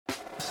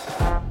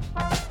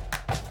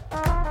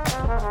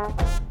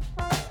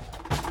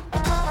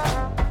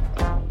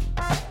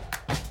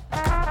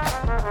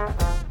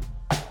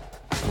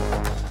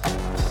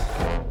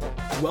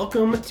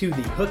Welcome to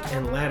the Hook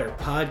and Ladder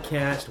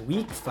Podcast,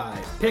 Week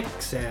 5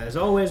 picks. As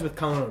always, with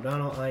Colin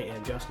O'Donnell, I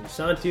am Justin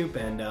Santup.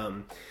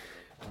 And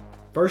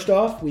first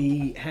off,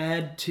 we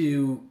had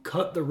to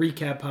cut the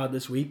recap pod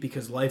this week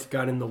because life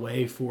got in the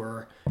way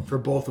for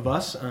both of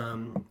us.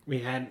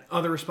 We had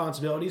other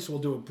responsibilities, so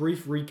we'll do a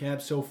brief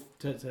recap.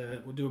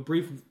 We'll do a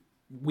brief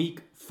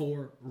Week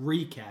 4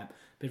 recap.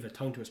 Bit of a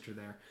tongue twister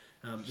there.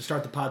 To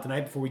start the pod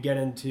tonight before we get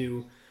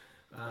into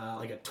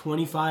like a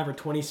 25 or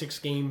 26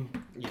 game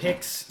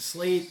picks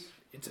slate.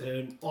 It's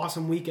an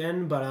awesome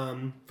weekend, but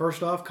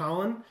first off,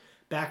 Colin,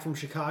 back from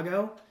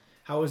Chicago.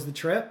 How was the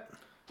trip?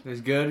 It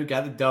was good. We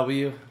got the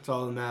W. That's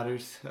all that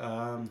matters.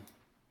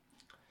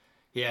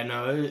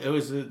 It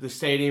was the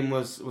stadium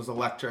was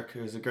electric.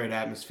 It was a great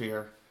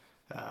atmosphere.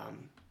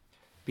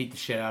 Beat the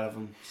shit out of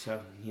them.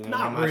 So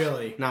not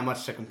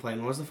much to complain.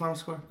 What was the final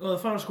score? Well, the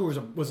final score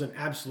was an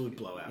absolute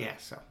blowout. Yeah.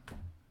 So,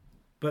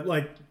 but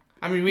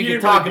we can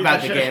talk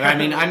about the game.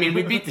 I mean,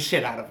 we beat the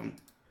shit out of them.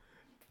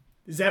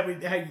 Is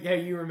that how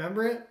you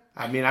remember it?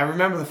 I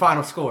remember the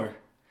final score,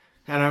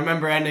 and I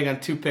remember ending on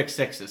 2 pick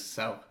sixes.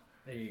 So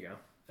there you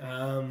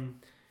go.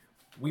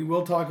 We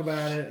will talk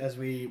about it as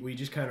we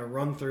just kind of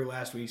run through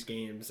last week's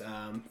games.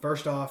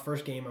 First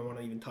game I want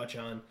to even touch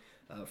on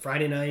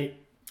Friday night.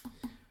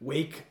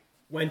 Wake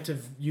went to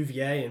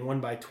UVA and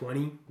won by 20.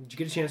 Did you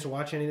get a chance to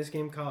watch any of this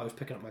game, Kyle? I was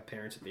picking up my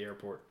parents at the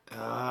airport.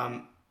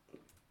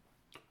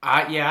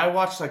 I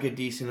watched like a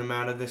decent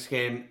amount of this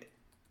game.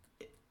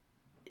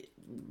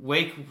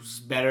 Wake was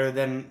better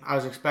than I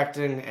was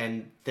expecting,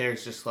 and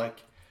there's just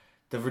like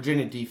the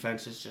Virginia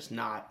defense is just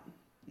not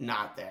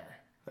there.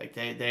 Like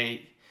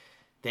they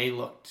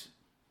looked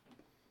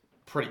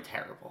pretty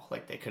terrible.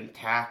 Like they couldn't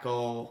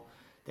tackle.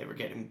 They were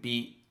getting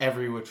beat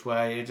every which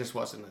way. It just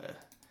wasn't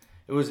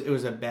it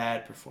was a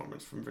bad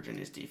performance from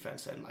Virginia's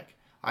defense, and like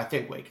I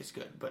think Wake is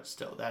good, but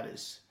still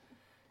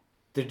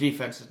their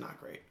defense is not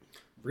great.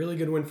 Really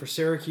good win for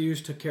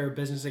Syracuse. Took care of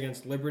business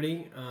against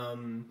Liberty.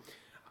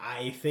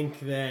 I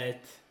think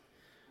that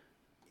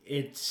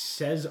it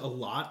says a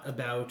lot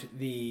about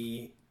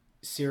the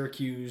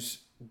Syracuse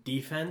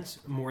defense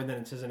more than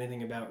it says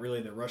anything about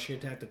really the rushing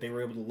attack, that they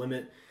were able to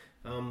limit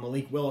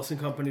Malik Willis and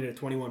company to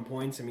 21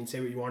 points. I mean, say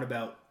what you want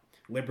about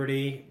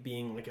Liberty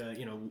being like they're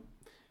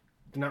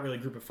not really a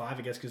group of 5,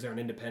 I guess, because they're an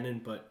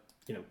independent, but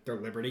they're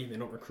Liberty. They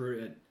don't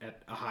recruit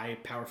at a high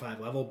Power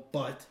 5 level,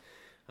 but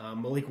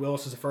Malik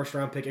Willis is a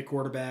first-round pick at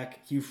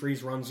quarterback. Hugh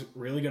Freeze runs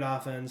really good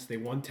offense. They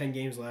won 10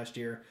 games last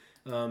year.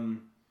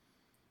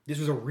 This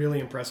was a really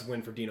impressive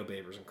win for Dino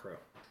Babers and Crow.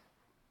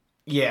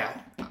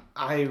 Yeah,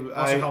 I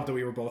also helped that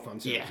we were both on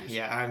Syracuse.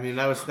 Yeah. I mean,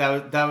 that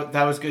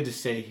was good to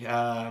see.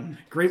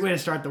 Great way to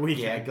start the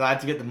weekend. Yeah, glad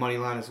to get the money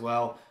line as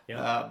well.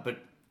 Yeah. But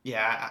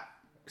yeah,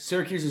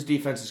 Syracuse's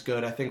defense is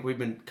good. I think we've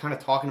been kind of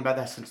talking about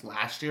that since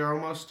last year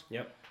almost.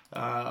 Yep.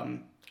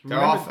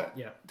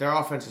 Their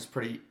offense is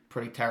pretty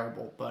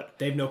terrible, but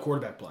they have no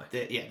quarterback play.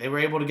 They were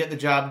able to get the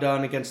job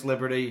done against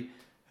Liberty.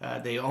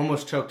 They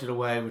almost choked it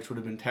away, which would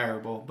have been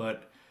terrible,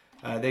 but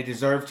they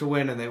deserved to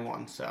win and they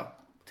won. So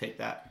take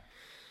that.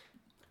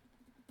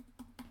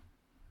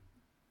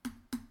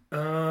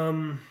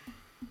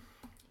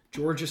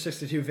 Georgia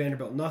 6-2,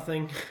 Vanderbilt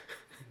nothing.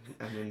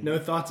 No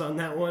thoughts on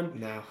that one.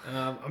 No.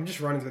 I'm just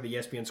running through the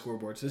ESPN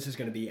scoreboard, so this is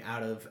going to be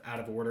out of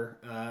order.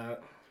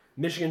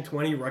 Michigan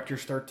 20,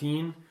 Rutgers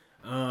 13.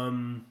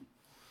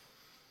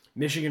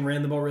 Michigan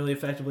ran the ball really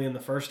effectively in the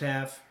first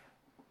half.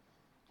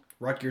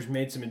 Rutgers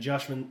made some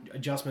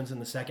adjustments in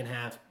the second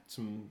half.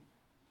 Some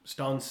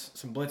stunts,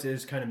 some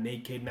blitzes kind of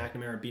made Cade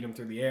McNamara beat him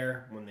through the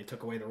air when they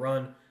took away the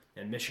run.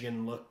 And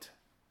Michigan looked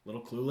a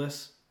little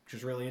clueless, which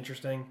was really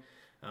interesting.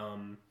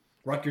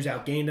 Rutgers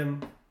outgained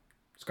him.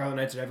 Scarlet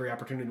Knights had every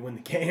opportunity to win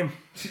the game.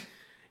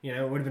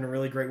 It would have been a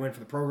really great win for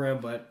the program,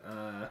 but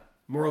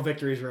moral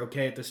victories are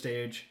okay at this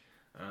stage.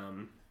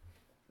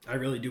 I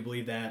really do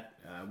believe that.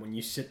 When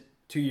you sit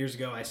 2 years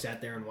ago, I sat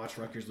there and watched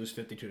Rutgers lose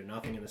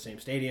 52-0 in the same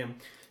stadium.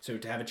 So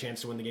to have a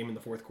chance to win the game in the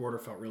fourth quarter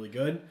felt really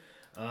good.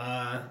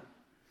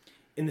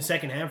 In the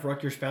second half,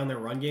 Rutgers found their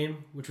run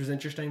game, which was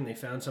interesting. They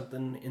found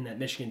something in that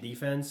Michigan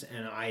defense,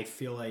 and I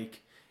feel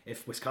like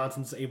if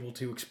Wisconsin's able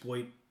to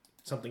exploit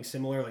something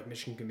similar, like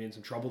Michigan can be in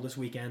some trouble this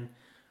weekend.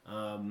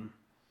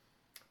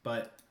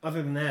 But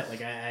other than that,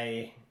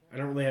 I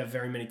don't really have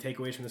very many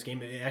takeaways from this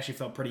game. It actually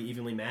felt pretty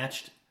evenly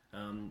matched.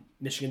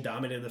 Michigan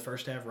dominated the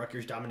first half.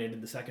 Rutgers dominated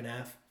the second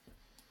half.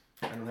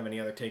 I don't have any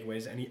other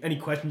takeaways. Any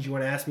questions you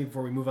want to ask me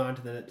before we move on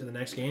to the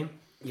next game?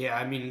 Yeah,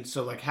 I mean,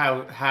 so like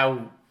how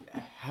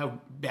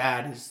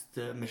bad is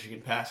the Michigan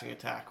passing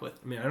attack with?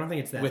 I don't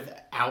think it's that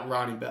without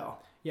Ronnie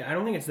Bell. Yeah, I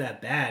don't think it's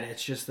that bad.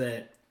 It's just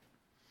that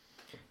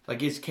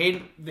is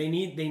Cade?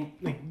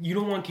 You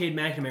don't want Cade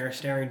McNamara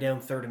staring down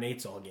 3rd and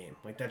 8s all game.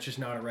 That's just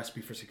not a recipe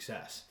for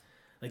success.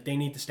 They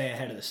need to stay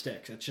ahead of the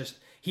sticks. It's just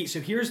So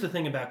here's the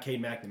thing about Cade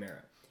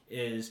McNamara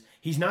is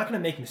he's not going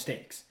to make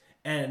mistakes.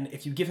 And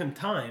if you give him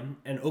time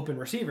and open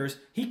receivers,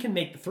 he can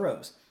make the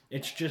throws.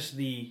 It's just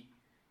the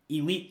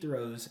elite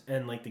throws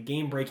and the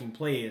game-breaking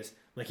plays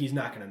he's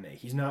not going to make.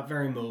 He's not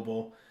very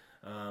mobile.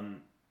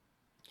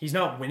 he's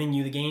not winning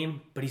you the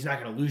game, but he's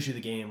not going to lose you the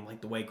game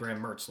like the way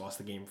Graham Mertz lost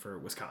the game for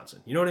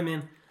Wisconsin. You know what I mean?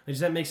 Like, does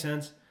that make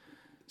sense?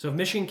 So if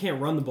Michigan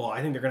can't run the ball,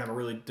 I think they're going to have a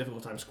really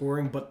difficult time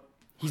scoring, but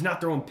he's not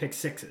throwing pick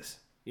sixes,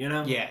 you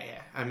know? Yeah.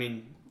 I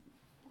mean,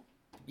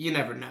 you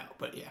never know,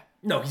 but yeah.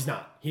 No, he's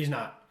not. He's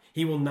not.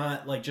 He will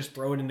not, like, just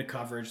throw it into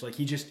coverage. Like,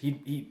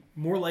 he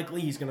more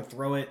likely he's going to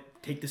throw it,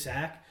 take the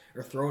sack,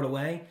 or throw it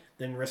away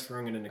than risk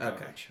throwing it into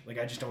coverage. Like,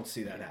 I just don't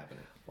see that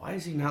happening. Why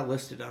is he not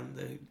listed on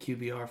the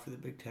QBR for the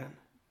Big Ten?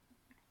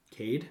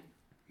 Cade?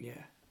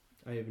 Yeah.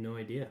 I have no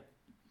idea.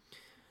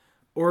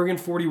 Oregon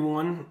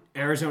 41,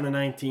 Arizona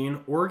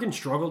 19. Oregon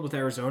struggled with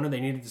Arizona.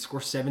 They needed to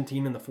score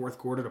 17 in the fourth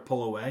quarter to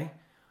pull away.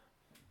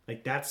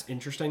 Like, that's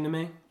interesting to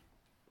me.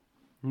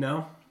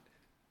 No?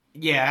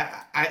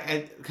 Yeah,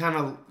 I kind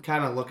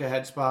of look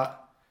ahead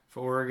spot for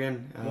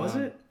Oregon. Was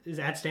it? Is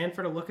at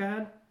Stanford a look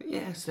ahead?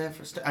 Yeah,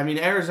 Stanford. I mean,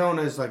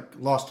 Arizona is like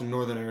lost to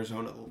Northern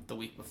Arizona the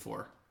week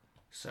before,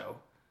 so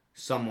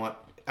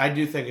somewhat. I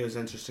do think it was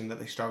interesting that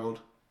they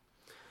struggled.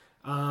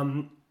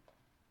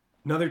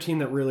 Another team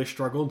that really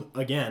struggled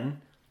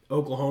again,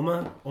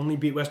 Oklahoma only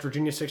beat West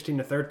Virginia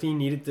 16-13.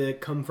 Needed to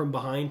come from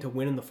behind to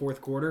win in the fourth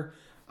quarter.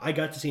 I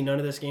got to see none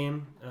of this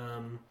game.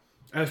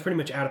 I was pretty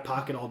much out of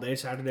pocket all day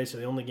Saturday, so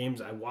the only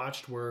games I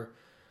watched were,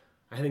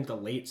 I think, the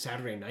late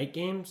Saturday night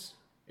games,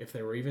 if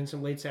there were even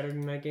some late Saturday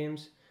night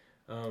games.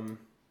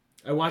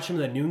 I watched some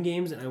of the noon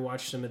games, and I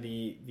watched some of the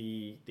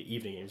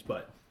evening games,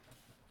 but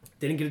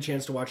didn't get a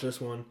chance to watch this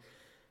one.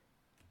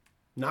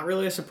 Not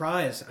really a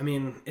surprise. I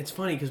mean, it's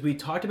funny because we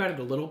talked about it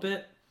a little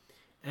bit,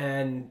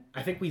 and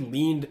I think we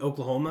leaned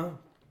Oklahoma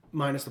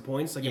minus the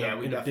points. Like, yeah,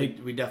 we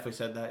definitely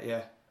said that,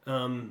 yeah.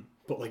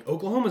 But, like,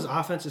 Oklahoma's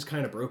offense is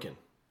kind of broken.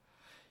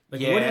 Like,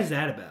 yeah. What is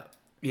that about?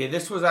 Yeah,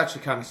 this was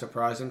actually kind of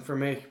surprising for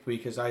me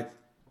because I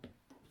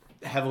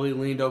heavily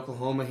leaned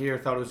Oklahoma here.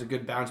 Thought it was a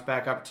good bounce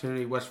back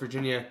opportunity. West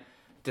Virginia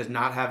does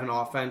not have an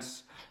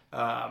offense.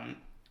 And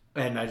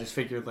I just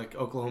figured, like,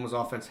 Oklahoma's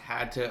offense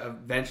had to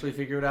eventually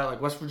figure it out.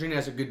 Like, West Virginia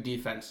has a good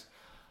defense,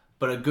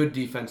 but a good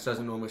defense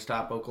doesn't normally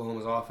stop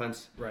Oklahoma's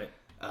offense. Right.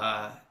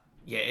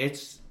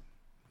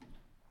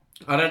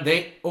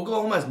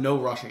 Oklahoma has no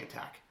rushing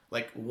attack,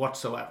 like,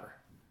 whatsoever,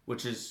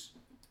 which is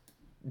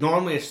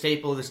normally a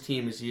staple of this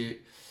team is you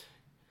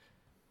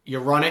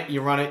run it,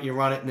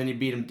 and then you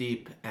beat them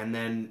deep, and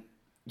then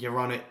you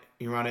run it,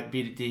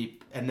 beat it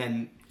deep, and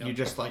then you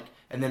just like,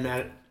 and then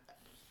that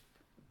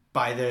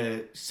by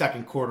the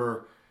second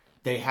quarter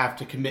they have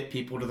to commit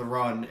people to the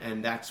run,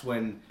 and that's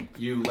when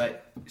you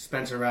let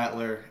Spencer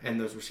Rattler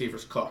and those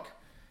receivers cook,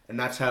 and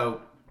that's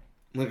how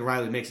Lincoln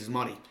Riley makes his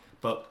money.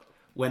 But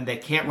when they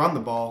can't run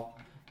the ball,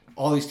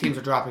 all these teams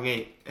are dropping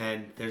 8,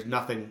 and there's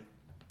nothing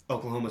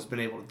Oklahoma's been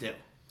able to do.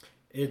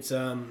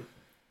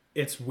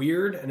 It's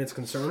weird and it's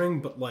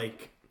concerning, but,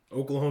 like,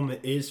 Oklahoma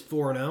is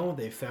 4-0.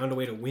 They found a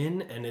way to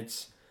win, and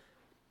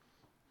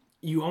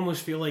you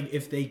almost feel like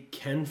if they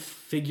can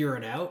figure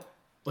it out,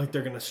 like,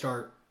 they're going to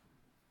start,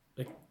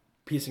 like,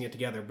 piecing it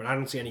together. But I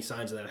don't see any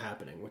signs of that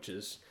happening, which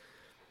is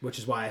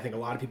why I think a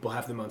lot of people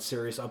have them on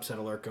serious upset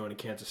alert going to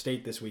Kansas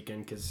State this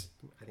weekend, because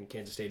I think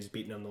Kansas State has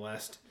beaten them the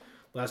last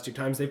 2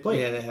 times they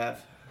played. Yeah, they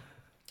have.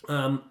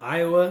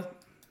 Iowa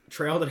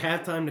trailed at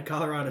halftime to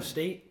Colorado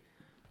State.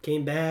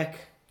 Came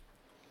back,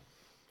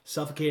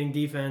 suffocating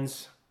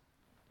defense,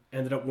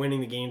 ended up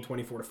winning the game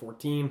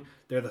 24-14.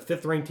 They're the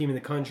 5th-ranked team in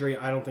the country.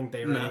 I don't think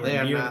they are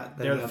anywhere near.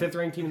 They're the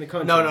 5th-ranked team in the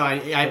country. No,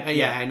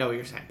 I know what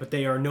you're saying. But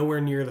they are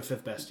nowhere near the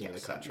 5th best team in the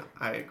country.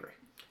 I agree.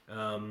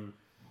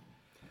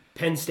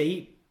 Penn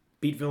State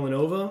beat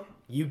Villanova.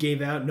 You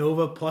gave out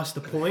Nova plus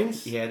the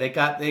points. Yeah, they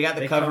got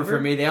the cover for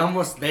me. They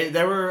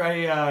were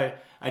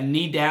a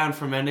knee down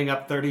from ending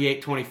up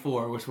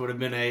 38-24, which would have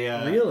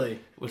been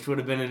which would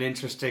have been an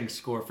interesting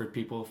score for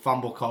people.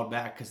 Fumble called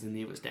back because the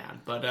knee was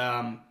down. But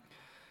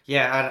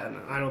yeah, I don't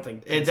know. I don't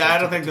think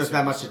there's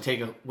that much to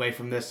take away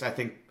from this. I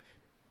think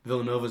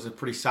Villanova's a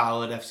pretty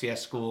solid FCS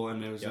school,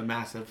 and it was a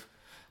massive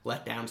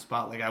letdown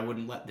spot. Like, I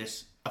wouldn't let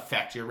this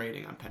affect your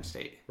rating on Penn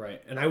State.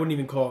 Right, and I wouldn't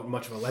even call it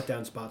much of a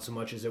letdown spot so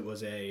much as it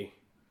was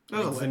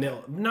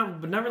vanilla.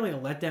 But not really a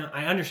letdown.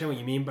 I understand what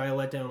you mean by a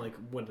letdown. Like,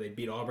 what, did they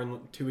beat Auburn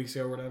 2 weeks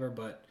ago or whatever?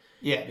 But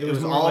yeah, it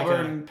was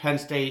Auburn, Penn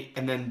State,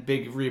 and then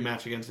big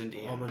rematch against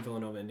Indiana. Auburn,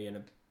 Villanova,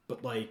 Indiana.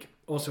 But, like,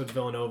 also it's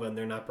Villanova, and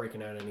they're not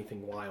breaking out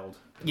anything wild.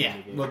 Yeah,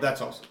 well,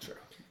 that's also true.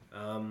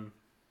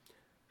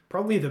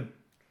 Probably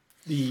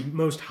the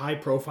most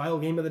high-profile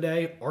game of the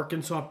day.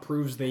 Arkansas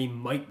proves they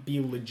might be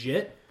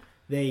legit.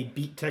 They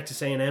beat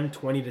Texas A&M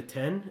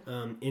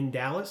 20-10 in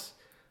Dallas.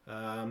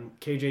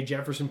 KJ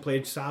Jefferson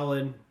played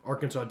solid.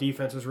 Arkansas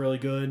defense was really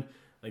good.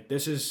 Like,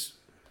 this is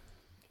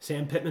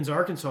Sam Pittman's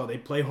Arkansas. They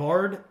play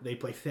hard. They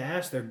play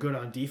fast. They're good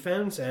on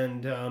defense.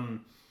 And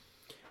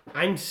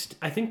I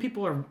think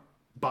people are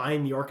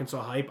buying the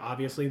Arkansas hype.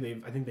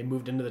 Obviously, I think they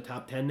moved into the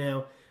top 10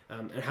 now.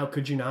 And how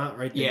could you not,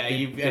 right?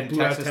 They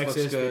blew out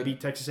Texas. They beat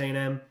Texas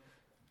A&M.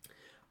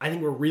 I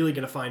think we're really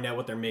going to find out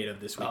what they're made of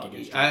this week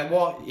against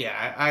Georgia.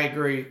 I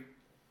agree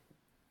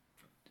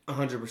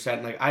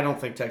 100%. Like, I don't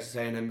think Texas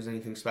A&M is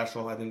anything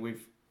special. I think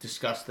we've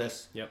discussed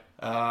this. Yep.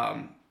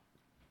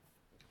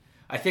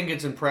 I think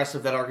it's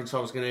impressive that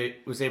Arkansas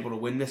was able to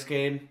win this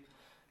game.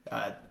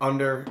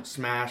 Under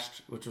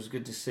smashed, which was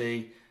good to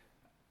see.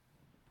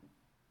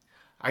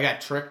 I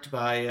got tricked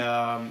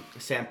by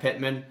Sam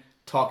Pittman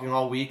talking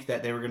all week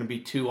that they were going to be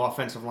 2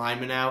 offensive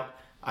linemen out.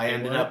 I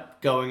ended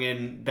up going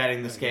in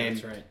betting this game,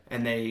 that's right.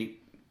 And they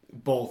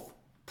both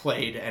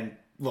played and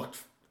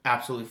looked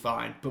absolutely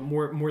fine. But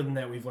more than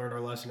that, we've learned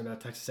our lesson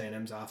about Texas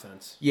A&M's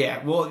offense.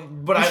 Yeah, well,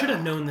 but I should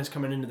have known this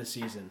coming into the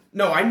season.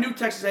 No, I knew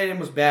Texas A&M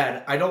was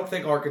bad. I don't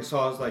think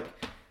Arkansas is like.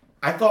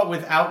 I thought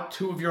without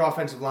 2 of your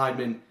offensive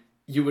linemen,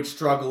 you would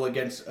struggle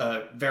against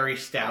a very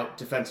stout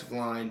defensive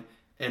line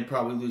and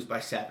probably lose by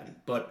 7.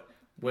 But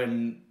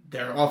when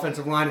their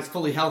offensive line is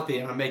fully healthy,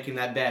 and I'm making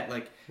that bet,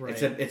 right.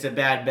 it's a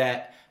bad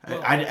bet.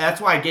 Well,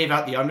 that's why I gave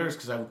out the unders,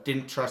 because I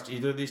didn't trust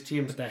either of these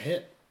teams. But that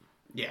hit.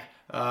 Yeah.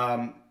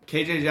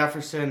 KJ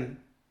Jefferson.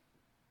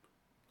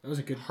 That was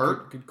a good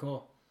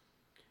call.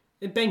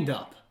 It banged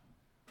up.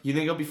 You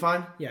think he'll be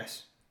fine?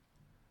 Yes.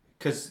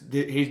 Because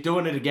he's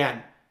doing it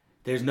again.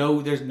 There's no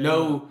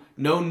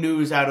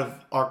news out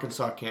of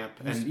Arkansas camp,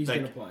 and he's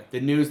gonna play. The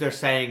news they're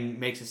saying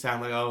makes it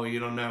sound like, oh, you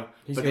don't know,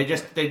 but they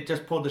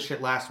just pulled the shit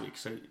last week,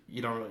 so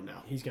you don't really know.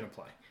 He's gonna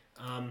play.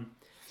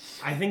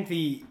 I think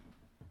the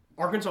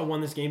Arkansas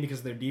won this game because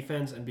of their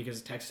defense and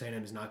because Texas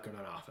A&M is not good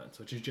on offense,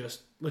 which is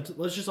just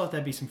let's just let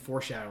that be some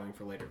foreshadowing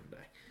for later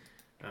today,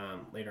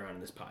 later on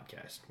in this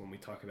podcast when we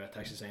talk about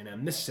Texas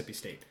A&M, Mississippi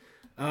State.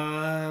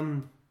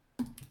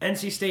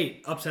 NC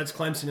State upsets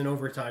Clemson in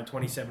overtime,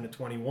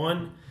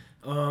 27-21.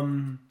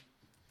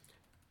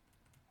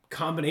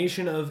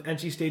 Combination of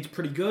NC State's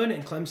pretty good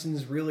and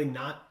Clemson's really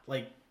not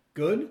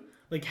good.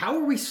 How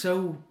are we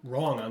so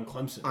wrong on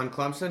Clemson? On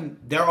Clemson,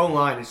 their own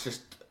line is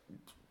just.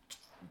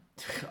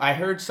 I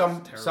heard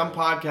some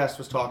podcast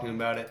was talking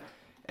about it,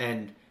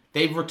 and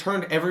they've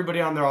returned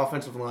everybody on their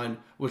offensive line,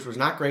 which was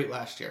not great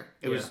last year.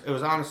 It was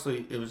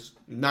honestly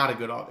not a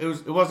good.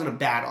 It wasn't a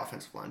bad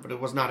offensive line, but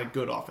it was not a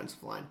good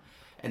offensive line.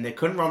 And they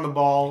couldn't run the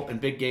ball in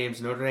big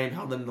games. Notre Dame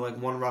held them to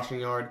 1 rushing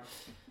yard.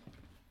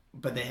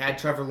 But they had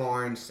Trevor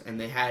Lawrence and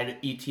they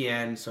had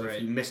ETN. So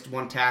If you missed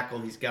 1 tackle,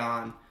 he's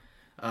gone.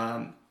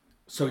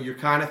 So you're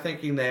kind of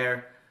thinking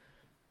there.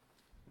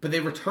 But they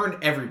returned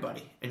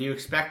everybody. And you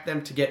expect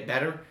them to get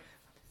better.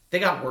 They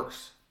got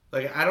worse.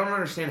 I don't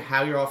understand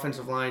how your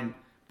offensive line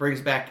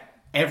brings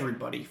back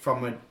everybody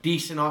from a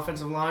decent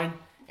offensive line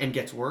and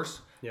gets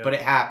worse. Yep. But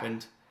it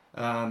happened.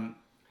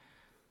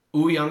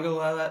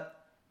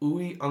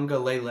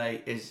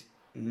 Uiagalelei is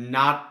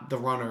not the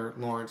runner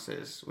Lawrence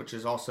is, which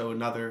is also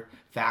another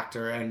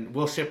factor. And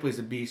Will Shipley's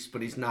a beast,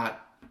 but he's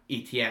not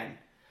ETN.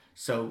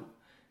 So,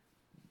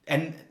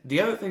 and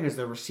the other thing is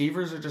the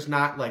receivers are just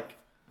not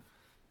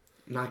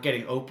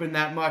getting open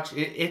that much.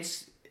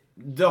 It's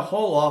the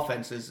whole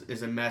offense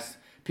is a mess.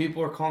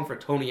 People are calling for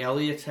Tony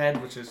Elliott's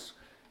head, which is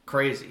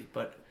crazy.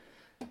 But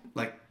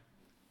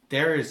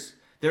there is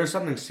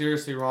something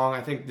seriously wrong.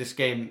 I think this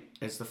game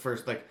is the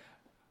first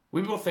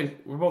we both think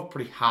we're both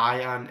pretty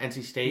high on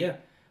NC State. Yeah.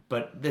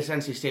 But this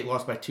NC State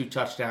lost by 2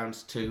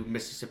 touchdowns to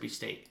Mississippi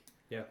State.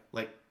 Yeah.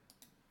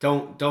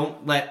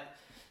 Don't let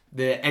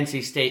the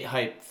NC State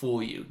hype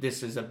fool you.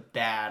 This is a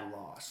bad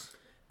loss.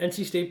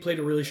 NC State played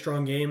a really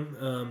strong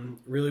game,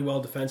 really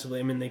well defensively.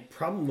 I mean, they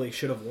probably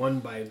should have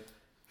won by.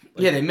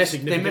 They missed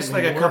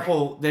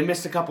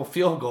a couple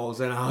field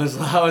goals, and I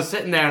was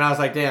sitting there and I was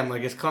like, damn,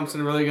 is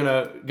Clemson really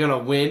gonna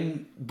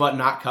win but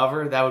not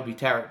cover? That would be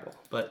terrible.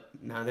 But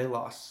no, they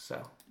lost.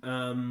 So.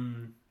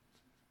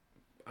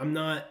 I'm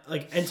not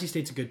NC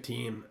State's a good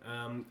team.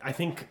 I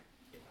think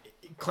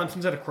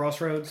Clemson's at a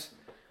crossroads.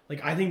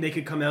 I think they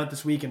could come out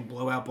this week and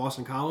blow out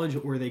Boston College,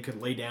 or they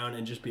could lay down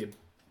and just be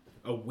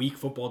a weak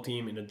football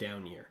team in a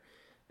down year,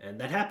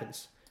 and that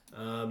happens.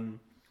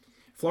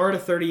 Florida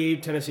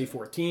 38, Tennessee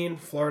 14.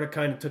 Florida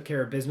kind of took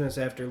care of business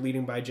after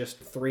leading by just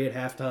 3 at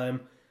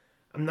halftime.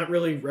 I'm not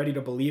really ready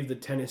to believe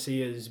that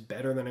Tennessee is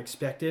better than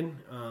expected.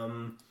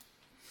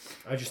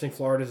 I just think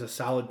Florida's a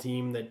solid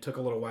team that took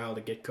a little while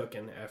to get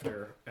cooking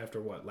after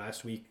what,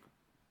 last week,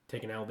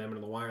 taking Alabama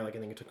to the wire. I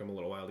think it took them a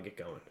little while to get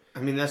going. I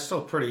mean, that's still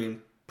a pretty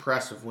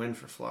impressive win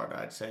for Florida,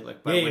 I'd say.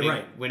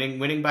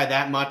 Winning by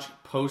that much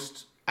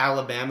post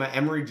Alabama.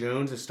 Emory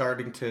Jones is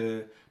starting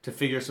to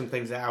figure some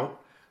things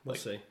out. We'll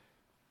see.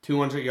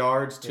 200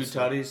 yards, 2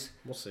 tutties.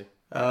 We'll see.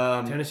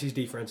 Tennessee's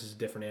defense is a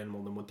different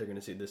animal than what they're going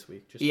to see this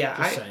week. Just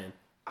saying.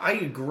 I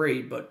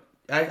agree, but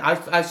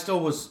I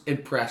still was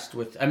impressed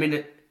with. I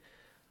mean,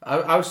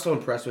 I was still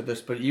impressed with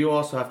this, but you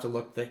also have to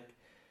look that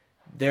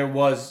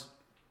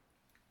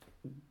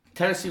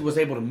Tennessee was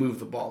able to move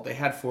the ball. They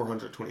had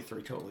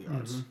 423 total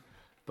yards,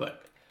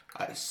 but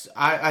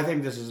I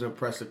think this is an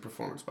impressive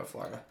performance by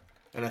Florida,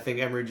 and I think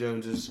Emory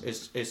Jones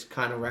is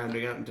kind of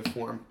rounding out into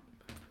form,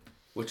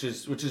 which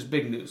is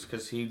big news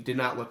because he did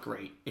not look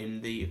great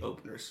in the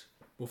openers.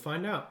 We'll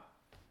find out.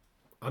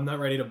 I'm not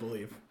ready to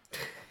believe.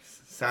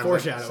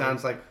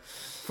 Foreshadowing.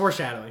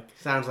 Foreshadowing.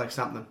 Sounds like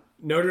something.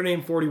 Notre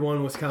Dame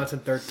 41, Wisconsin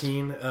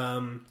 13.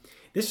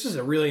 This is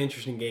a really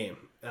interesting game.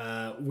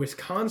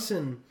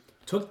 Wisconsin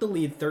took the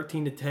lead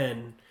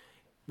 13-10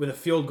 with a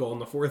field goal in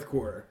the fourth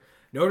quarter.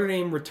 Notre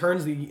Dame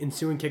returns the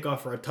ensuing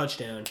kickoff for a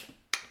touchdown,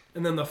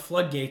 and then the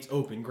floodgates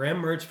open.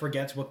 Graham Mertz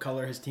forgets what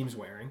color his team's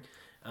wearing.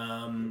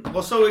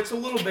 Well, so it's a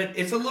little bit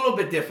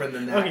different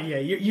than that. Okay, yeah,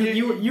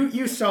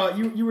 you saw it.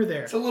 You were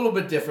there. It's a little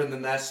bit different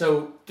than that.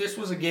 So this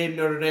was a game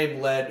Notre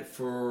Dame led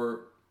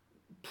for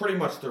pretty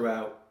much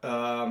throughout.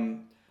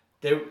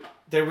 They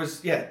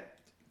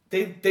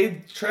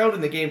trailed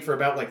in the game for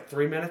about like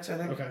 3 minutes, I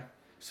think. Okay.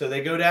 So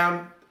they go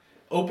down,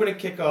 open a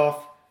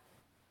kickoff.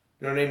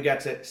 Notre Dame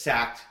gets it,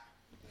 sacked,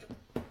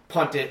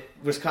 punt it.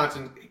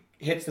 Wisconsin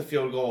hits the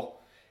field goal,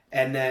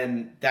 and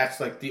then that's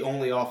like the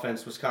only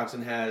offense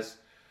Wisconsin has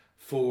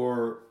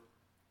for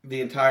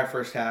the entire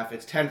first half.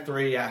 It's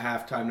 10-3 at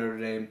halftime, Notre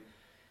Dame.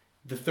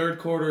 The third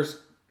quarter's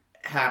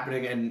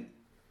happening, and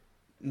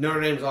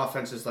Notre Dame's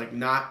offense is like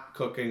not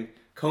cooking.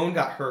 Cohn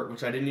got hurt,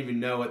 which I didn't even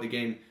know at the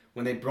game.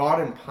 When they brought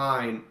in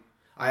Pine,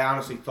 I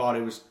honestly thought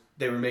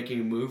they were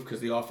making a move because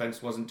the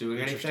offense wasn't doing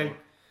anything.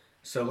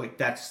 So like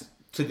that's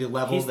to the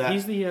level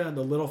he's the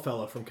little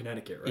fella from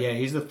Connecticut, right? Yeah,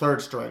 he's the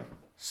third string.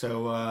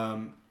 So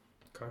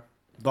okay.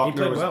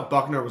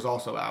 Buckner was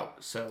also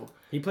out. So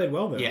he played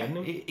well though, yeah,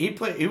 didn't he? He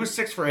played. He was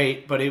 6 for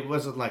 8, but it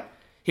wasn't like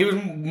he was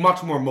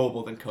much more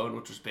mobile than Cohn,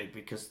 which was big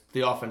because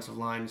the offensive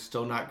line is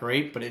still not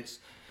great, but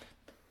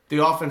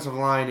the offensive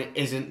line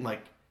isn't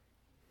like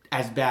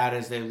as bad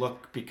as they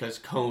look because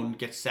Cohn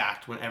gets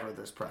sacked whenever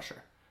there's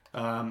pressure.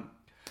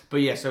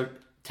 But yeah, so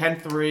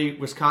 10-3,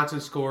 Wisconsin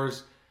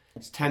scores.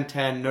 It's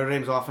 10-10. Notre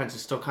Dame's offense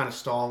is still kind of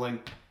stalling.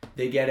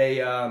 They get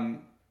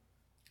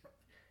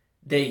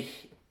they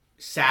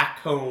sack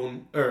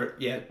Cohn,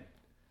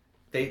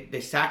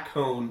 they sack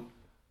Cohn.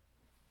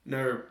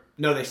 No,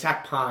 they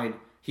sack Pine.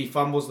 He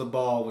fumbles the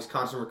ball.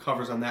 Wisconsin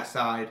recovers on that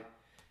side,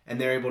 and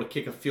they're able to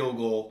kick a field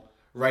goal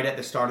right at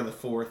the start of the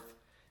fourth.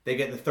 They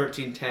get the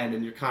 13-10,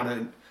 and you're kind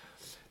of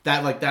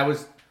that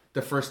was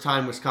the first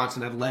time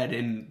Wisconsin had led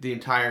in the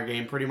entire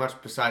game, pretty much,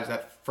 besides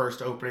that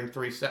first opening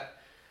 3 set.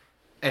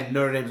 And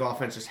Notre Dame's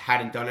offense just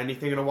hadn't done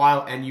anything in a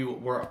while, and you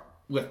were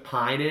with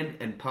Pine in,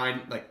 and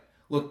Pine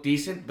looked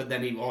decent, but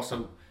then he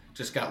also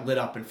just got lit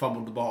up and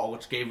fumbled the ball,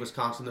 which gave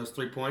Wisconsin those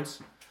 3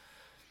 points.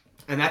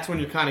 And that's when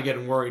you're kind of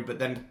getting worried. But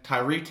then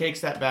Tyree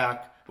takes that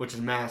back, which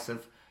is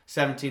massive,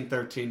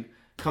 17-13,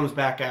 comes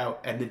back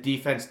out, and the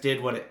defense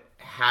did what it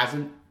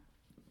hasn't,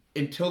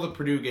 until the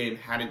Purdue game,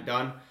 hadn't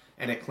done,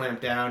 and it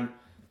clamped down.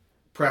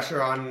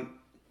 Pressure on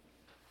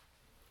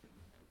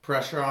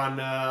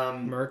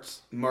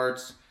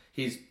Mertz.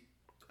 He's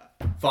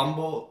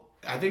fumble.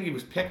 I think he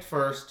was picked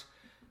first,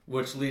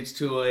 which leads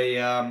to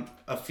a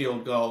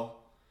field goal.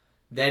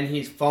 Then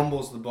he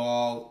fumbles the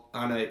ball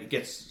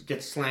gets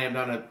slammed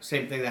on a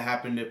same thing that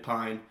happened at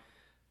Pine.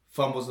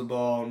 Fumbles the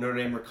ball. Notre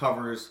Dame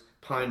recovers.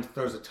 Pine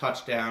throws a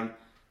touchdown.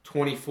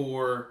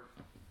 24.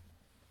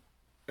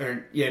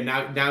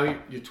 Now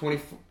you're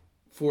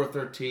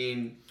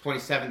 24-13,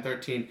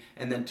 27-13,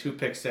 and then 2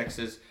 pick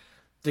sixes.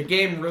 The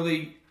game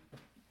really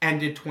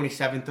ended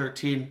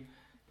 27-13.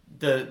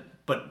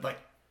 But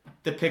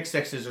the pick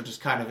sixes are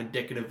just kind of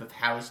indicative of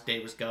how his day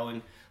was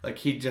going. Like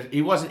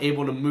he wasn't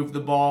able to move the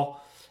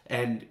ball,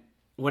 and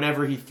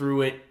whenever he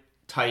threw it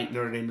tight,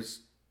 Notre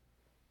Dame's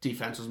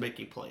defense was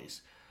making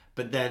plays.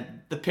 But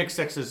then the pick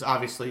sixes,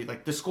 obviously,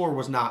 like the score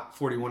was not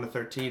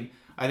 41-13.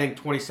 I think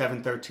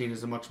 27-13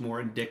 is a much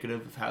more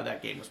indicative of how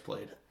that game was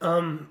played. I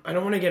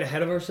don't want to get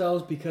ahead of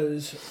ourselves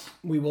because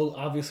we will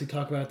obviously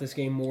talk about this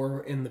game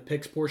more in the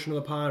picks portion of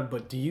the pod.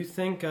 But do you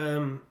think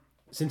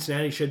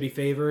Cincinnati should be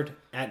favored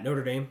at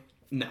Notre Dame?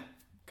 No.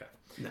 Okay.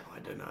 No, I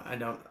do not.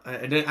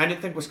 I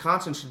didn't think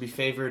Wisconsin should be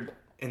favored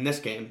in this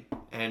game,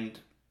 and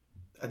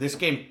this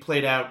game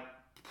played out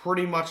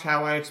pretty much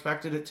how I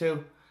expected it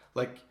to.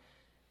 Like,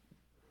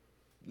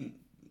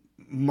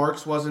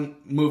 Mertz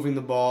wasn't moving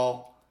the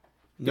ball.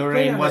 Notre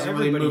Dame wasn't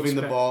really moving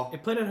the ball.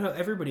 It played out how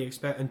everybody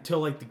expected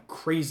until the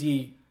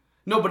crazy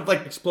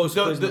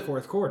explosive plays in the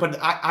fourth quarter. But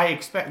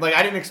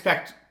I didn't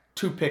expect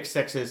 2 pick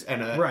sixes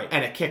and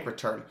a kick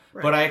return.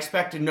 Right. But I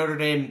expected Notre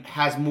Dame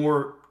has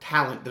more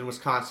talent than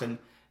Wisconsin.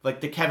 Like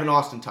the Kevin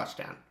Austin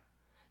touchdown.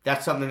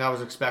 That's something I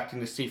was expecting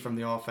to see from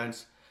the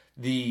offense.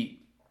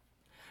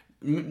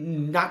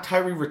 Not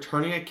Tyree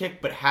returning a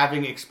kick, but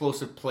having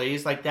explosive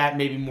plays like that,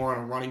 maybe more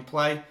on a running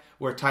play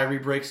where Tyree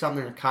breaks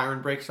something or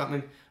Kyron breaks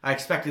something. I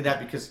expected that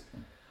because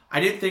I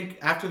didn't think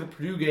after the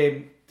Purdue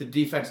game the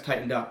defense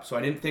tightened up. So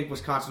I didn't think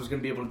Wisconsin was going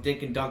to be able to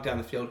dink and dunk down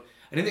the field.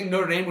 I didn't think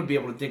Notre Dame would be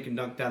able to dink and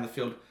dunk down the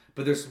field.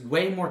 But there's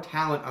way more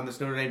talent on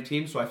this Notre Dame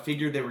team, so I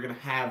figured they were going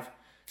to have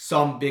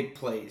some big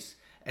plays.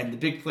 And the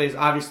big plays,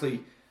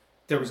 obviously,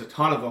 there was a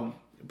ton of them,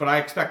 but I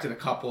expected a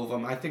couple of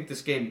them. I think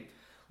this game,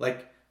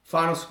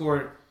 final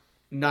score,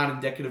 not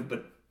indicative,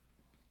 but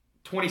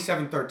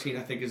 27-13,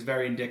 I think, is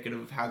very indicative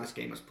of how this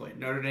game was played.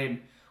 Notre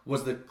Dame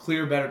was the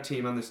clear better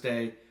team on this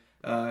day.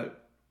 Graham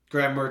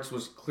Mertz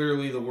was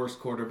clearly the worst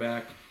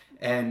quarterback,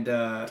 and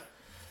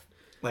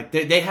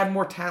they had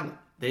more talent.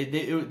 They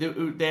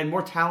had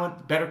more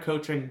talent, better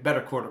coaching,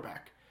 better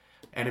quarterback.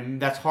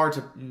 And that's hard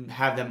to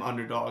have them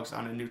underdogs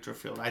on a neutral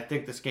field. I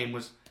think this game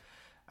was...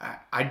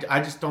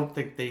 I just don't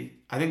think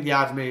I think the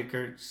odds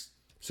makers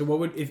So what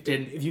would if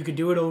you could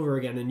do it over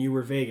again and you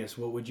were Vegas,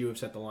 what would you have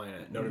set the line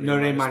at? Notre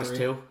Dame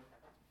 -2.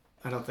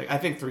 I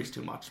think 3 is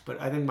too much,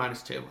 but I think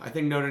 -2. I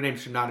think Notre Dame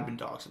should not have been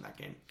dogs in that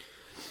game.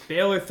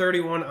 Baylor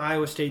 31,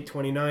 Iowa State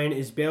 29.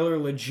 Is Baylor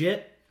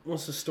legit?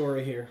 What's the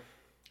story here?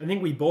 I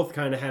think we both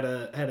kind of had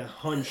a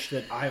hunch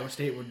that Iowa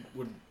State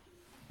would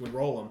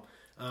roll them.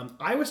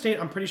 Iowa State,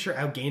 I'm pretty sure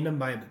outgained them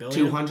by 1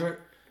 billion. 200.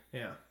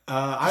 Yeah.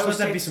 Iowa let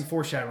that be some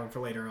foreshadowing for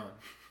later on.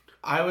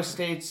 Iowa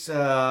State's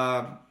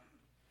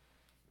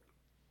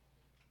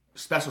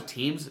special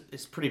teams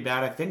is pretty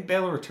bad. I think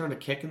Baylor returned a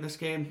kick in this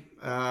game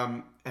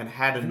and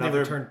had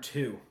another. They returned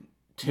two.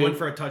 One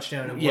for a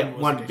touchdown and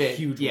one was like a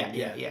huge one.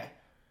 Yeah.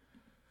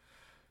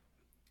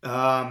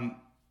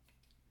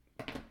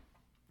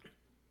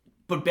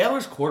 But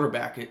Baylor's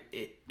quarterback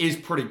is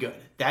pretty good.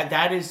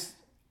 That is.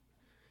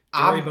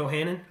 Joey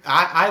Bohannon?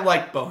 I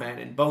like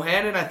Bohannon.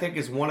 Bohannon, I think,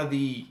 is one of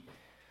the.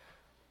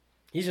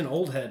 He's an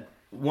old head.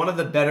 One of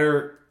the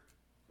better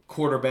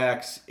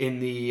quarterbacks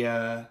in the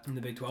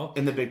Big 12.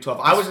 In the Big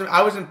 12,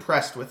 I was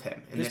impressed with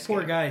him. This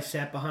poor guy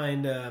sat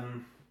behind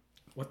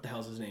what the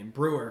hell's his name,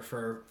 Brewer,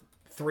 for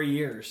 3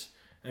 years,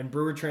 and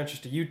Brewer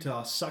transfers to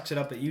Utah, sucks it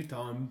up at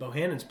Utah, and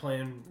Bohannon's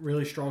playing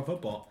really strong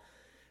football.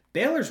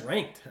 Baylor's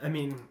ranked. I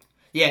mean,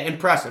 yeah,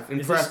 impressive.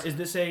 Is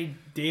this a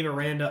Dave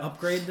Aranda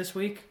upgrade this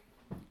week?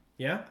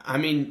 Yeah, I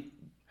mean,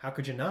 how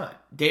could you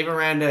not? Dave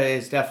Aranda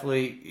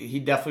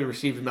definitely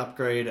received an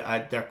upgrade.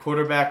 Their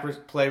quarterback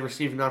play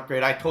received an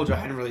upgrade. I told you I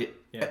hadn't really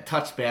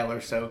touched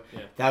Baylor, so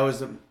that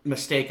was a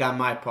mistake on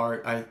my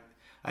part. I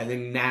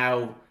think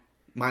now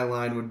my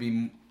line would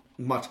be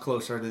much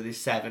closer to the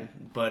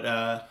 7,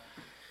 but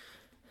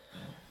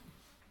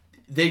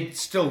they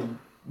still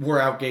were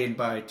outgained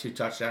by 2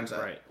 touchdowns.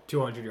 Right,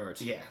 200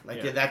 yards. Yeah,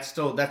 that's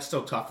still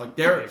tough. Like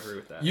I agree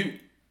with that. You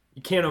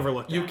can't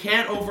overlook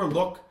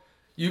that.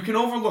 You can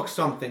overlook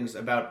some things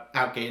about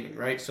outgaining,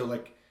 right? So,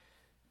 like,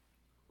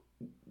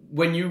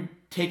 when you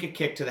take a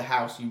kick to the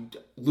house, you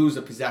lose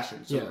a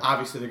possession. So,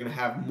 obviously, they're going to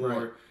have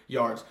more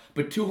yards.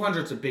 But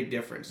 200 is a big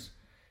difference.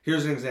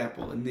 Here's an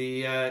example. In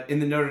the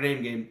Notre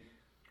Dame game,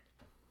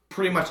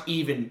 pretty much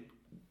even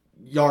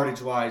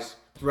yardage-wise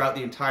throughout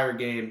the entire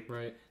game.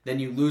 Right. Then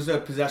you lose a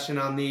possession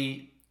on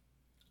the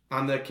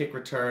kick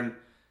return.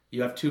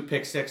 You have 2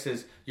 pick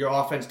sixes. Your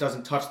offense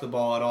doesn't touch the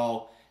ball at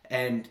all.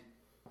 And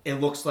it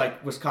looks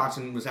like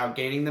Wisconsin was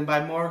outgaining them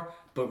by more,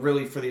 but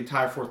really for the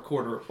entire fourth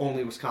quarter,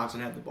 only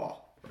Wisconsin had the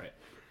ball. Right.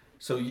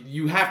 So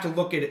you have to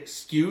look at it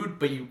skewed,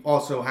 but you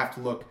also have to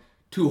look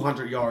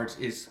 200 yards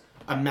is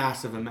a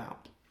massive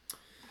amount.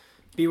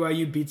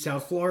 BYU beat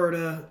South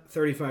Florida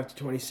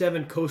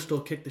 35-27.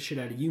 Coastal kicked the shit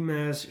out of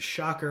UMass.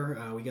 Shocker.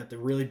 We got the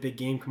really big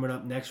game coming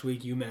up next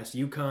week. UMass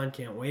UConn.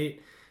 Can't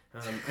wait.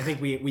 I think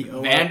we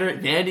owe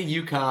Vandy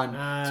UConn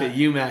to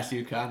UMass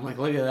UConn. Like,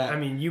 look at that. I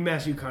mean,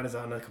 UMass UConn is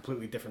on a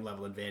completely different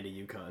level than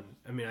Vandy UConn.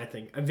 I mean, I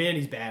think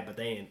Vandy's bad, but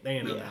they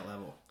ain't on that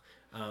level.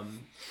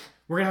 I'm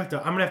gonna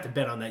have to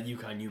bet on that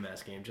UConn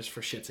UMass game just for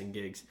shits and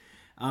gigs.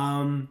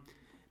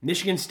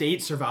 Michigan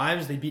State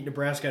survives. They beat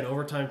Nebraska in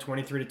overtime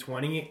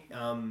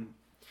 23-20.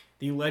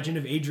 The legend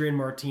of Adrian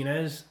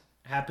Martinez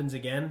happens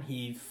again.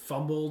 He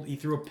fumbled. He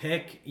threw a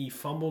pick. He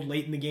fumbled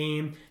late in the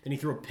game. Then he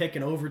threw a pick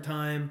in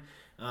overtime.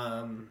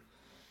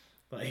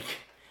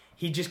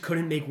 He just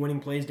couldn't make winning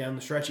plays down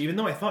the stretch, even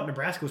though I thought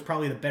Nebraska was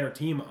probably the better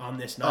team on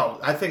this night. Oh,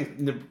 I think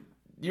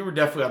you were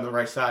definitely on the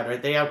right side,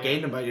 right? They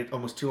outgained them by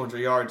almost 200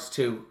 yards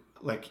too.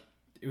 Like,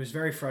 it was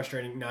very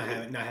frustrating not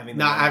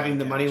having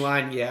the money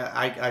line. Yeah,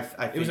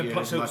 I it was a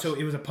punt, so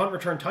it was a punt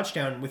return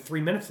touchdown with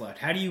 3 minutes left.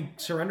 How do you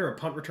surrender a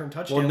punt return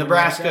touchdown? Well,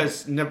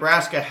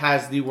 Nebraska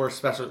has the worst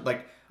special.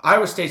 Like,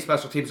 Iowa State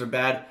special teams are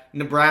bad.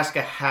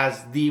 Nebraska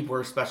has the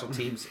worst special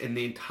teams in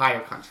the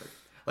entire country.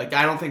 Like,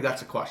 I don't think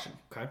that's a question.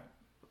 Okay.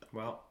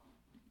 Well,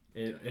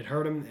 it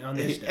hurt him on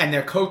this day. And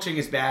their coaching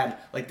is bad.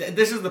 Like,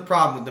 this is the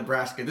problem with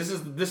Nebraska. This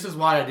is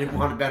why I didn't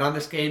want to bet on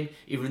this game,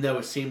 even though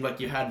it seemed like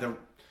you had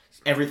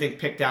everything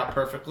picked out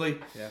perfectly.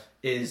 Yeah.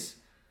 Is,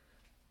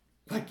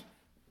 like,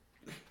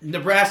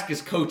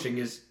 Nebraska's coaching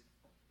is...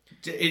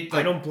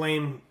 I don't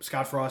blame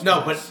Scott Frost.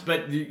 No,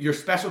 but your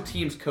special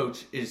teams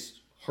coach is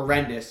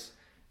horrendous,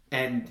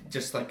 and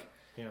just, like,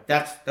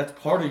 that's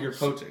part of your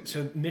coaching.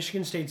 So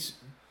Michigan State's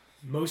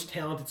most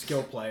talented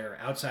skill player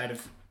outside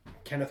of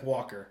Kenneth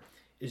Walker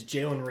is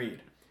Jalen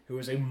Reed, who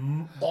is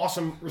an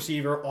awesome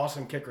receiver,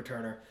 awesome kick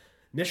returner.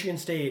 Michigan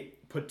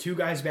State put 2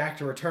 guys back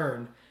to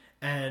return,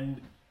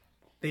 and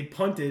they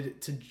punted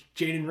to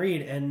Jaden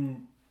Reed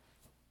and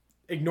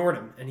ignored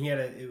him, and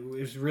it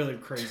was really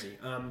crazy.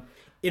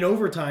 In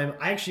overtime,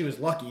 I actually was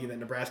lucky that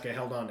Nebraska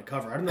held on to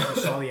cover. I don't know if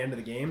you saw the end of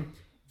the game.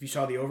 If you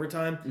saw the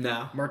overtime,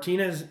 no.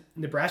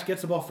 Nebraska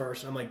gets the ball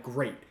first. I'm like,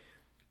 great.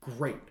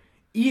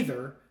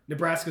 Either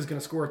Nebraska's going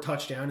to score a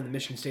touchdown, and the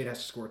Michigan State has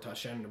to score a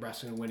touchdown, and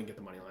Nebraska's going to win and get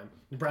the money line.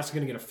 Nebraska's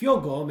going to get a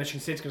field goal,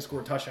 Michigan State's going to score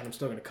a touchdown, I'm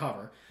still going to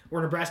cover.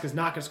 Or Nebraska's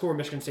not going to score,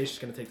 Michigan State's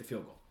just going to take the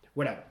field goal.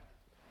 Whatever.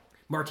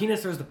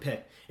 Martinez throws the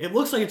pick. It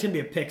looks like it's going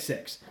to be a pick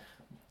 6.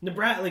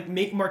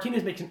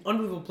 Martinez makes an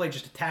unbelievable play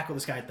just to tackle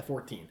this guy at the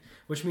 14,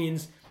 which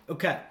means,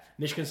 okay,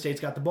 Michigan State's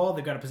got the ball,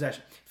 they've got a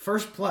possession.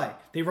 First play,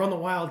 they run the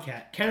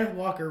Wildcat. Kenneth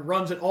Walker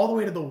runs it all the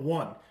way to the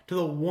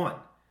 1.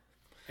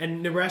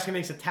 And Nebraska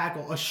makes a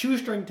tackle, a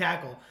shoestring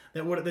tackle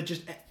that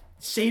just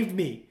saved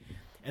me.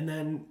 And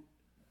then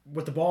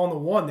with the ball on the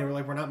 1, they were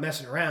like, we're not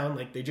messing around.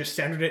 Like, they just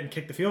centered it and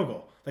kicked the field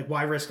goal. Like,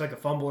 why risk like a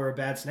fumble or a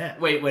bad snap?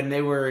 Wait, when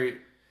they were...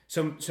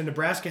 So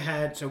Nebraska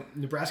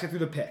threw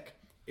the pick.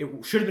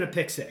 It should have been a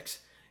pick 6.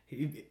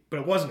 But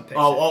it wasn't a pick.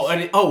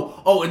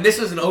 And this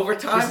was an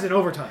overtime. This is an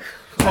overtime.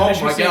 Oh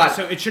my God!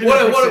 So it should have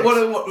been a pick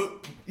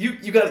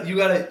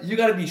 6. You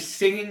gotta be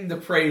singing the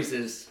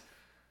praises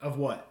of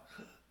what?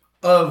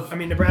 Of I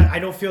mean, Nebraska. I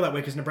don't feel that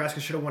way because Nebraska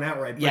should have won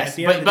outright. But yes, at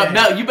the end of the but day,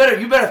 Mel,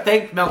 you better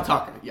thank Mel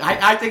Tucker.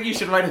 I think you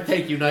should write a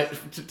thank you note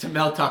to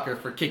Mel Tucker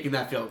for kicking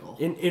that field goal.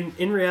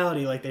 In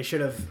reality, like they should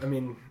have. I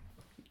mean,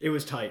 it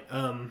was tight.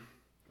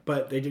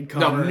 But they did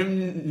cover.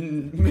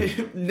 No,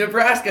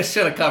 Nebraska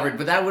should have covered,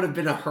 but that would have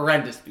been a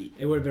horrendous beat.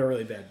 It would have been a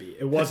really bad beat.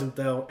 It wasn't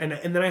though. And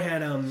then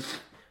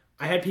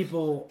I had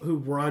people who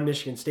were on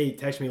Michigan State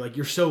text me like,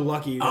 "You're so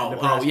lucky." That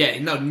Nebraska. Yeah,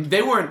 no,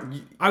 they weren't.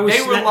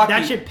 They were lucky.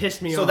 That shit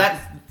pissed me off.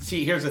 So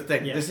here's the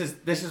thing. Yeah.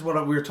 This is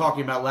what we were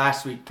talking about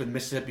last week with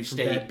Mississippi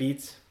State. Bad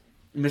beats.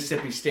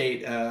 Mississippi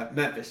State,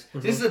 Memphis.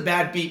 Mm-hmm. This is a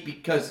bad beat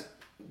because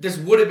this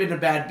would have been a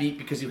bad beat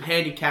because you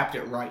handicapped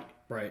it right.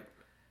 Right.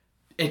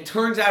 It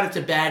turns out it's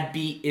a bad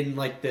beat in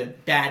like the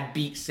bad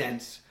beat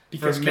sense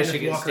because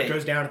Michigan Walker State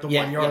goes down at the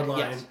 1 yard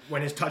line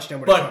when his touchdown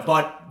would have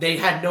but they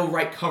had no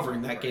right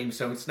covering that game,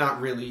 so it's not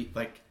really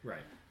like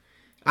right.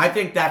 I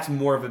think that's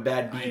more of a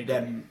bad beat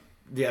than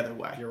the other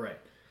way. You're right.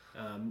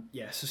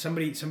 So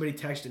somebody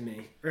texted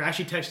me, or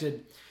actually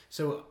texted.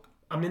 So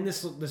I'm in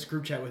this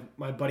group chat with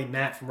my buddy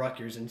Matt from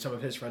Rutgers and some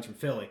of his friends from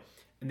Philly,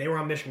 and they were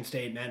on Michigan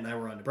State. Matt and I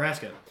were on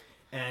Nebraska,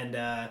 and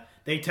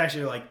they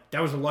texted like,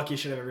 "That was the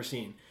luckiest shit I've ever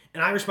seen."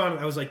 And I responded,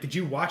 I was like, "Did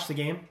you watch the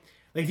game?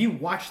 Like, if you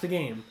watched the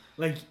game,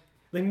 like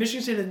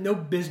Michigan State had no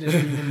business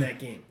being in that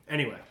game."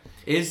 Anyway,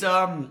 is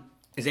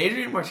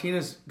Adrian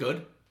Martinez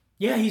good?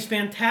 Yeah, he's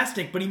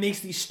fantastic, but he makes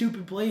these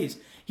stupid plays.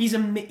 He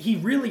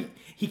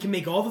can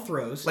make all the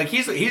throws. Like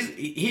he's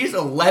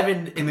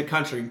 11 in the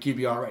country in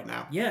QBR right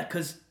now. Yeah,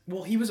 because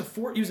he was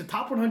a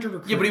top 100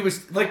 recruit. Yeah, but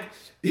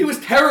he was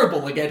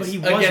terrible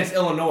against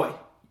Illinois.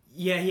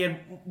 Yeah,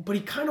 but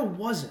he kind of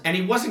wasn't. And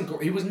he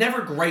wasn't. He was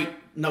never great.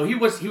 No, he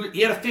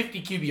had a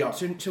 50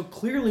 QBR. So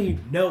clearly,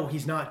 no,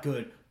 he's not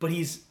good. But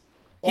he's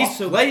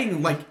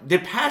playing like the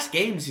past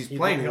games. He's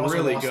playing he also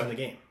really lost good in the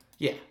game.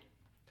 Yeah.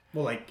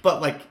 Well,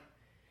 but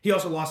he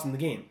also lost in the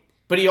game.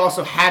 But he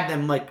also had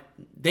them like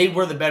they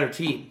were the better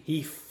team.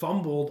 He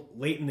fumbled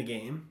late in the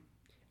game,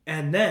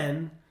 and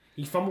then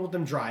he fumbled with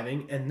them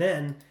driving, and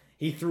then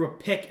he threw a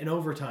pick in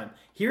overtime.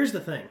 Here's the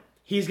thing: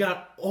 he's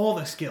got all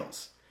the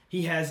skills.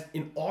 He has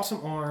an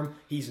awesome arm.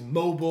 He's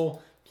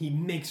mobile. He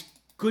makes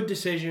good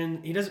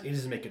decisions. He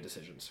doesn't make good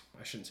decisions.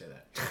 I shouldn't say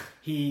that.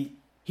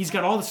 He's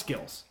got all the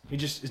skills. He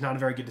just is not a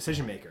very good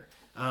decision maker.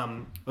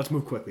 Let's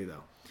move quickly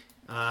though.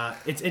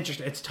 It's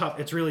interesting. It's tough.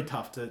 It's really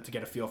tough to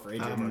get a feel for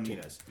Adrian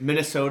Martinez.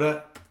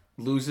 Minnesota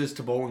loses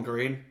to Bowling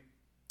Green.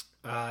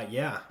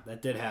 Yeah,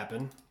 that did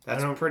happen.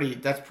 That's pretty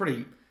bad.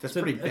 That's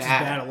as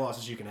bad a loss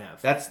as you can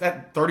have.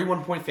 That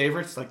 31-point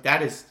favorites. Like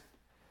that is.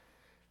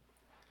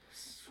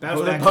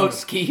 Bounce back boat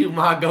ski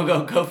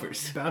go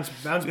Gophers. Bounce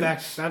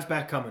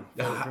back coming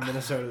for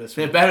Minnesota this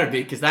week. It better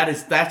be because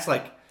that's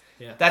like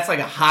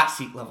a hot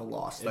seat level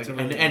loss. Like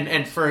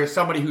and for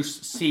somebody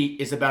whose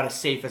seat is about as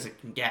safe as it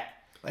can get,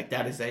 like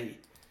that is a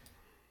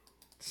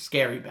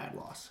scary bad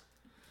loss.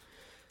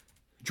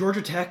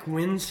 Georgia Tech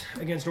wins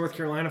against North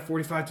Carolina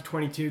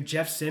 45-22.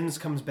 Jeff Sims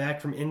comes back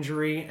from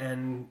injury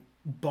and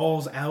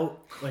balls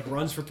out, like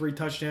runs for 3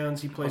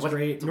 touchdowns. He plays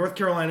great. North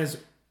Carolina's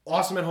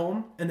awesome at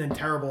home and then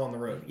terrible on the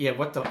road. Yeah,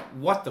 what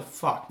the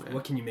fuck, man?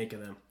 What can you make of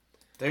them?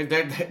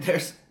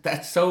 There's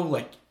that's so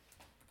like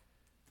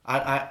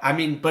I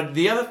mean, but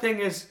the other thing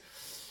is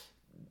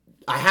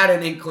I had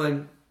an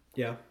inkling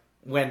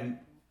when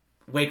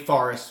Wake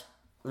Forest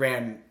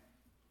ran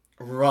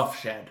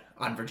roughshed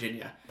on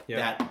Virginia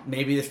that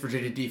maybe this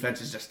Virginia defense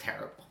is just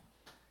terrible.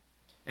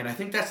 And I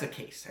think that's the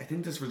case. I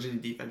think this Virginia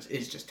defense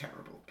is just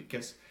terrible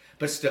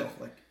but still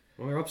like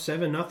well, they're up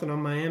 7-0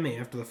 on Miami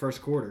after the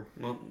first quarter.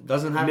 Well,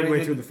 doesn't have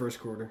midway through the first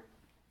quarter,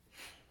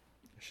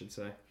 I should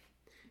say.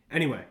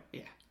 Anyway.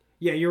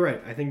 Yeah, you're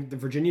right. I think the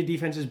Virginia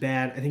defense is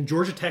bad. I think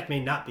Georgia Tech may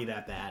not be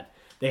that bad.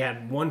 They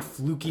had one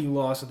fluky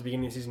loss at the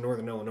beginning of the season,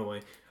 Northern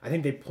Illinois. I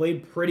think they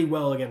played pretty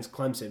well against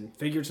Clemson,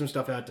 figured some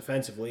stuff out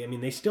defensively. I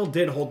mean, they still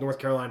did hold North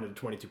Carolina to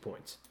 22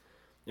 points.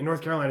 And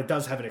North Carolina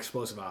does have an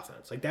explosive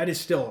offense. Like, that is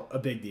still a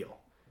big deal.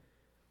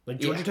 Like,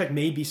 Georgia Tech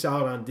may be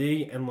solid on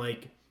D, and,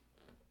 like,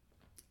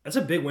 that's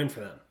a big win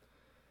for them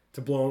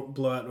to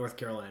blow out North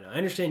Carolina. I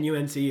understand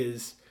UNC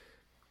is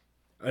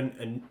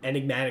an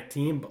enigmatic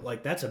team, but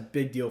like that's a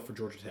big deal for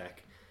Georgia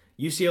Tech.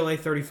 UCLA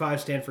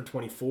 35, Stanford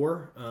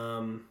 24.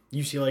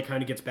 UCLA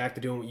kind of gets back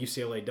to doing what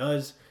UCLA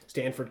does.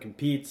 Stanford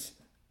competes.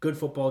 Good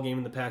football game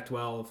in the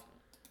Pac-12.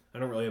 I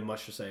don't really have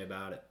much to say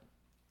about it.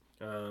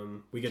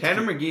 We get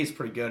Tanner McGee's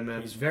pretty good,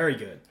 man. He's very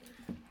good.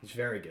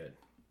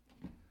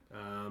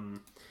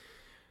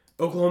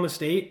 Oklahoma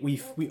State, we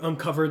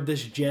uncovered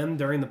this gem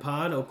during the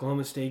pod.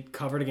 Oklahoma State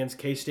covered against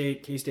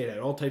K-State. K-State had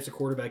all types of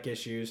quarterback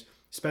issues.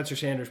 Spencer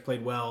Sanders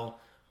played well.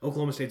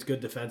 Oklahoma State's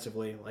good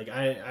defensively. Like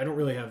I don't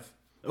really have.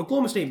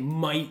 Oklahoma State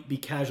might be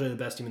casually the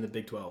best team in the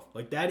Big 12.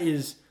 Like that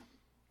is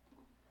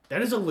a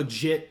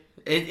legit.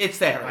 It's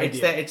there.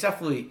 Idea. It's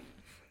definitely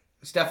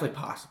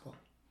possible.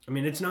 I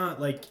mean, it's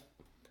not like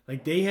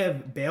they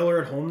have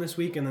Baylor at home this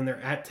week, and then they're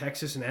at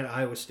Texas and at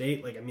Iowa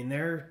State. Like I mean,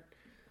 there's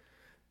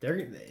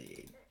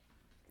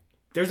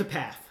a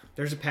path.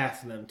 There's a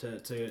path for them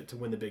to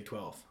win the Big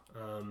 12.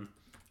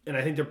 And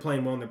I think they're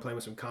playing well, and they're playing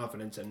with some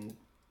confidence. And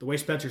the way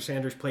Spencer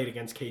Sanders played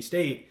against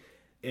K-State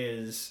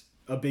is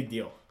a big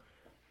deal.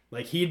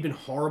 Like, he had been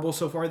horrible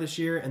so far this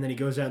year, and then he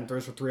goes out and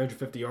throws for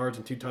 350 yards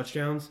and 2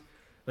 touchdowns.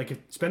 Like, if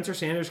Spencer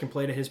Sanders can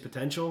play to his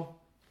potential,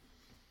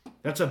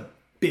 that's a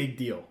big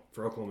deal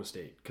for Oklahoma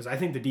State. Because I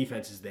think the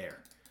defense is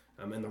there,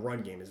 and the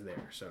run game is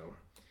there. So,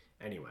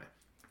 anyway.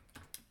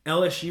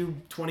 LSU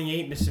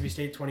 28, Mississippi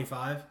State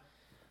 25.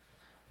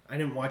 I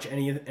didn't watch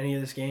any of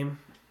this game.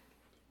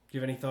 Do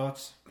you have any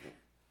thoughts?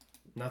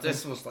 Nothing?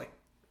 This was like...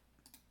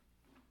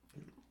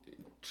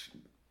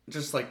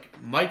 Just like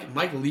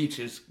Mike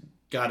Leach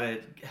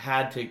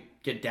had to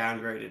get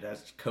downgraded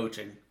as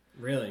coaching.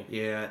 Really?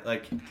 Yeah,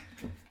 like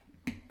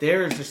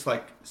there's just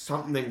like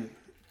something.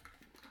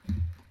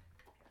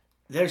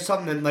 There's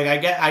something like I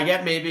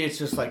get maybe it's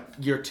just like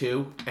year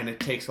 2 and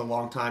it takes a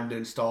long time to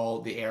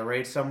install the air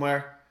raid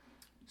somewhere.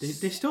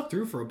 They still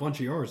threw for a bunch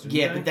of yards. Didn't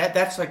Yeah, they? but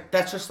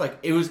that's just like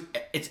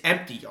it's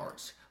empty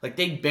yards. Like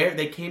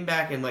they came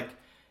back and like.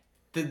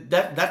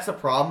 That's the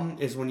problem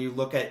is when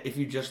if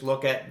you just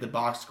look at the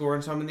box score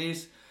in some of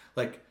these,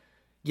 like,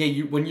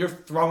 yeah, when you're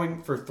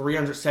throwing for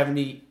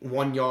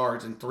 371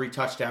 yards and 3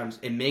 touchdowns,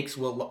 it makes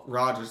Will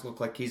Rogers look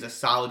like he's a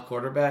solid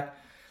quarterback.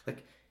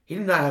 Like, he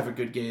did not have a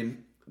good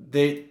game.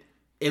 It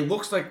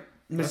looks like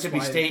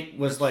Mississippi State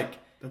was like...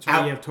 That's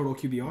why you have total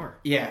QBR.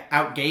 Yeah,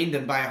 outgained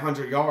them by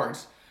 100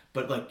 yards.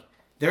 But, like,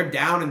 they're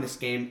down in this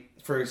game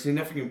for a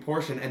significant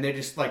portion, and they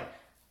just, like,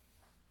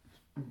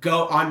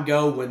 go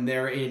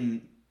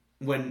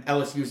when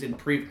LSU's in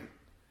prevent.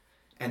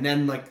 And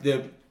then, like,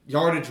 the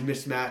yardage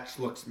mismatch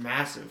looks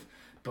massive.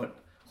 But,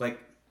 like,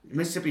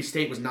 Mississippi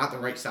State was not the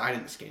right side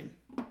in this game.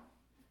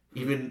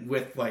 Even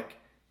with, like,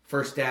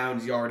 first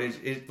downs, yardage.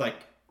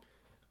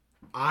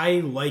 I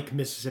like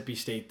Mississippi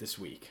State this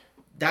week.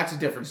 That's a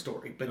different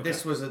story. But okay.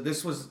 this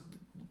was...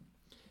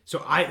 So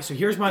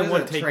here's my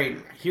one take.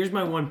 Here's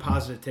my one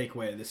positive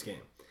takeaway of this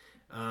game.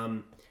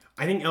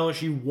 I think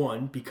LSU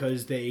won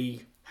because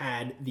they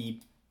had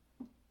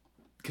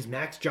because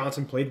Max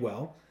Johnson played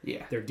well.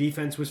 Yeah. Their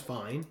defense was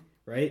fine,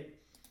 right?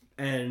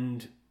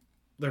 And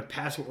their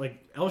passing,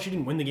 like, LSU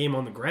didn't win the game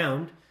on the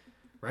ground,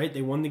 right?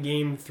 They won the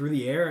game through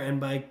the air and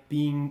by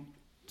being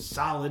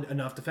solid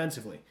enough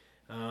defensively.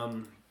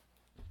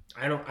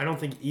 I don't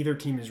think either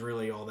team is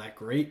really all that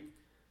great.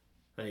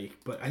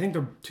 But I think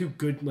they're 2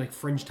 good, like,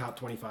 fringe top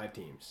 25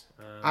 teams.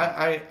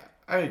 I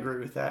agree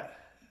with that.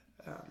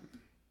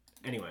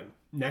 Anyway,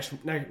 next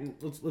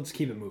let's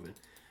keep it moving.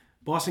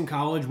 Boston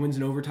College wins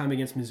in overtime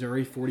against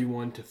Missouri,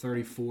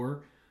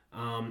 41-34.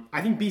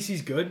 I think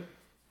BC's good.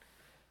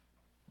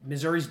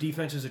 Missouri's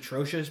defense is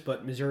atrocious,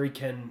 but Missouri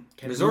can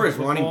Missouri's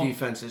running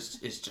defense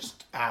is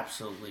just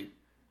absolutely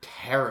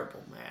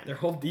terrible, man. Their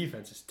whole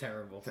defense is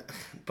terrible.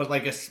 But,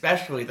 like,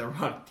 especially the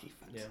run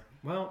defense. Yeah.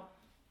 Well,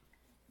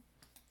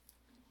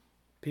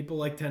 people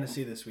like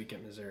Tennessee this week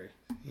at Missouri.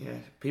 Yeah,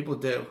 people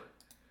do.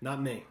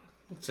 Not me.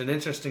 It's an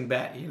interesting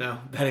bet,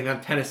 betting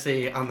on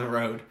Tennessee on the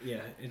road. Yeah,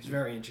 it's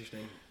very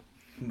interesting.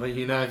 But,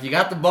 if you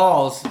got the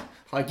balls,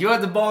 like you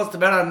had the balls to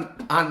bet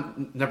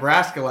on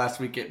Nebraska last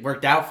week, it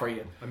worked out for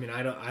you. I mean,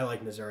 I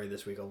like Missouri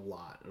this week a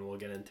lot, and we'll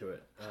get into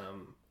it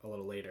a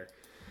little later.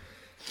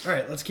 All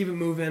right, let's keep it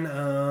moving.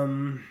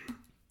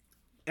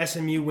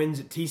 SMU wins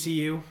at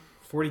TCU,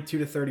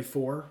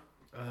 42-34.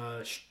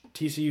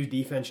 TCU's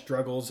defense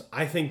struggles.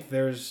 I think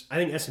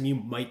SMU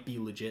might be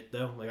legit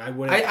though. Like I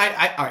wouldn't. All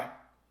right.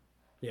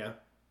 Yeah.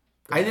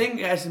 I think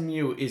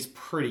SMU is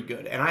pretty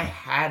good, and I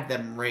had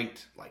them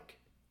ranked like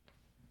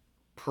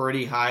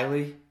pretty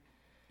highly.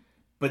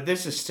 But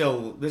this is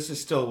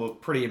still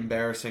pretty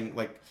embarrassing.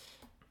 Like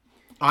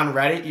on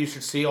Reddit, you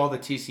should see all the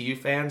TCU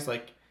fans.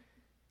 Like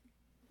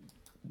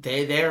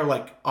they're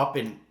like up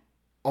in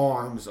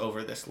arms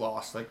over this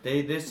loss. Like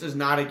this is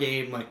not a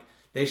game. Like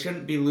they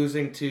shouldn't be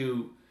losing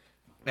to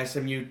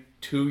SMU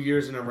 2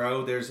 years in a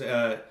row. There was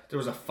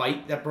a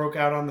fight that broke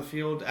out on the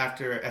field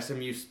after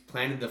SMU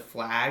planted the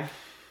flag.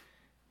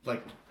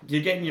 Like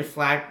you're getting a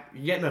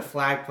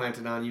flag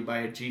planted on you by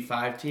a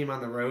G5 team on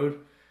the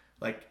road.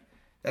 Like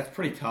that's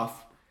pretty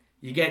tough.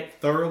 You get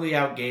thoroughly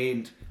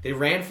outgained. They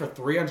ran for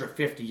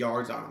 350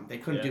 yards on them. They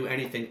couldn't do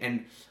anything,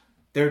 and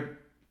their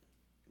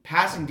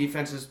passing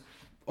defense is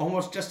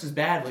almost just as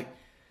bad. Like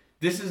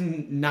this is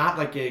not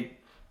like a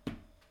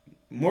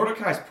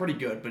Mordecai's pretty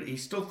good, but he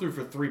still threw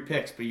for 3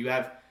 picks. But you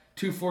have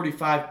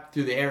 245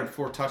 through the air and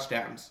 4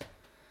 touchdowns.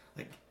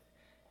 Like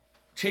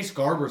Chase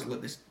Garbers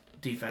lit this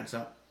defense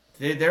up.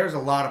 There's a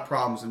lot of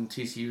problems in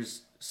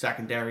TCU's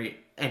secondary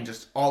and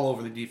just all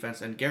over the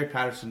defense. And Gary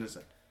Patterson is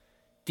a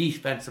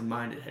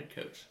defensive-minded head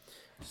coach.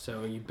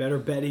 So you better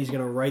bet he's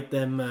going to write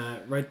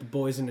the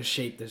boys into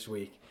shape this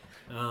week.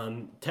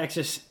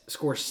 Texas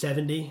scores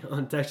 70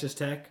 on Texas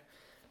Tech.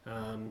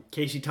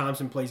 Casey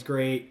Thompson plays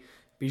great.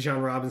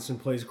 Bijan Robinson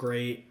plays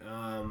great.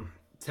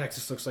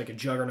 Texas looks like a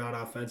juggernaut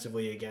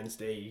offensively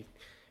against a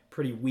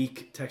pretty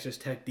weak Texas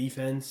Tech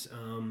defense.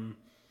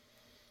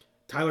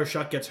 Tyler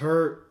Shuck gets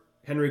hurt.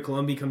 Henry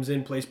Colombi comes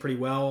in, plays pretty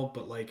well,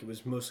 but it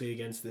was mostly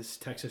against this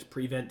Texas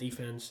prevent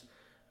defense.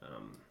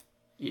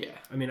 Yeah.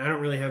 I mean, I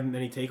don't really have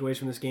many takeaways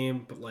from this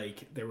game, but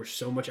there was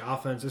so much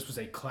offense. This was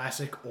a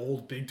classic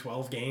old Big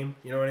 12 game.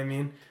 You know what I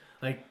mean?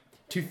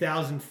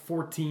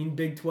 2014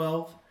 Big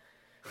 12.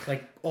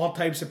 All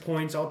types of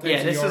points, all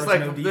types of yards,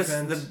 no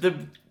defense.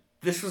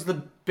 This was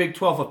the Big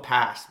 12 of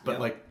past,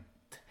 but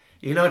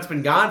it's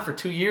been gone for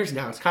 2 years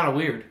now. It's kind of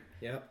weird.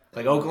 Yep.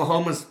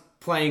 Oklahoma's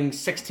playing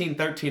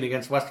 16-13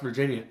 against West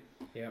Virginia.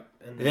 Yep.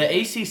 And the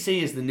ACC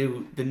is the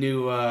new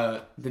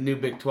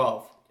Big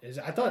 12.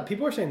 I thought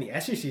people were saying the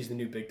SEC is the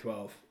new Big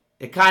 12.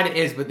 It kind of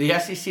is, but the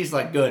SEC is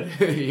good,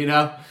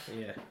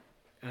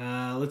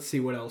 Yeah. Let's see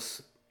what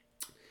else.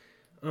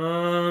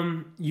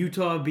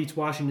 Utah beats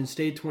Washington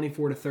State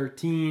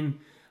 24-13.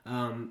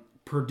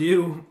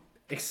 Purdue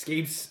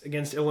escapes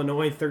against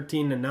Illinois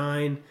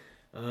 13-9.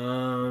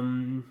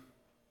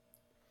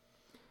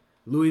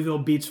 Louisville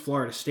beats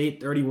Florida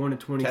State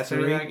 31-23. Catch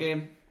any of that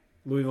game?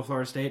 Louisville,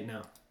 Florida State,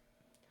 no.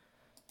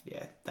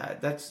 Yeah,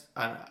 that's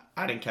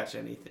I didn't catch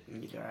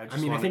anything either.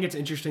 I think it's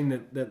interesting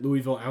that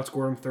Louisville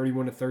outscored them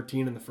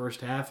 31-13 in the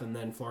first half, and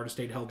then Florida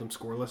State held them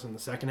scoreless in the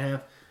second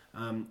half.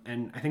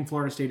 And I think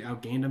Florida State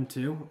outgained them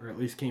too, or at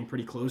least came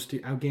pretty close to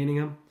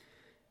outgaining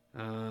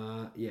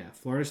them.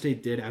 Florida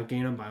State did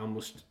outgain them by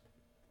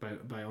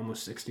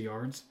almost 60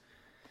 yards.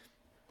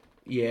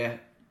 Yeah.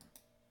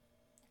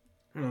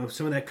 I don't know.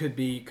 Some of that could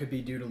be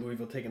due to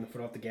Louisville taking the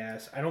foot off the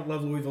gas. I don't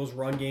love Louisville's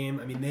run game.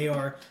 I mean,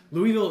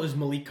 Louisville is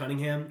Malik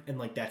Cunningham, and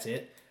that's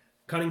it.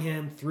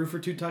 Cunningham threw for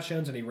 2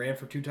 touchdowns, and he ran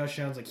for 2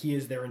 touchdowns. He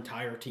is their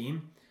entire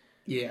team.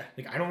 Yeah.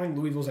 I don't think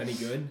Louisville's any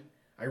good.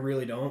 I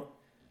really don't.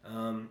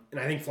 And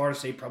I think Florida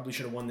State probably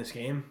should have won this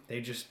game.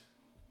 They just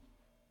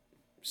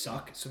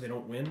suck, so they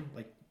don't win.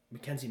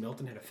 Mackenzie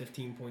Milton had a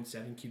 15.7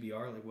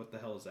 QBR. What the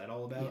hell is that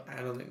all about? Yeah,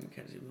 I don't think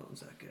Mackenzie Milton's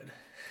that good.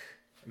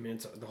 I mean,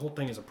 the whole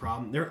thing is a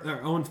problem. They're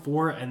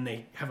 0-4, and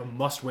they have a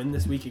must-win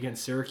this week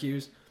against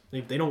Syracuse.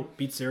 If they don't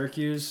beat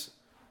Syracuse,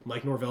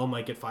 Mike Norvell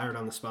might get fired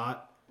on the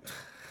spot.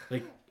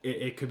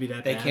 It could be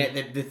that they bad.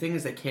 Can't. The thing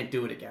is, they can't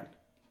do it again.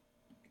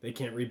 They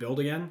can't rebuild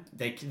again?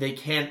 They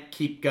can't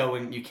keep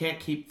going. You can't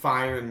keep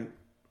firing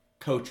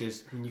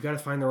coaches. I mean, you got to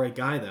find the right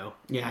guy, though.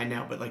 Yeah, I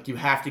know, but you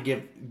have to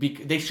give.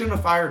 They shouldn't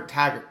have fired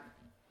Taggart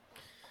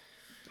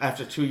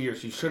after 2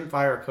 years. You shouldn't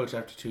fire a coach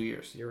after 2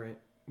 years. You're right.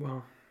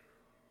 Well,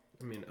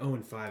 I mean,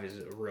 0-5 is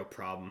a real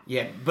problem.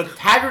 Yeah, but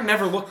Taggart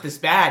never looked this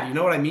bad. You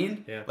know what I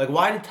mean? Yeah.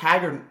 Why did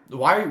Taggart?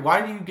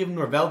 Why do you give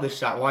Norvell this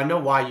shot? Well, I know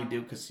why you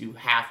do, because you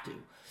have to.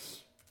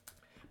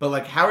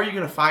 But how are you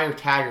going to fire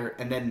Taggart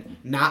and then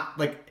not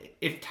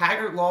if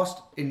Taggart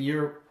lost in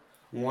year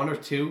 1 or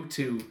 2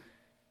 to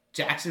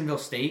Jacksonville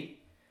State,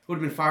 would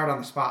have been fired on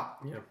the spot.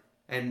 Yeah.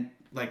 And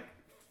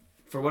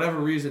for whatever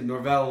reason,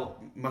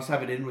 Norvell must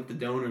have it in with the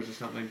donors or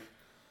something.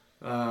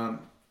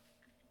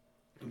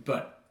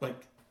 But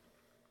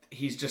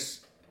he's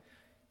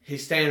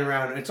staying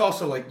around. It's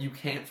also you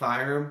can't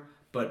fire him,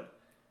 but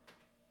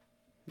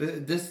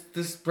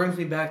this brings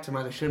me back to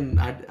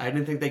I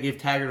didn't think they gave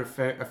Taggart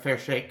a fair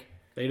shake.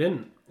 They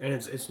didn't, and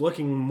it's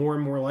looking more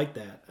and more like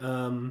that.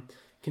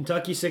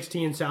 Kentucky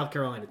 16, South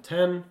Carolina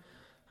 10.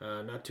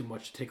 Not too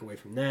much to take away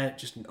from that.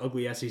 Just an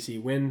ugly SEC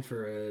win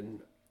for a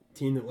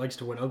team that likes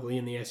to win ugly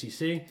in the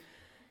SEC.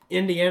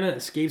 Indiana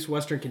escapes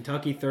Western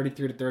Kentucky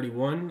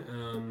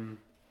 33-31.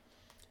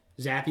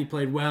 Zappy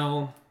played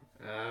well.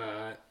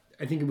 I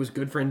think it was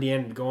good for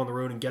Indiana to go on the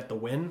road and get the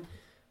win,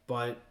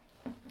 but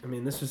I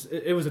mean,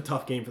 it was a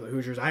tough game for the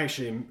Hoosiers. I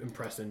actually am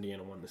impressed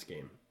Indiana won this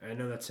game. I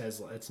know that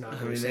says it's not.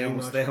 I mean, they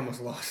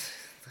almost lost.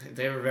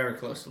 They were very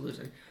close to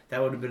losing.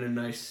 That would have been a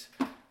nice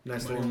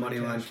little money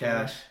line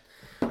cash.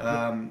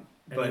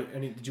 But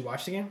did you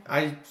watch the game?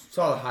 I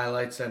saw the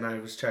highlights and I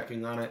was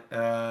checking on it.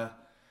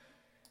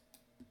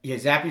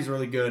 Zappy's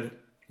really good.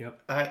 Yep.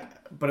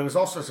 But it was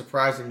also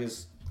surprising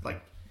is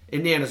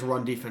Indiana's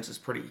run defense is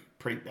pretty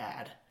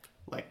bad.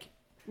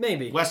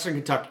 Maybe Western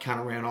Kentucky kind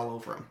of ran all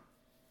over them.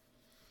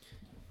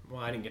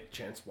 Well, I didn't get a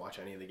chance to watch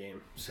any of the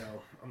game, so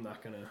I'm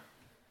not gonna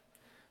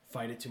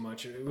fight it too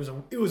much. It was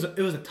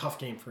a tough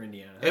game for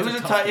Indiana.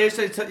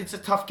 It's a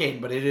tough game,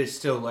 but it is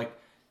still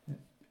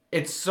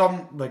it's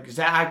some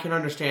I can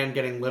understand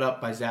getting lit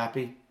up by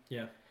Zappy.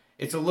 Yeah.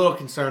 It's a little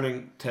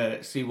concerning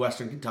to see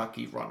Western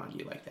Kentucky run on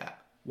you like that.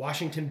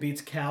 Washington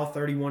beats Cal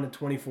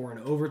 31-24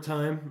 in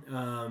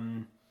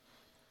overtime.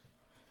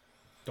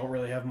 Don't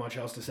really have much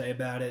else to say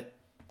about it.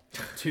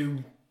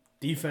 2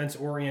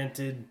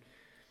 defense-oriented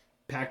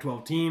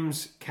Pac-12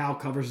 teams, Cal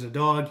covers as a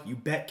dog. You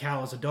bet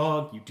Cal as a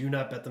dog. You do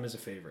not bet them as a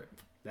favorite.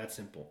 That's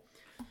simple.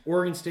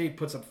 Oregon State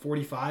puts up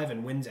 45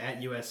 and wins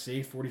at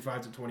USC,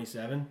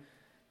 45-27.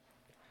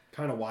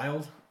 Kind of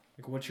wild.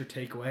 Like, what's your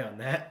takeaway on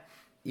that?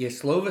 Yeah,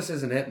 Slovis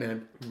isn't it,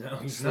 man. No,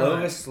 he's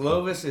not.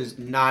 Slovis is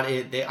not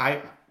it.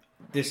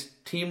 This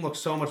team looks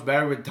so much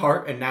better with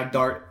Dart, and now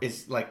Dart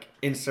is like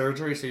in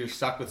surgery, so you're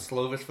stuck with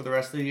Slovis for the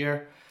rest of the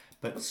year.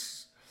 But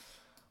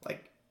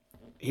like,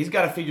 he's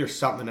got to figure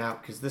something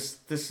out because this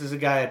is a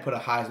guy I put a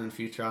Heisman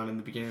future on in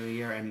the beginning of the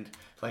year, and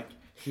like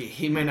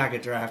he may not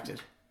get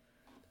drafted.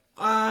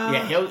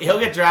 Yeah, he'll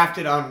get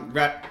drafted on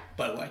rep,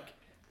 but like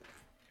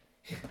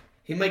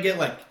he might get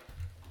like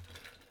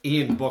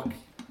Ian Book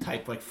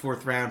type, like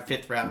 4th round,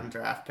 5th round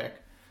draft pick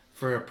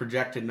for a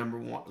projected number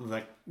 1.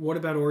 Like, what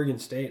about Oregon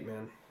State,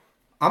 man?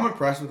 I'm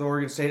impressed with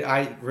Oregon State.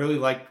 I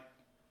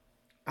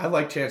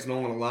like Chance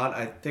Nolan a lot.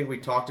 I think we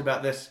talked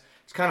about this.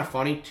 It's kind of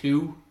funny.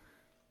 2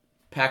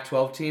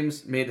 Pac-12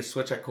 teams made a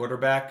switch at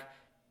quarterback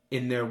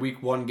in their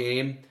week 1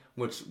 game,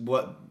 which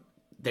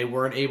they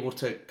weren't able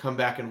to come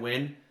back and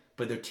win,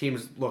 but their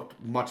teams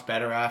looked much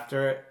better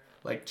after it.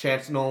 Like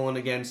Chance Nolan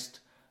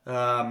against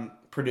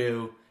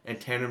Purdue and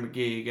Tanner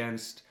McGee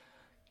against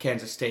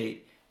Kansas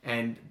State,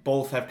 and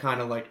both have kind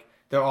of like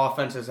their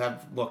offenses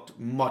have looked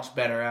much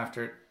better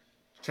after it.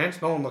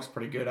 Chance Nolan looks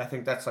pretty good. I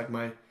think that's like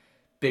my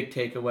big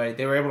takeaway.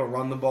 They were able to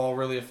run the ball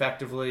really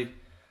effectively.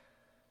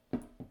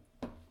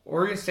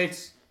 Oregon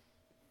State's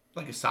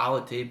like a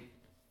solid team.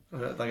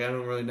 Like, I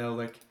don't really know.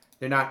 Like,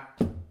 they're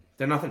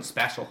nothing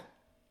special.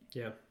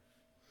 Yeah.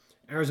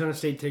 Arizona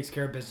State takes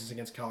care of business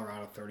against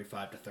Colorado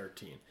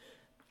 35-13.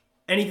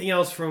 Anything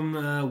else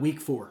from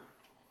week 4?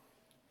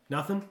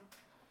 Nothing?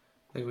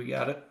 I think we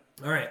got it.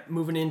 All right,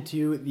 moving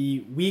into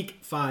the week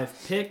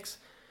 5 picks.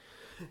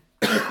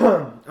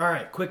 All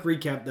right, quick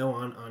recap, though,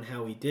 on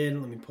how we did.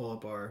 Let me pull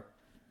up our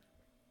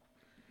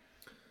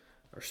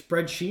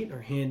spreadsheet,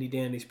 our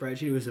handy-dandy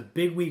spreadsheet. It was a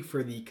big week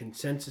for the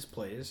consensus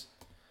plays.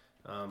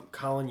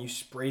 Colin, you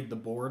sprayed the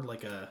board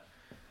like a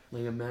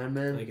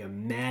madman. Like a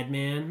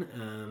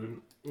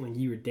madman. When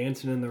you were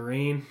dancing in the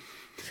rain.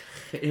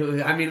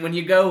 When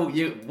you go,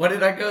 what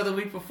did I go the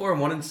week before?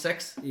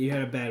 1-6. You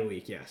had a bad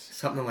week, yes.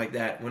 Something like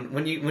that.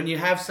 When you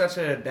have such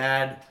a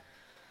bad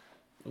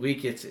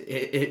week,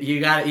 you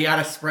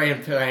gotta spray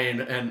and pray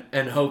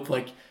and hope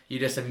like you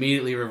just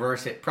immediately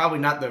reverse it. Probably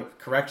not the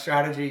correct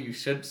strategy. You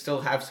should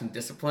still have some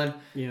discipline.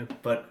 Yeah.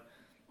 But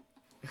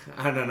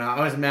I don't know.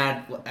 I was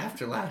mad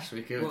after last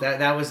week.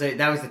 That was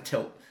a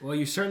tilt. Well,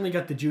 you certainly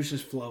got the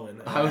juices flowing.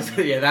 That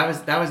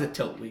was a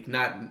tilt week.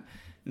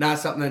 Not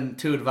something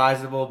too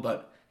advisable,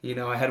 but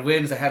I had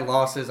wins, I had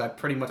losses. I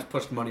pretty much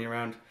pushed money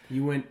around.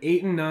 You went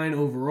 8-9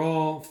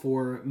 overall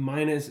for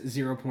minus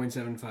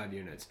 0.75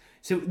 units.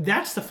 So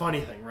that's the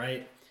funny thing,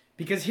 right?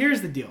 Because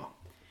here's the deal.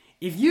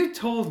 If you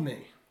told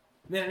me,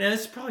 now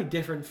this is probably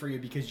different for you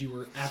because you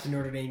were at the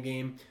Notre Dame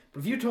game,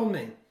 but if you told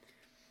me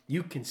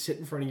you can sit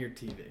in front of your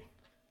TV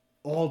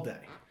all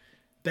day,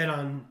 bet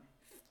on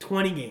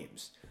 20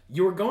 games,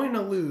 you're going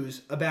to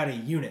lose about a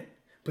unit,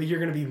 but you're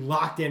going to be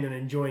locked in and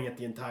enjoying it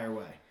the entire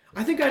way.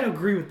 I think I'd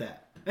agree with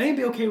that. I think I'd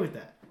be okay with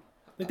that.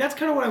 Like, that's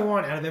kind of what I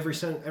want out of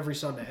every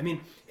Sunday. I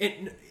mean,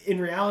 in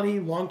reality,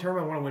 long term,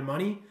 I want to win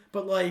money,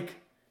 but like,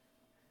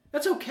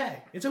 that's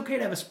okay. It's okay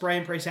to have a spray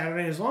and pray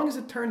Saturday, as long as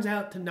it turns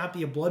out to not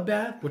be a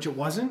bloodbath, which it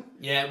wasn't.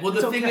 Yeah. Well,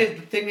 the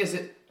thing is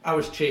that I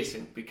was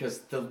chasing because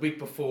the week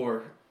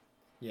before,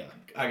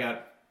 I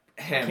got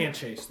hammered. Can't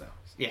chase though.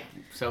 Yeah,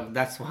 so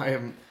that's why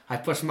I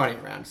push money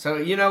around. So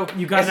you got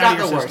it's it out not of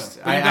your the worst.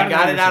 system. I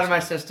got it out of my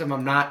system.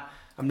 I'm not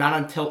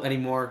on tilt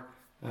anymore.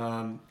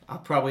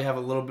 I'll probably have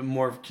a little bit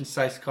more of a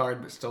concise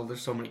card, but still,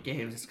 there's so many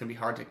games. It's gonna be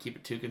hard to keep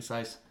it too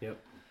concise. Yep.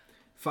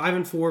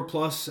 5-4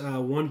 plus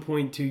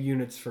 1.2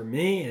 units for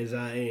me as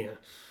I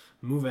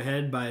move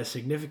ahead by a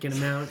significant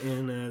amount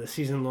in the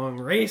season-long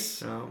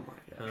race. Oh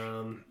my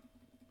gosh.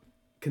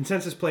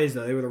 Consensus plays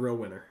though, they were the real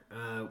winner.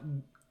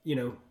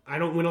 I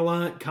don't win a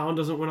lot. Colin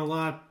doesn't win a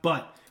lot,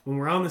 but when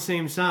we're on the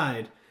same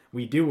side,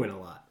 we do win a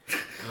lot.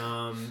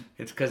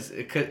 It's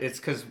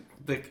because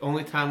the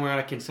only time we're on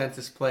a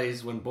consensus play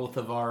is when both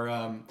of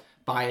our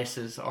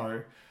biases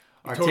are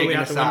totally taken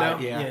out the aside.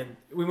 window. Yeah.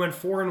 We went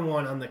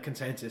 4-1 on the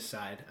consensus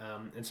side,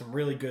 and some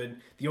really good.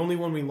 The only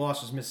one we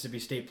lost was Mississippi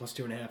State plus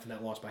 2.5, and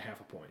that lost by half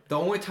a point. The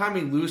only time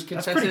we lose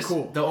consensus, that's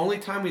pretty cool. The only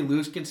time we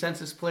lose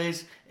consensus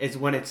plays is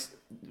when it's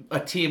a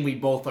team we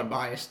both are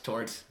biased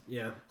towards.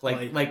 Yeah,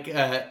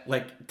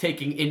 like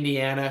taking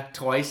Indiana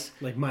twice.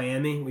 Like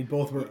Miami, we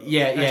both were.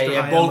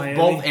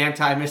 Both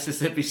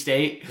anti-Mississippi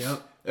State.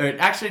 Yep.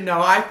 Actually,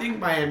 no. I think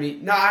Miami.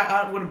 No,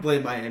 I wouldn't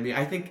blame Miami.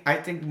 I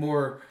think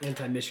more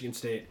anti-Michigan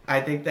State.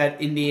 I think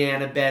that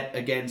Indiana bet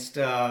against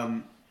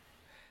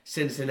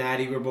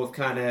Cincinnati were both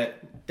kind of.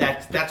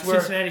 That's where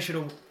Cincinnati should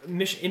have.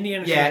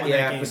 Indiana should have won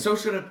that game. But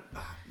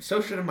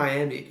so should have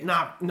Miami.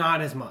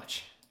 Not as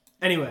much.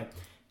 Anyway,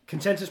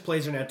 consensus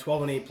plays are now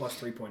 12-8 plus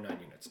 3.9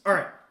 units. All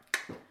right.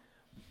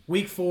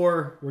 Week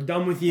 4, we're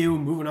done with you.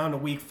 Moving on to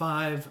week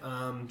 5.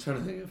 I'm trying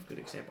to think of a good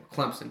example.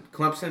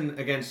 Clemson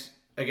against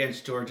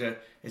against Georgia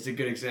is a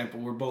good example.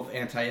 We're both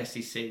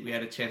anti-SEC. We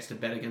had a chance to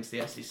bet against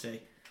the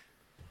SEC.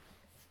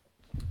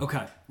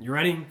 Okay, you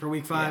ready for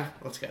week 5? Yeah,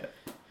 let's get it.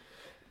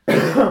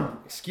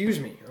 Excuse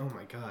me. Oh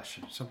my gosh,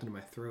 something in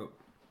my throat.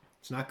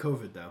 It's not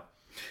COVID though.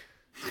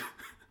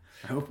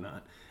 I hope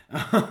not.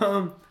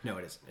 No,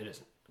 it isn't. It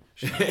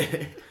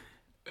isn't.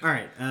 All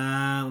right,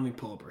 let me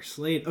pull up our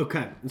slate.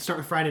 Okay, let's start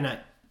with Friday night.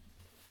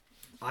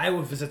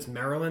 Iowa visits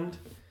Maryland.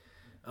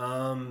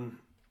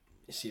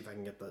 Let's see if I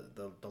can get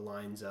the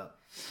lines up.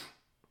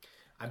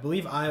 I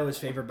believe Iowa is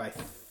favored by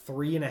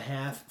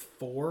 3.5,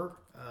 4.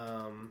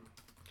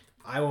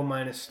 Iowa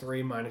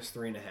 -3,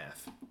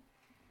 -3.5.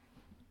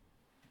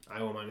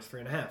 Iowa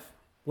 -3.5.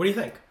 What do you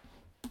think?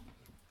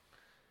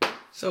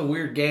 It's a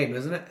weird game,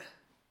 isn't it?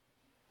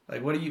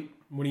 Like, what do you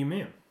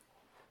mean?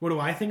 What do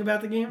I think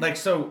about the game? like?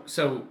 So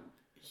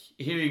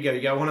here you go.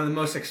 You got one of the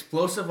most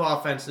explosive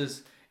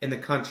offenses in the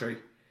country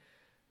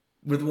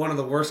with one of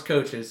the worst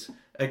coaches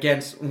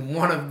against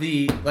one of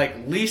the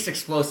least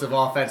explosive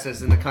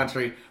offenses in the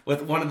country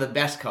with one of the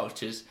best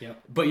coaches.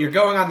 Yep. But you're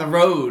going on the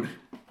road,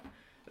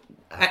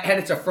 and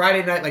it's a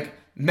Friday night. Like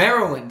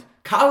Maryland,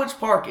 College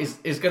Park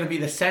is going to be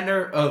the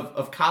center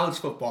of college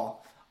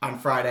football on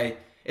Friday.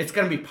 It's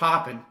going to be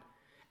popping,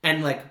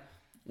 and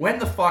when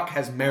the fuck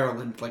has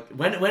Maryland,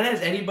 when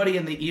has anybody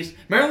in the East?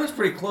 Maryland's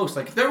pretty close.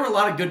 Like, if there were a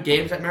lot of good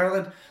games at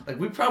Maryland,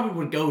 we probably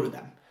would go to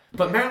them.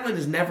 But Maryland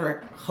is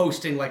never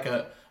hosting,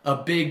 a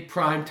big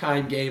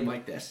primetime game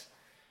like this.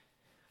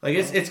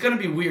 It's going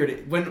to be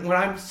weird. When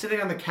I'm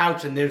sitting on the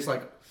couch and they're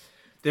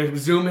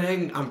zooming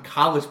in on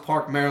College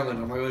Park, Maryland,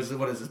 I'm like,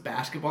 what is this,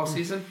 basketball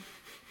season?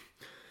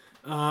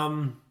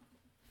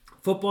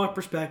 Football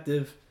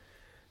perspective,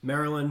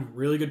 Maryland,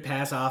 really good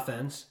pass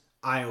offense.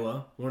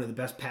 Iowa, one of the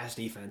best pass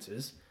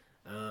defenses.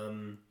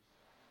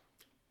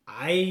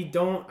 I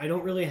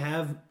don't really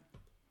have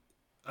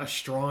a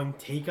strong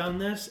take on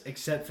this,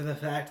 except for the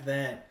fact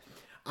that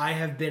I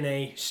have been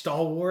a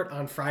stalwart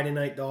on Friday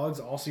night dogs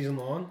all season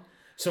long,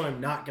 so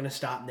I'm not going to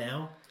stop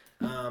now.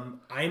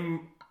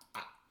 I'm.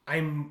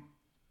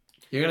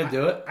 You're gonna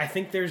do it? I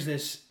think there's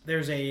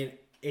a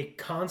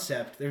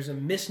concept, there's a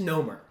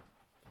misnomer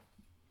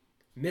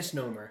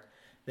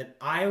that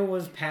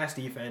Iowa's pass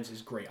defense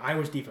is great.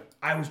 Iowa's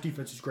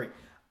defense is great.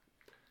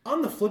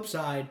 On the flip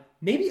side,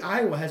 maybe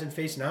Iowa hasn't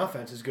faced an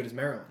offense as good as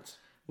Maryland's.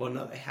 Well,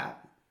 no, they haven't.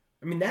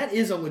 I mean, that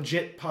is a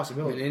legit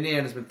possibility.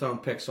 Indiana's been throwing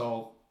picks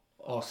all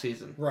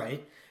season.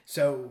 Right.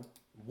 So,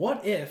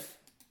 what if,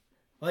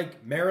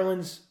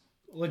 Maryland's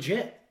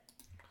legit?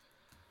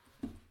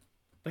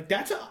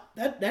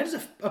 That is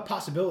a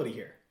possibility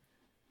here.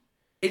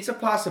 It's a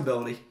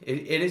possibility.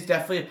 It is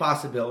definitely a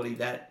possibility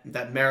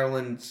that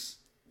Maryland's.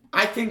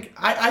 I think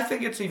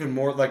it's even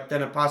more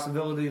than a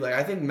possibility.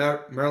 I think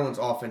Maryland's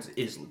offense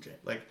is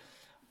legit.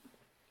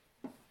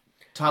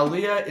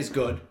 Talia is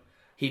good.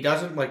 He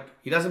doesn't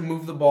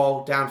move the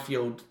ball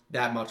downfield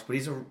that much, but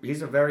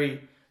he's a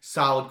very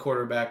solid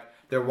quarterback.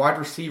 Their wide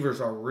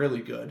receivers are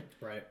really good.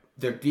 Right.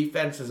 Their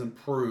defense has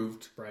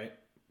improved. Right.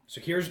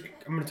 So I'm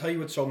going to tell you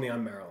what sold me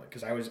on Maryland,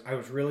 because I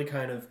was really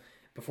kind of,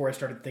 before I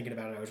started thinking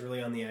about it, I was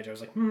really on the edge. I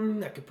was like,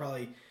 that could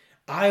probably,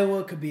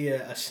 Iowa could be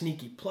a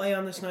sneaky play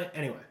on this night.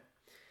 Anyway,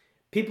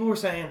 people were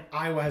saying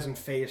Iowa hasn't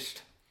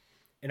faced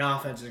an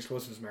offense as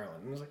explosive as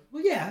Maryland. And I was like,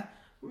 well, yeah,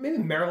 maybe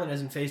Maryland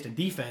hasn't faced a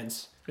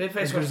defense. They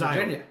faced West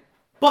Virginia.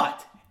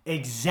 But,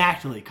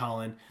 exactly,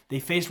 Colin, they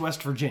faced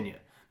West Virginia.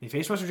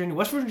 West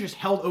Virginia just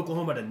held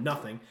Oklahoma to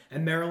nothing,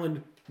 and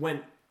Maryland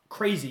went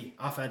crazy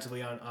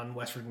offensively on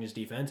West Virginia's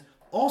defense.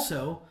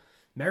 Also,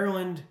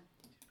 Maryland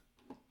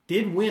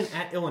did win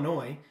at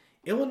Illinois.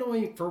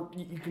 Illinois,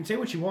 you can say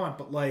what you want,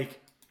 but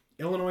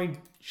Illinois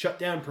shut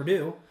down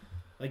Purdue.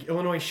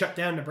 Illinois shut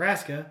down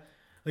Nebraska.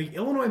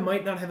 Illinois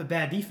might not have a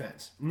bad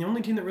defense. And the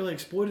only team that really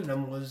exploited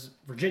them was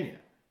Virginia.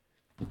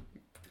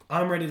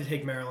 I'm ready to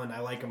take Maryland. I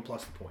like them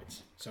plus the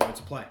points. So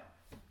it's a play.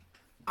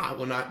 I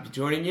will not be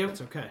joining you.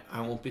 It's okay. I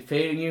won't be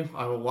fading you.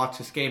 I will watch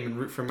this game and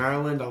root for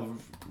Maryland. I'll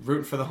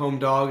root for the home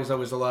dog. It's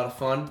always a lot of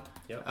fun.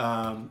 Yep.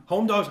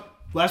 Home dogs.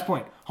 Last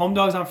point. Home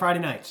dogs on Friday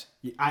nights.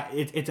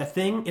 It's a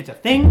thing. It's a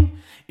thing.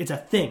 It's a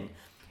thing.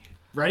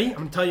 Ready? I'm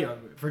going to tell you.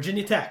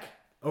 Virginia Tech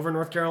over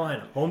North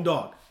Carolina. Home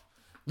dog.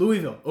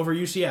 Louisville over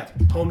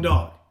UCF. Home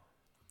dog.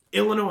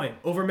 Illinois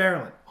over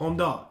Maryland. Home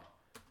dog.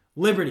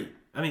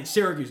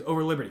 Syracuse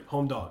over Liberty.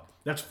 Home dog.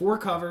 That's 4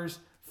 covers,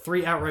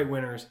 3 outright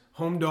winners.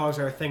 Home dogs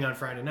are a thing on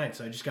Friday night,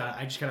 so I just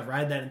gotta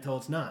ride that until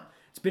it's not.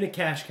 It's been a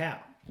cash cow.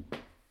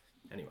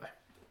 Anyway.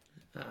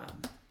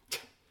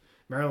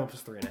 Maryland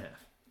plus 3.5.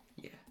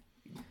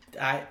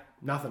 Yeah.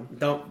 Nothing.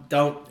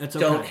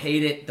 Don't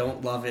hate it.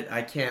 Don't love it.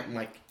 I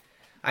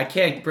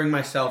can't bring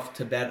myself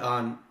to bet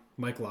on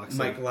Mike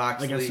Loxley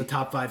against the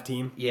top 5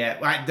 team.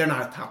 Yeah, they're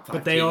not a top 5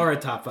 but they team. are a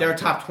top 5 They're a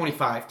team. top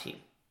 25 team.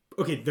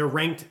 Okay, they're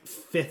ranked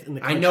 5th in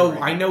the country.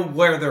 I know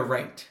where they're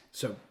ranked.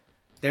 So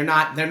they're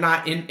not in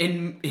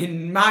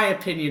my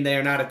opinion, they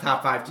are not a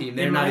top 5 team.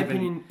 They're in not my even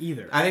opinion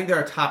either. I think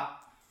they're a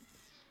top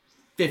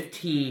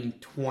 15,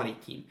 20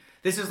 team.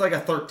 This is like a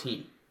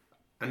 13.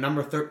 A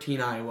number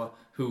 13 Iowa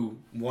who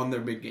won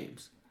their big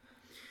games.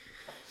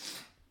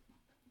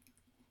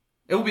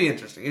 It will be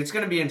interesting. It's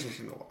going to be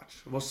interesting to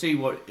watch. We'll see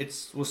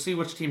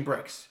which team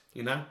breaks.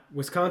 You know,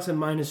 Wisconsin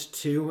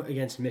 -2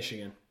 against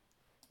Michigan.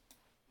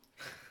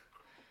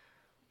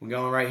 We're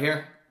going right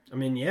here. I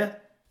mean, yeah,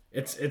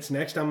 it's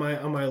next on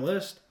my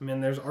list. I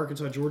mean, there's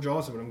Arkansas, Georgia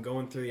also, but I'm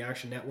going through the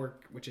Action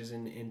Network, which is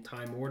in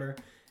time order,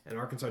 and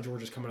Arkansas,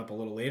 Georgia's coming up a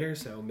little later.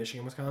 So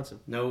Michigan, Wisconsin.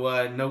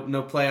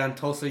 No play on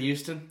Tulsa,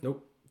 Houston.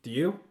 Nope. Do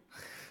you?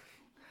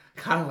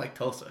 Kind of like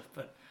Tulsa,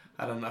 but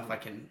I don't know if I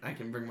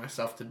can bring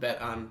myself to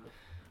bet on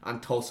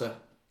Tulsa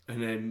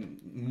and then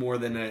more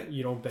than a.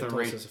 You don't bet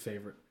Tulsa as a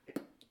favorite.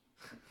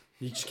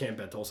 You just can't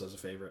bet Tulsa as a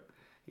favorite.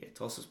 Yeah,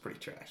 Tulsa's pretty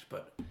trash,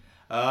 but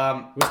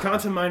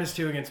Wisconsin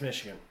 -2 against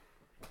Michigan.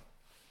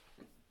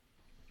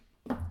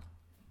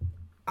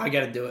 I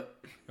got to do it.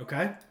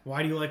 Okay.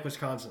 Why do you like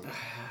Wisconsin?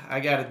 I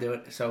got to do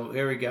it. So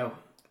here we go.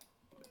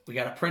 We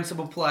got a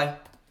principal play,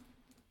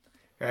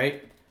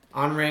 right?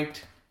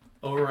 Unranked,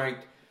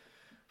 overranked.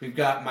 We've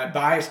got my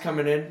bias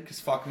coming in because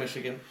fuck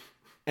Michigan,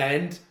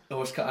 and a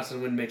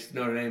Wisconsin win makes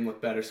Notre Dame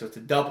look better. So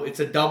it's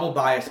a double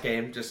bias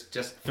game. Just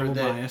for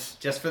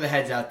the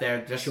heads out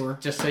there. Just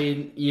so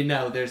you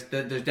know, there's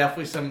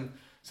definitely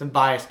some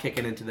bias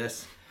kicking into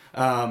this.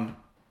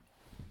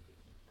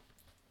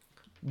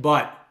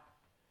 But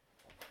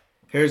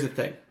here's the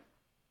thing.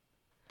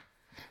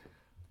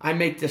 I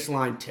make this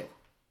line too.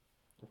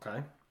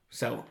 Okay.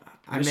 So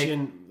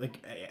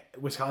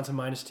Wisconsin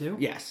 -2?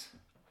 Yes.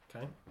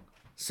 Okay.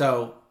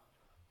 So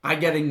I'm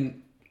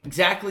getting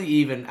exactly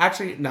even.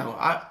 Actually, no.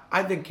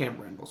 I think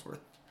Cam Randall's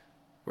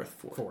worth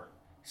 4.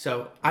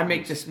 So I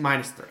make this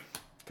 -3.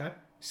 Okay.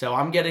 So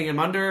I'm getting him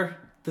under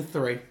the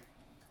 3,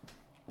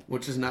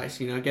 which is nice.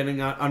 You know,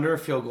 getting under a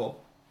field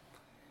goal,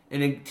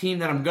 and a team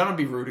that I'm gonna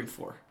be rooting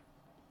for.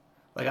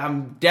 Like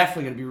I'm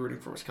definitely gonna be rooting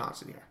for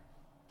Wisconsin here,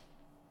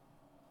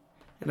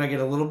 and I get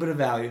a little bit of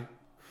value.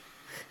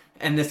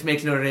 And this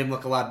makes Notre Dame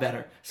look a lot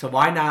better. So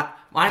why not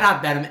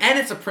bet him? And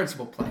it's a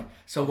principal play.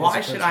 So why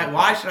should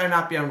I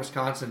not be on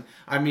Wisconsin?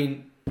 I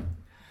mean,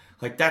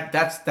 like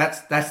that's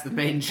the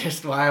main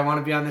gist why I want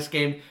to be on this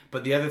game.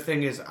 But the other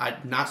thing is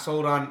I'm not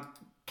sold on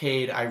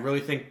Cade. I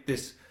really think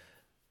this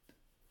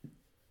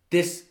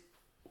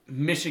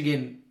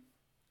Michigan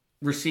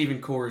receiving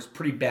core is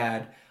pretty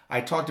bad.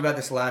 I talked about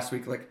this last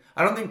week. Like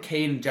I don't think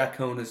Cade and Jack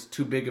Cohn is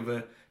too big of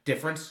a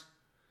difference.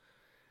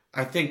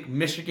 I think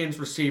Michigan's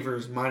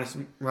receivers minus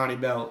Ronnie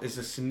Bell is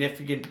a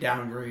significant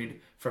downgrade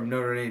from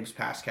Notre Dame's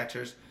pass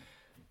catchers.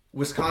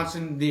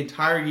 Wisconsin, the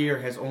entire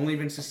year, has only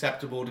been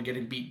susceptible to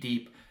getting beat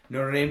deep.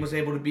 Notre Dame was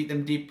able to beat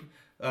them deep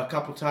a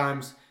couple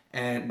times,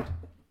 and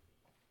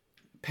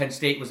Penn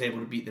State was able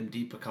to beat them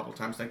deep a couple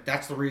times. Like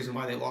that's the reason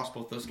why they lost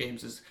both those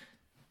games is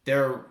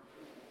their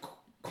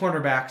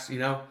cornerbacks, you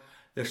know,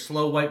 they're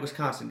slow white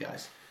Wisconsin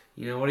guys.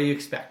 You know, what do you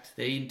expect?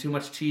 They eating too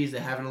much cheese.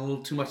 They're having a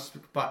little too much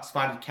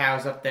spotted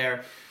cows up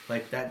there.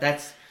 Like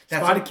that's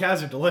spotted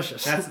cows are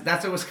delicious.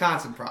 That's a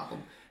Wisconsin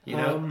problem. You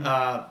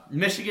know,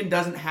 Michigan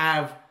don't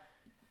have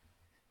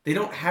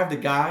the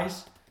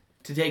guys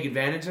to take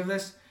advantage of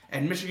this,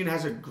 and Michigan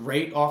has a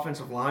great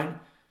offensive line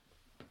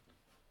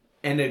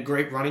and a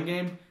great running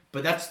game.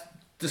 But that's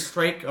the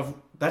strength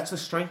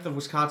of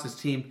Wisconsin's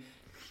team.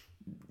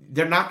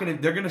 They're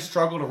gonna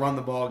struggle to run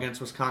the ball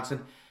against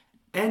Wisconsin,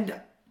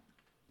 and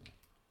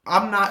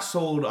I'm not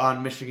sold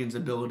on Michigan's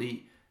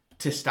ability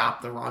to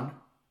stop the run.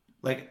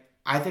 Like,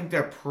 I think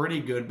they're pretty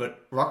good,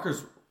 but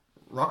Rutgers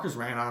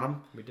ran on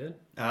them. We did.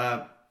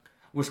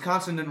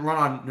 Wisconsin didn't run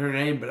on Notre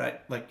Dame,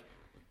 but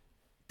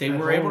they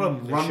were able to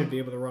run. They should be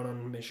able to run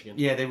on Michigan.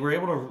 Yeah, they were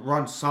able to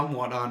run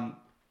somewhat on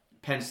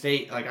Penn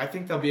State. Like, I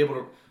think they'll be able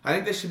to. I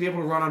think they should be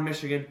able to run on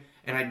Michigan,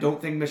 and I don't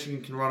think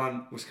Michigan can run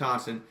on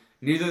Wisconsin.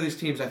 Neither of these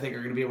teams, I think,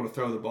 are going to be able to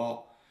throw the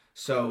ball.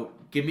 So,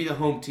 give me the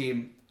home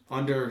team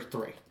under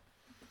 3.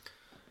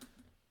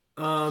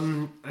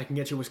 I can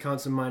get you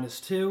Wisconsin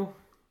 -2.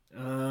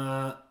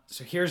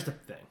 So here's the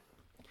thing.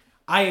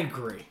 I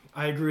agree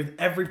with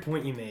every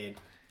point you made.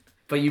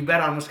 But you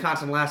bet on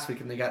Wisconsin last week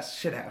and they got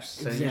shithoused.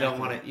 So exactly.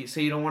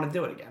 you don't want to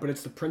do it again. But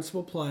it's the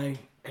principal play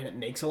and it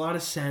makes a lot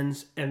of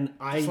sense. And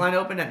this line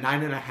opened at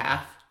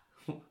 9.5,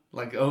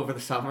 like over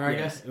the summer, I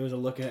guess. It was a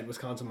look at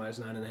Wisconsin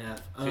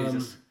 -9.5.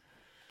 Jesus.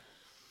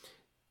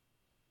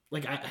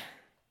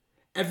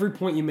 Every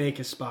point you make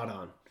is spot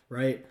on,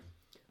 right?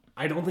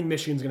 I don't think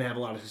Michigan's going to have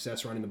a lot of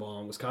success running the ball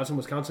in Wisconsin.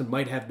 Wisconsin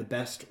might have the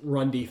best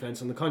run defense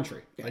in the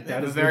country. Yeah,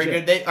 that is very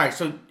legit. Good. All right,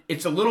 so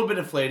it's a little bit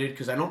inflated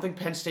because I don't think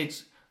Penn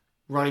State's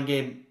running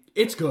game.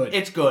 It's good.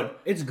 It's good.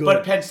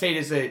 But Penn State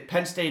is more.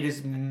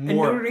 And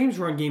Notre Dame's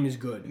run game is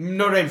good.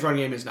 Notre Dame's run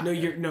game is not.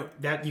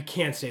 You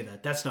can't say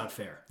that. That's not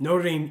fair.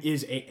 Notre Dame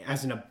is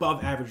as an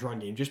above average run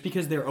game. Just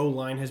because their O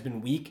line has been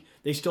weak,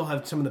 they still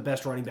have some of the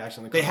best running backs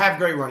in the country. They have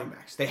great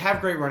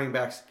running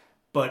backs.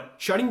 But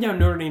shutting down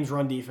Notre Dame's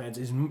run defense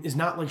is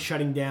not like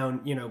shutting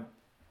down,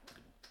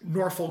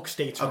 Norfolk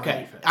State's run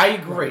defense. I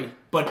agree. Right.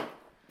 But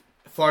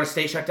Florida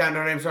State shut down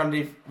Notre Dame's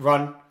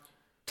run.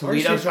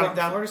 Toledo shut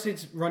down. Florida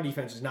State's run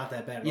defense is not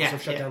that bad. It also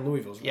shut down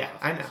Louisville's run defense.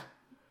 I know.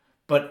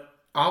 But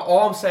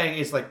all I'm saying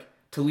is,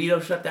 Toledo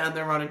shut down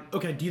their running.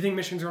 Okay, do you think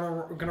Michigan's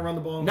going to run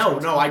the ball? No,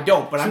 I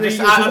don't. But so I'm just.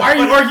 Why are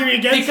you arguing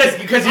against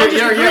it? Because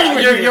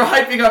you're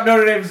hyping up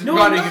Notre Dame's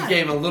running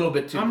game a little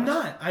bit too much. I'm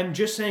not. I'm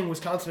just saying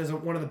Wisconsin is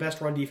one of the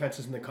best run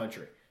defenses in the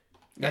country.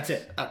 That's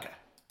it. Okay.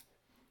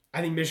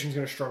 I think Michigan's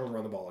going to struggle to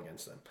run the ball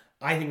against them.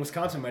 I think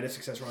Wisconsin might have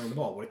success running the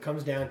ball. What it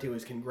comes down to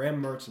is can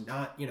Graham Mertz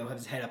not, have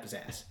his head up his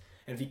ass?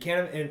 And if he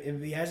can't,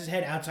 if he has his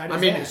head outside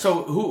his ass.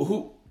 So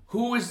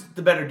who is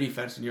the better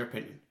defense in your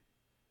opinion?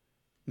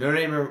 Notre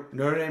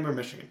Dame or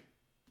Michigan?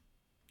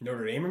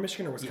 Notre Dame or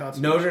Michigan or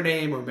Wisconsin? Notre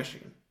Dame or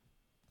Michigan?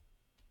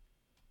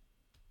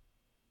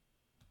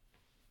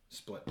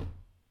 Split.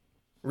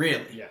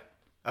 Really? Yeah.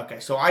 Okay,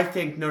 so I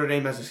think Notre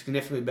Dame has a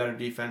significantly better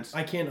defense.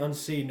 I can't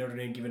unsee Notre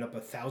Dame giving up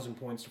 1,000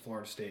 points to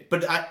Florida State.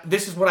 But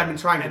this is what I've been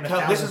trying to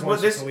tell. This is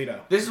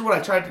what I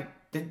tried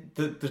to.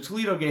 The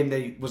Toledo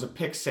game was a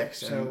pick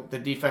six, and the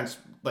defense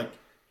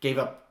gave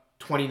up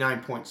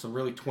 29 points, so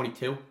really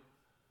 22.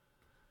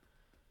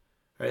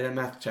 Right, that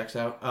math checks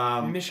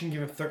out.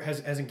 Michigan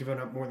hasn't given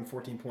up more than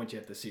 14 points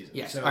yet this season.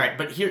 Yes. All right,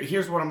 but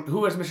here's what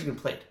who has Michigan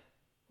played?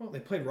 Well, they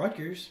played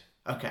Rutgers.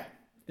 Okay.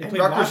 They played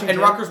Washington. And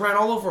Rutgers ran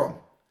all over them.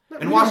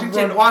 And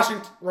Washington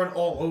run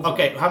all over.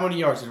 Okay, how many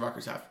yards did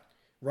Rutgers have?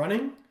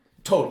 Running?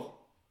 Total.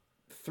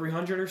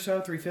 300 or so,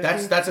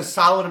 350? That's a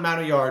solid amount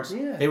of yards.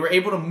 Yeah. They were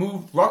able to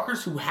move.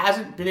 Rutgers, who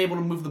hasn't been able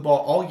to move the ball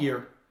all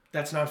year.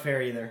 That's not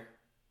fair either.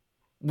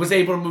 Was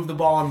able to move the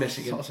ball on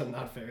Michigan. It's also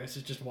not fair. This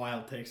is just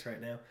wild takes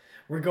right now.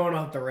 We're going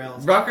off the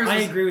rails. I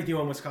agree with you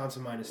on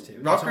Wisconsin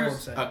 -2. That's all I'm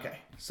saying. Okay,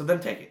 so then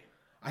take it.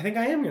 I think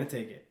I am going to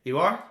take it. You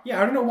are? Yeah,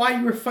 I don't know why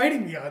you were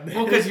fighting me on this.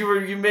 Well, because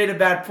you made a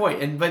bad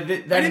point, I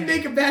didn't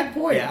make a bad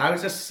point. Yeah, I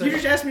was just. You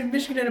just asked me if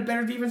Michigan had a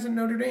better defense than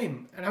Notre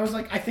Dame, and I was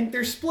like, I think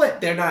they're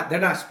split. They're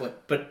not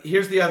split. But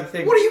here's the other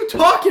thing. What are you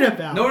talking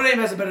about? Notre Dame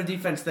has a better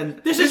defense than.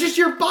 This is just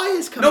your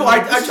bias coming. No,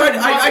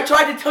 I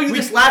tried to tell you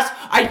this last.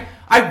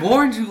 I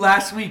warned you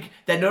last week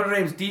that Notre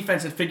Dame's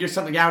defense had figured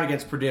something out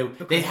against Purdue.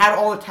 Okay. They had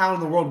all the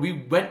talent in the world. We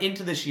went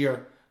into this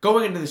year.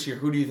 Going into this year,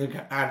 who do you think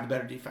had the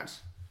better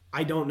defense?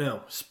 I don't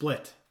know.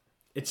 Split.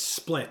 It's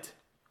split.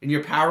 In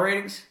your power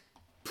ratings?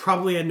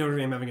 Probably had Notre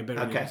Dame having a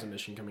better defense than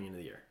Michigan coming into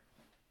the year.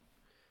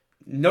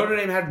 Notre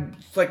Dame had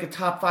a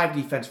top 5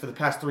 defense for the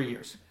past 3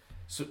 years.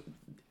 So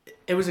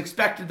it was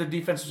expected the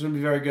defense was going to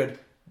be very good.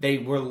 They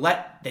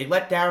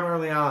let down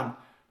early on.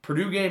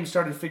 Purdue game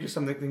started to figure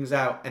some things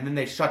out, and then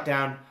they shut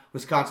down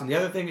Wisconsin. The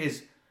other thing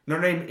is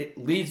Notre Dame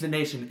leads the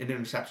nation in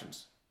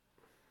interceptions.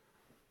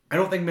 I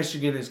don't think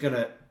Michigan is going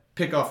to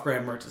pick off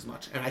Graham Mertz as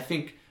much. And I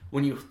think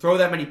when you throw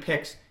that many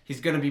picks,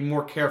 he's going to be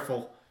more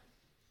careful.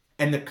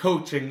 And the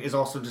coaching is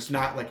also just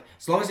not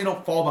as long as they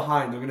don't fall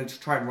behind, they're going to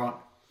just try and run.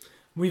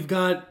 We've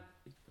got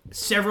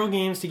several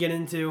games to get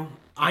into.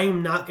 I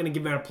am not going to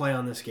give out a play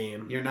on this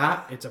game. You're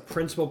not? It's a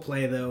principal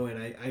play, though, and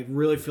I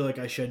really feel like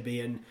I should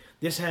be. And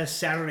this has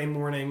Saturday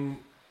morning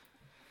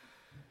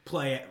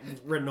play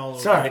written all over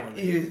it.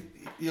 Sorry,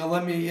 you'll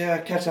let me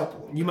catch up a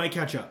little bit. You might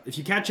catch up. If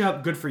you catch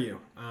up, good for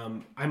you.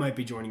 I might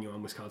be joining you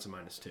on Wisconsin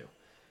 -2.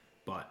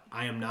 But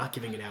I am not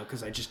giving it out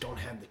because I just don't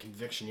have the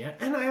conviction yet.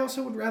 And I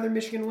also would rather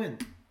Michigan win.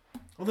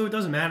 Although it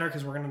doesn't matter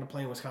because we're going to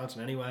play in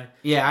Wisconsin anyway.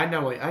 Yeah, I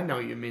know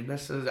what you mean.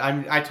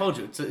 I told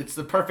you it's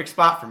the perfect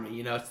spot for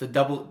me. It's the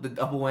double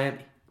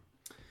whammy.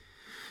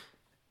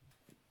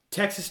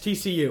 Texas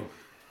TCU.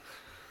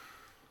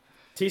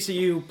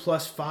 TCU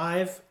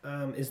 +5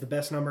 is the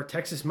best number.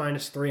 Texas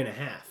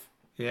 -3.5.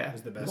 Yeah,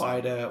 is the best.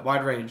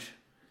 Wide range.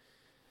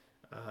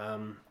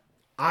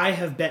 I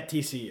have bet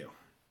TCU.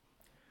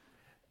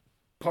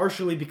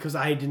 Partially because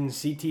I didn't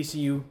see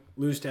TCU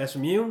lose to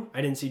SMU.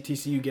 I didn't see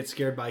TCU get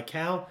scared by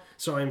Cal.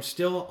 So I'm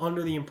still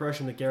under the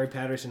impression that Gary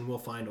Patterson will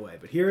find a way.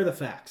 But here are the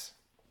facts.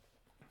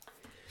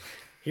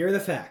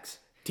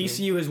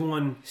 TCU has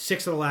won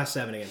 6 of the last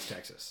 7 against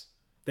Texas.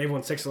 They've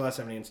won 6 of the last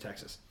 7 against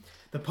Texas.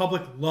 The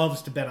public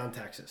loves to bet on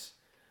Texas.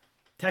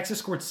 Texas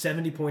scored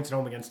 70 points at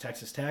home against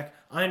Texas Tech.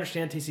 I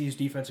understand TCU's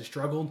defense has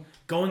struggled.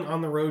 Going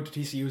on the road to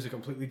TCU is a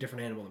completely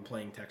different animal than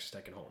playing Texas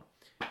Tech at home.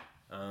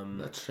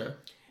 That's true.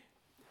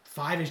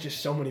 5 is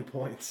just so many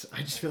points.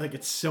 I just feel like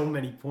it's so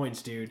many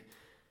points, dude.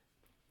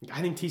 I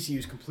think TCU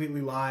is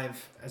completely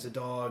live as a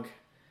dog.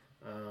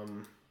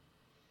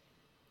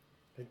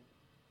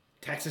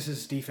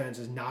 Texas's defense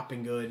has not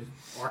been good.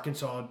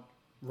 Arkansas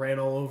ran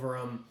all over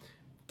them.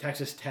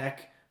 Texas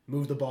Tech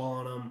moved the ball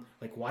on them.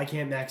 Why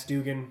can't Max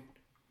Duggan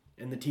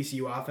and the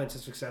TCU offense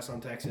have success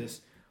on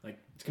Texas?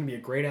 It's going to be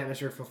a great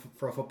atmosphere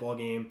for a football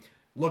game.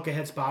 Look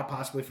ahead spot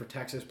possibly for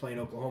Texas playing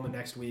Oklahoma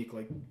next week.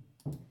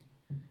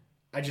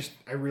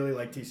 I really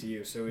like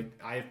TCU, so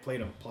I have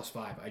played them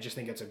 +5. I just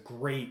think it's a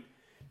great.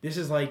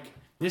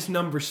 This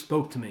number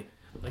spoke to me.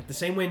 The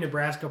same way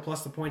Nebraska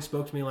plus the point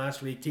spoke to me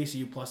last week,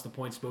 TCU plus the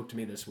point spoke to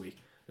me this week.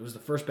 It was the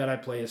first bet I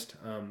placed,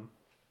 and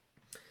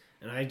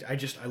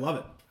I love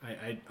it.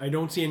 I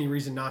don't see any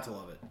reason not to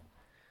love it.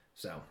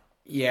 So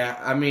yeah,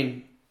 I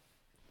mean,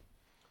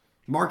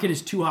 market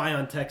is too high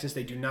on Texas.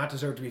 They do not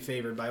deserve to be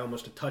favored by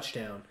almost a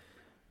touchdown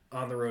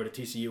on the road at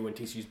TCU when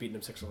TCU's beaten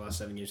them 6 of the last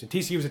 7 games. And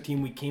TCU is a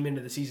team we came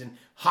into the season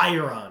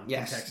higher on than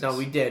Texas. No,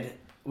 we did.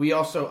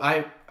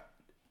 the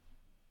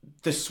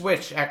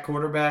switch at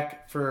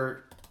quarterback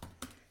for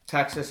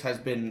Texas has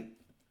been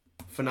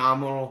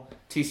phenomenal.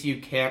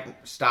 TCU can't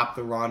stop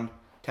the run.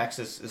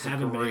 Texas is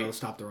Haven't been able to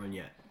stop the run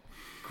yet.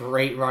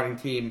 Great running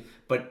team,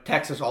 but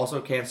Texas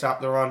also can't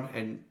stop the run,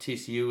 and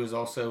TCU is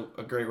also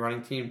a great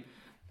running team.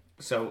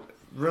 So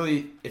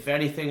really, if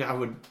anything, I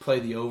would play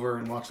the over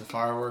and watch the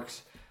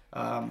fireworks.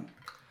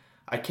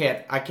 I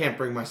can't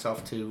bring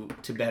myself to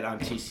bet on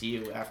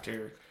TCU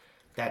after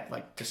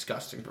that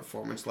disgusting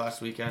performance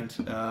last weekend.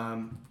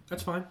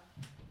 That's fine.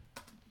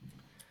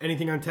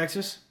 Anything on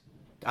Texas?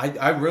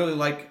 I really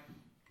like.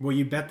 Well,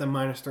 you bet them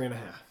 -3.5.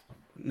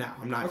 No,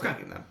 I'm not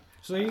taking them.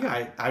 So there you go.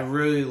 I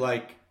really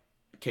like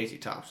Casey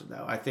Thompson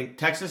though. I think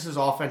Texas's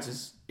offense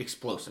is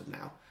explosive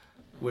now,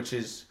 which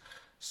is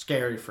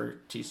scary for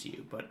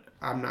TCU. But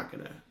I'm not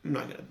gonna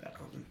bet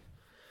on them.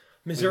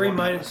 Missouri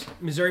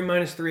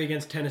 -3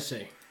 against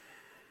Tennessee.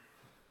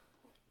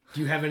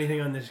 Do you have anything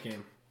on this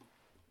game?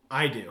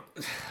 I do.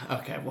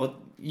 Okay,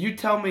 well, you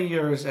tell me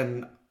yours,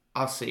 and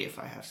I'll see if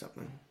I have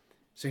something.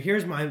 So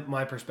here's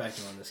my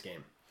perspective on this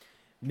game.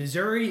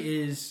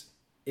 Missouri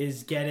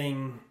is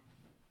getting,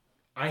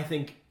 I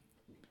think,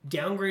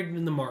 downgraded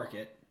in the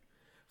market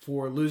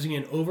for losing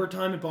in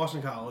overtime at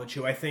Boston College,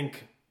 who I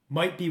think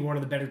might be one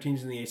of the better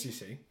teams in the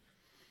ACC,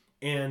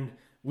 and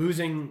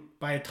losing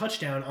by a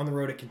touchdown on the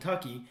road at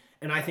Kentucky.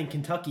 And I think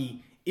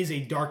Kentucky is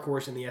a dark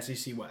horse in the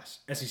SEC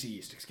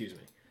East, excuse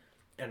me.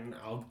 And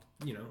I'll,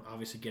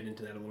 obviously get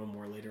into that a little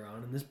more later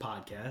on in this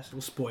podcast. A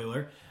little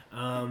spoiler.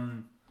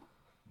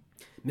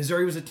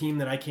 Missouri was a team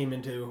that I came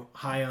into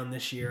high on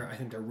this year. I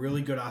think they're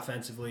really good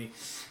offensively.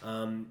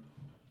 I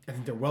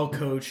think they're well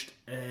coached,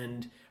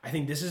 and I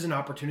think this is an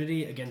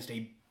opportunity against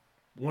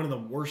one of the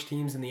worst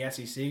teams in the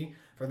SEC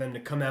for them to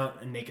come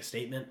out and make a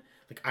statement.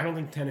 I don't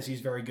think Tennessee's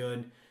very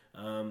good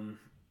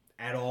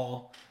at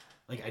all.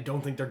 I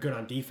don't think they're good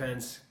on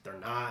defense. They're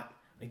not.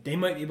 They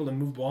might be able to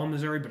move ball in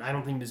Missouri, but I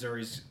think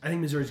Missouri's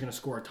going to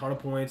score a ton of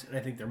points, and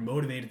I think they're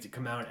motivated to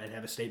come out and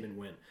have a statement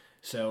win.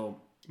 So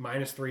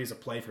 -3 is a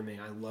play for me.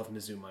 I love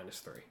Mizzou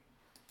 -3.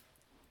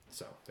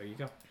 So there you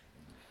go.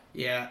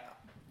 Yeah,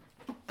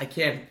 I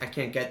can't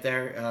get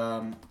there.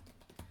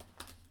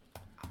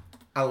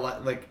 I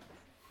like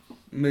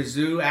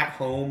Mizzou at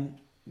home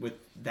with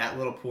that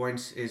little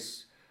points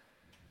is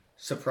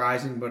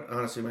surprising, but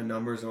honestly, my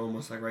numbers are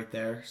almost right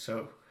there,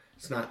 so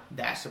it's not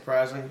that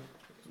surprising.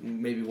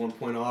 Maybe 1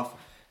 point off.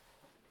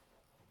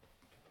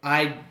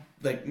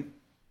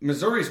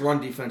 Missouri's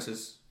run defense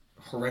is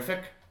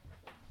horrific.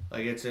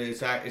 It's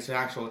an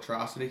actual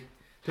atrocity.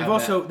 They've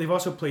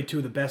also played two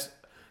of the best.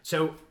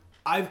 So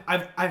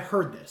I've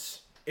heard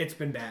this. It's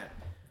been bad.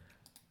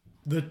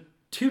 The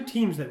two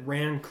teams that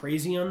ran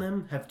crazy on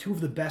them have two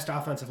of the best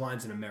offensive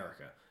lines in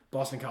America: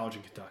 Boston College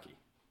and Kentucky.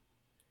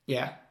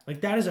 Yeah,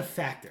 that is a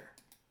factor.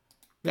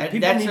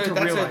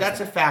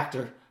 That's a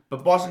factor.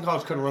 But Boston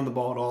College couldn't run the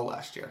ball at all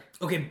last year.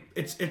 Okay,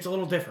 it's a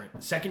little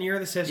different. Second year of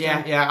the system.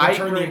 Yeah, I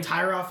turned agree. The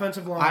entire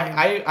offensive line.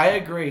 I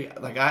agree.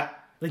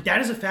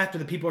 That is a factor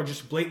that people are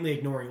just blatantly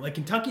ignoring.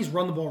 Kentucky's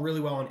run the ball really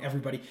well on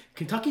everybody.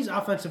 Kentucky's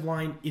offensive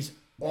line is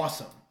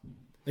awesome.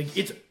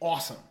 It's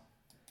awesome.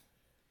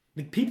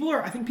 I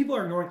think people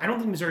are ignoring. I don't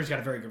think Missouri's got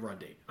a very good run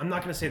D. I'm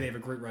not going to say they have a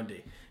great run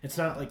D. It's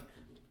not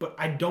but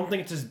I don't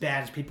think it's as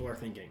bad as people are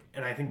thinking.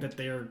 And I think that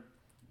they're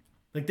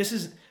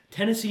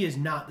Tennessee is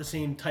not the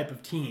same type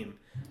of team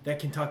that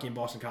Kentucky and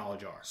Boston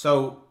College are.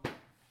 So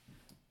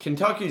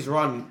Kentucky's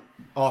run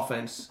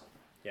offense,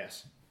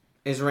 yes,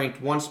 is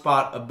ranked one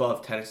spot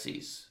above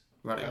Tennessee's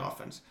running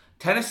offense.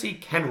 Tennessee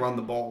can run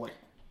the ball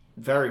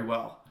very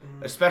well,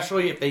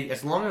 especially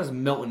as long as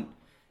Milton.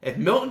 If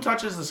Milton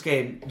touches this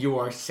game, you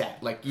are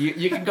set.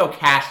 You can go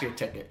cash your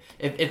ticket.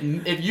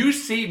 If you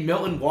see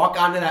Milton walk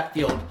onto that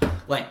field,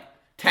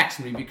 text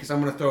me because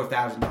I'm going to throw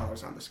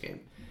 $1,000 on this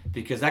game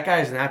because that guy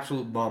is an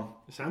absolute bum.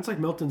 It sounds like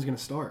Milton's going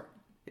to start.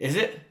 Is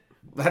it?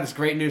 That is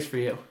great news for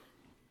you.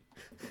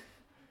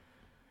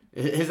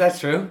 Is that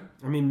true?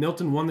 I mean,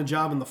 Milton won the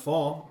job in the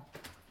fall,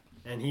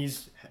 and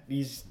he's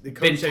the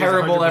coach been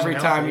terrible every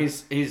healthy. time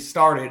he's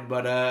started,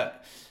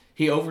 but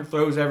he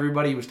overthrows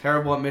everybody. He was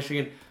terrible at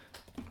Michigan.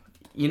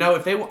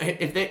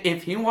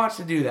 If he wants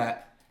to do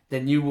that,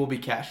 then you will be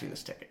cashing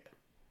this ticket.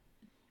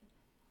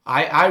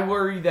 I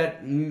worry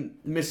that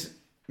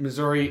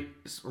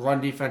Missouri's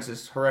run defense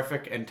is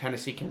horrific, and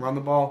Tennessee can run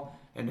the ball,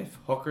 and if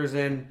Hooker's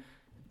in.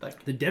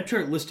 The depth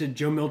chart listed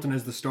Joe Milton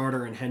as the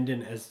starter and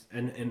Hendon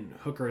and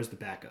Hooker as the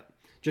backup.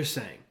 Just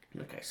saying.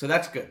 Okay, so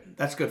that's good.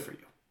 That's good for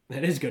you.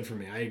 That is good for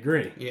me. I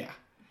agree. Yeah,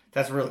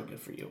 that's really good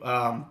for you.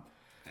 I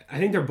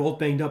think they're both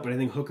banged up, but I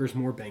think Hooker's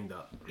more banged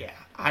up. Yeah,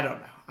 I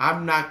don't know.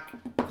 I'm not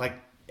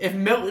if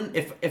Milton.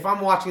 If I'm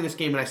watching this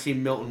game and I see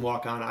Milton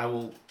walk on, I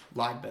will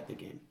live bet the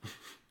game,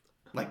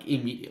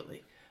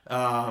 immediately.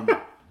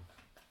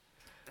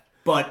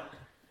 But.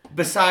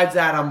 Besides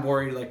that, I'm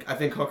worried. I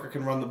think Hooker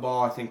can run the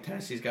ball. I think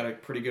Tennessee's got a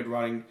pretty good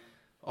running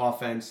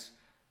offense.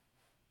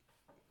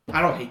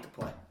 I don't hate the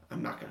play.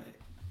 I'm not gonna.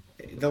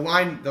 The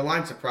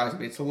line surprised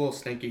me. It's a little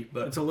stinky,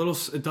 but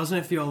it doesn't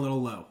it feel a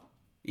little low?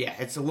 Yeah,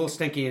 it's a little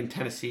stinky in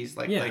Tennessee's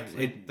but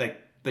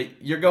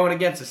you're going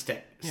against a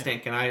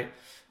stink, and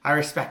I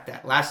respect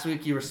that. Last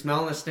week you were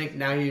smelling a stink.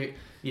 Now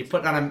you're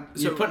putting on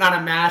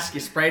a mask.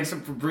 You're spraying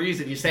some Febreze,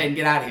 and you're saying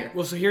get out of here.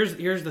 Well, so here's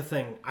the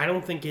thing. I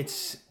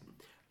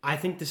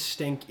think the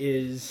stink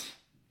is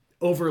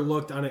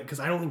overlooked on it because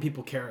I don't think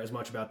people care as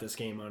much about this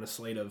game on a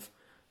slate of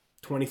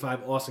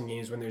 25 awesome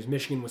games when there's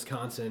Michigan,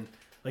 Wisconsin.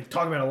 Like,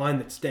 talk about a line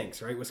that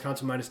stinks, right?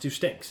 Wisconsin -2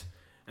 stinks,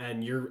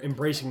 and you're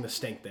embracing the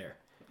stink there.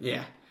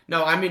 Yeah.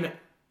 No, I mean,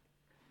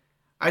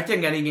 I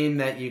think any game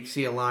that you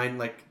see a line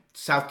like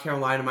South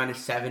Carolina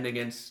 -7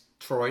 against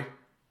Troy,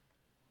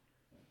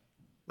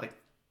 like,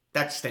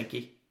 that's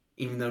stinky,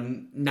 even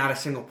though not a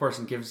single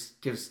person gives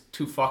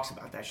two fucks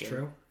about that game.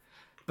 True.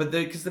 But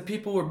because the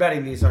people who are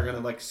betting these are gonna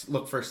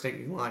look for a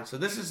stinky line, so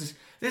this is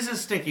a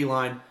stinky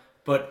line.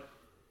 But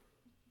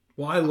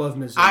I love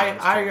Missouri.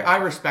 I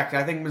respect it.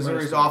 I think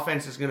Missouri's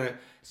offense is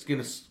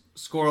gonna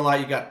score a lot.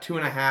 You got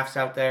 2.5s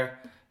out there,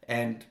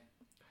 and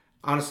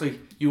honestly,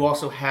 you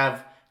also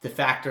have the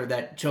factor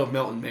that Joe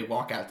Milton may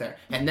walk out there,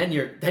 and then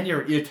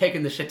you're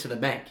taking the shit to the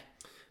bank.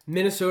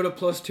 Minnesota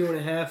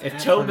 +2.5.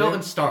 If Joe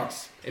Milton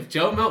starts, if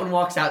Joe Milton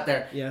walks out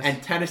there,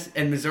 yes,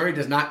 and Missouri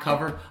does not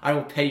cover, I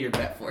will pay your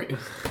bet for you.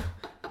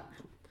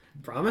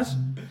 Promise?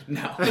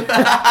 No.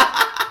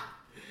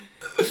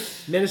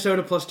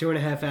 Minnesota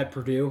 +2.5 at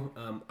Purdue.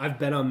 I've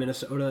bet on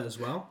Minnesota as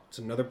well. It's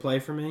another play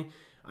for me.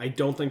 I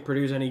don't think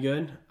Purdue's any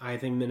good. I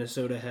think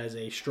Minnesota has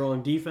a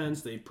strong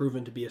defense. They've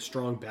proven to be a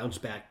strong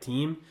bounce-back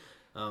team.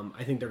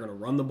 I think they're going to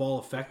run the ball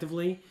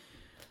effectively.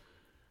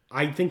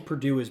 I think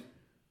Purdue is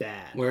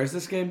bad. Where is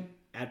this game?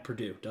 At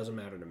Purdue. Doesn't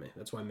matter to me.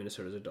 That's why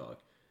Minnesota's a dog.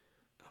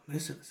 Oh,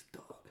 Minnesota's a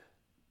dog.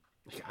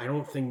 I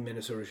don't think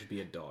Minnesota should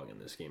be a dog in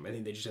this game. I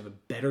think they just have a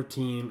better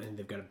team, and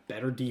they've got a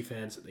better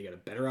defense. They got a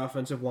better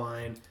offensive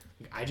line.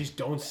 I just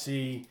don't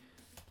see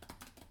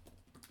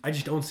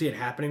it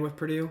happening with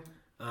Purdue.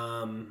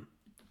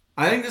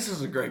 I think this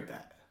is a great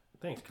bet.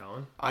 Thanks,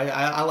 Colin.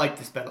 I like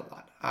this bet a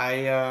lot.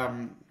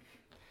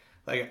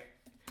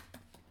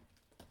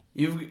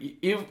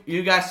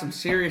 You got some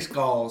serious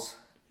galls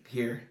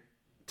here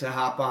to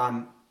hop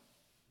on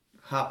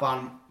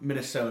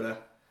Minnesota,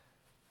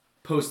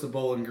 post the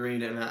Bowling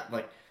Green, and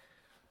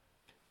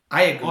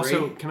I agree.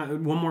 Also, can I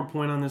one more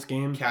point on this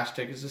game? Cash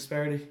tickets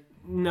disparity.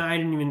 No, I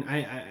didn't even.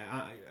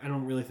 I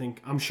don't really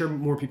think. I'm sure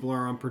more people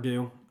are on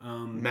Purdue.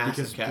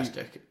 Massive cash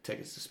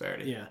tickets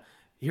disparity. Yeah.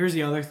 Here's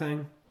the other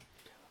thing.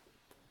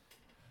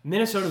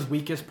 Minnesota's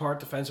weakest part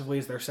defensively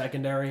is their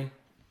secondary,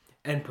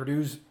 and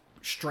Purdue's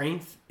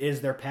strength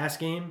is their pass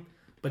game.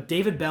 But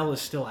David Bell is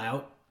still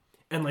out,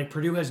 and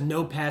Purdue has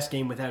no pass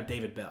game without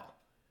David Bell.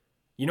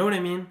 You know what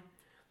I mean?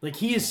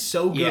 He is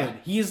so good. Yeah.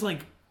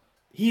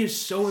 He is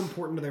so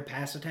important to their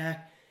pass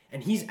attack,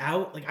 and he's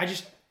out.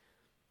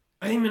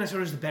 I think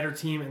Minnesota's the better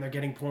team, and they're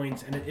getting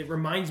points. And it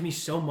reminds me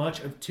so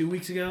much of 2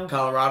 weeks ago,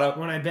 Colorado,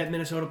 when I bet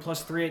Minnesota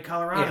 +3 at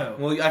Colorado.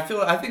 Yeah. Well,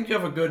 I think you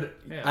have a good.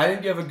 Yeah. I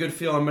think you have a good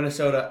feel on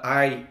Minnesota.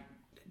 I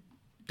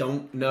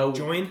don't know.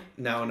 Join?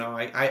 No.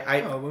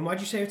 Oh, then why'd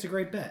you say it's a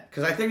great bet?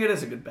 Because I think it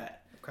is a good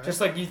bet. Okay. Just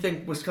like you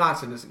think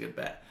Wisconsin is a good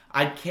bet.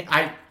 I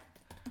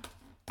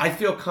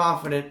feel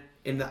confident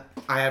in that.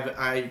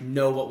 I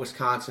know what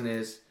Wisconsin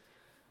is.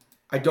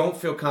 I don't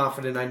feel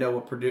confident. I know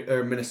what Purdue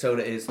or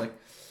Minnesota is like.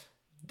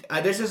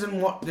 This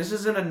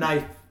isn't a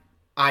knife.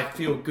 I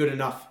feel good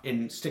enough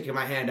in sticking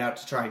my hand out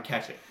to try and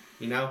catch it.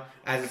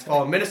 As it's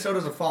falling.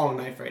 Minnesota's a falling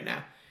knife right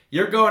now.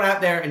 You're going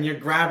out there and you're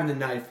grabbing the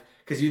knife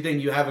because you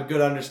think you have a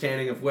good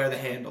understanding of where the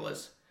handle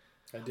is.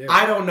 I do.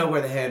 I don't know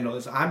where the handle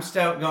is. I'm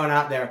still going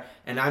out there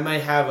and I might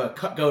have a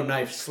cut-go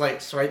knife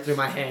slice right through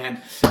my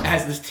hand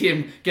as this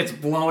team gets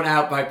blown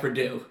out by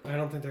Purdue. I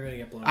don't think they're going to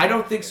get blown out. I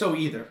don't think so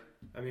either.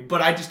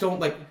 But I just don't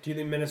like. Do you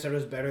think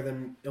Minnesota's better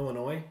than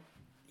Illinois?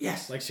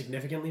 Yes.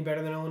 Significantly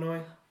better than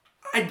Illinois?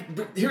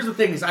 Here's the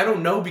thing is I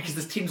don't know because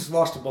this team just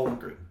lost to Bowling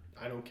Green.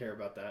 I don't care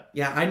about that.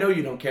 Yeah, I know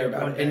you don't care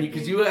about it. And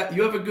because you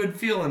have a good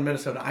feel in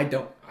Minnesota. I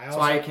don't. That's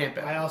why I can't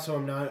bet. I also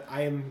am not.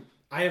 I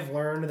have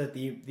learned that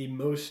the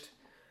most.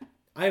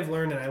 I have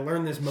learned, and I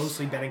learned this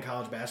mostly betting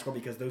college basketball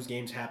because those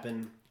games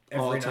happen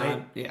every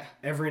night. Yeah.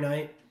 Every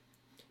night.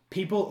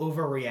 People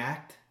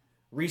overreact.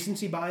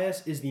 Recency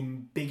bias is the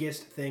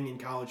biggest thing in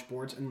college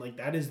sports, and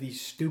that is the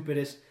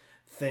stupidest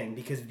thing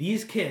because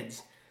these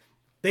kids,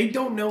 they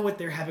don't know what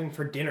they're having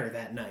for dinner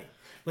that night.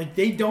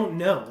 They don't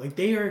know.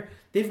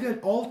 They've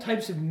got all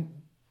types of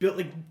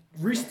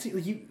recency.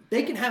 You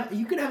can have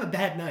a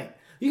bad night.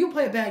 You can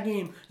play a bad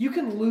game. You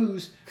can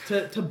lose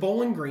to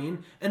Bowling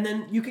Green, and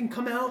then you can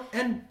come out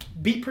and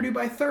beat Purdue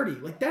by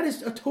 30. That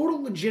is a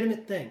total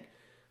legitimate thing.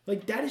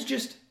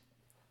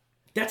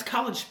 That's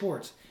college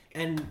sports.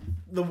 And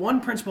the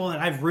one principle that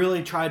I've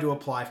really tried to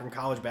apply from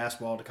college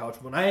basketball to college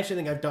football, and I actually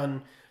think I've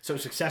done so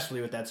successfully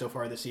with that so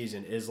far this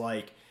season, is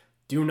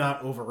do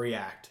not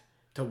overreact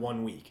to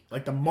 1 week.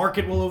 The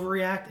market will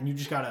overreact, and you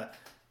just gotta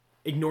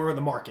ignore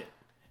the market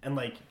and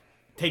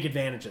take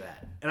advantage of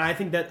that. And I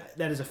think that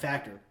is a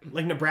factor.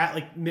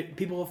 Nebraska,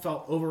 people have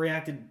felt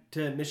overreacted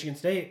to Michigan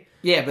State.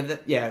 Yeah,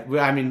 but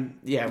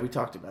we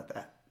talked about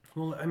that.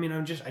 Well, I mean,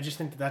 I just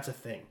think that's a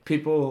thing.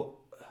 People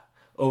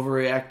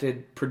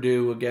overreacted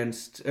Purdue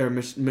against or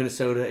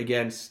Minnesota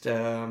against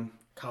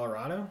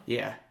Colorado.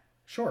 Yeah.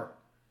 Sure.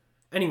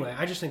 Anyway,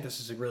 I just think this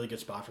is a really good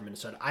spot for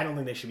Minnesota. I don't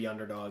think they should be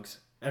underdogs,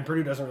 and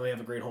Purdue doesn't really have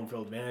a great home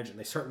field advantage, and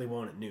they certainly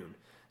won't at noon.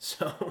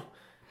 So,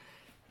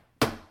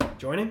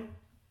 joining?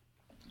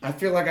 I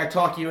feel like I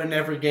talk you in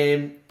every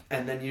game,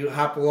 and then you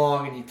hop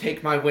along and you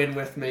take my win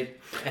with me,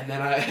 and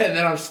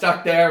then I'm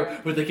stuck there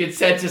with the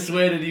consensus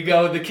win, and you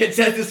go, the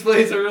consensus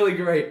plays are really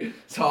great.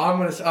 So I'm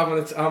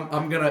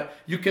gonna.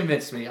 You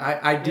convince me.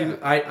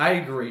 I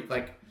agree.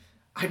 Like,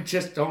 I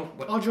just don't.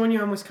 I'll join you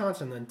on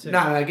Wisconsin then too.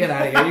 No, get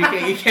out of here.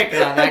 You can't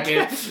get out of that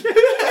game.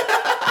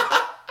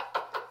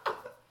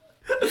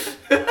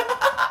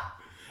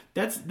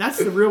 That's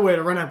the real way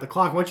to run out the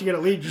clock. Once you get a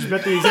lead, just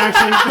bet the exact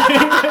same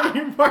thing that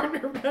your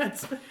partner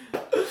bets.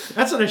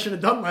 That's what I should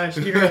have done last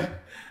year.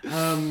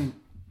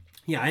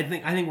 Yeah, I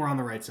think we're on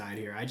the right side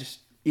here. I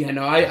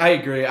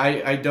agree.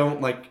 I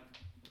don't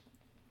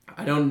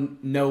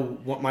know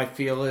what my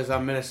feel is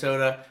on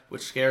Minnesota,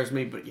 which scares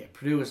me. But yeah,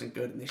 Purdue isn't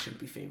good, and they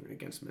shouldn't be favored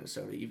against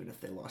Minnesota, even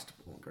if they lost to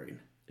Bowling Green.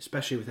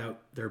 Especially without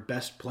their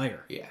best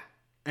player. Yeah.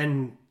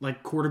 And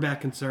quarterback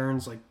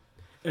concerns,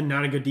 and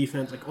not a good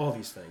defense, all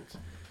these things.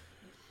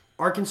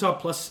 Arkansas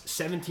plus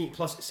 17.5,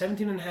 plus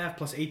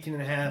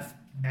 18.5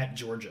 at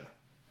Georgia.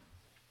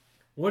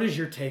 What is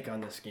your take on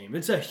this game?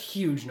 It's a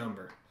huge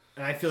number.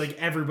 And I feel like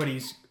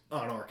everybody's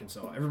on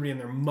Arkansas. Everybody and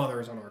their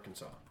mother is on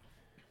Arkansas.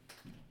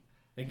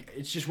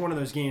 It's just one of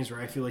those games where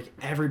I feel like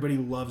everybody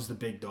loves the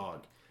big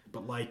dog.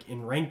 But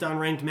in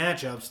ranked-on-ranked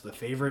matchups, the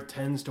favorite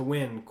tends to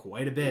win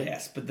quite a bit.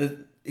 Yes, but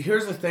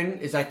here's the thing,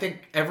 is I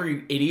think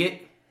every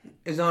idiot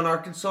is on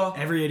Arkansas.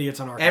 Every idiot's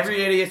on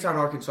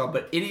Arkansas.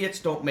 But idiots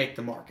don't make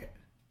the market.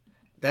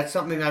 That's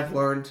something I've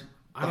learned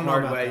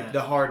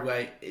the hard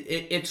way.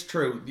 It's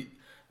true.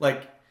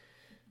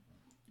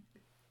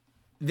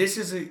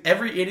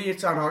 Every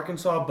idiot's on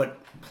Arkansas, but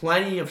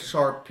plenty of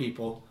sharp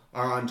people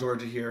are on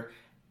Georgia here.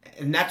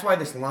 And that's why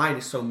this line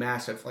is so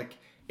massive.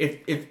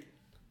 If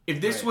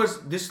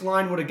this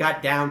line would have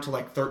got down to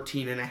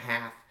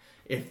 13.5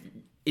 if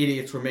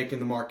idiots were making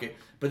the market.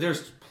 But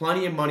there's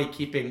plenty of money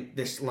keeping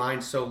this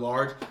line so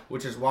large,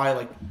 which is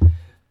why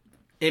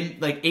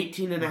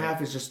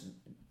 18.5 is just.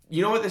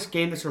 You know what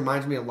this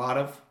reminds me a lot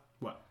of?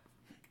 What?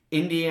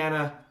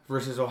 Indiana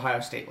versus Ohio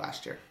State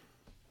last year.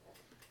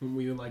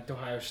 We liked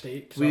Ohio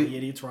State because all the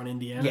idiots were on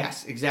Indiana.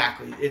 Yes,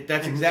 exactly.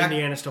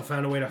 Indiana still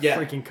found a way to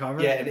freaking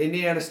cover. Yeah, and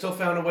Indiana still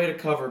found a way to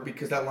cover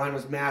because that line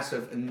was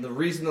massive. And the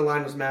reason the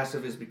line was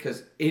massive is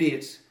because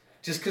idiots,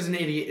 just because an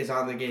idiot is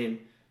on the game,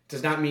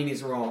 does not mean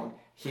he's wrong.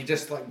 He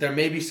just, there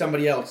may be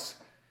somebody else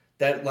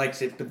that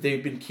likes it, but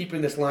they've been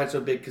keeping this line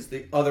so big because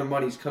the other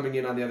money's coming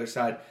in on the other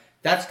side.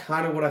 That's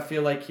kind of what I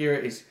feel like here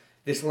is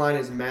this line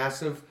is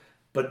massive,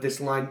 but this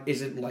line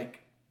isn't I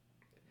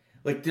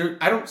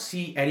don't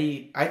see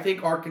any. I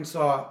think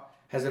Arkansas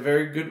has a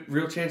very good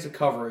real chance of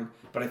covering,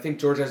 but I think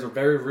Georgia has a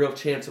very real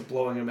chance of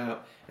blowing them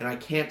out, and I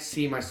can't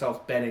see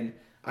myself betting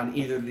on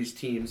either of these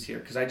teams here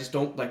because I just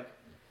don't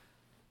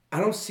I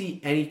don't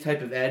see any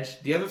type of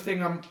edge. The other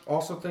thing I'm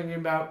also thinking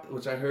about,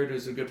 which I heard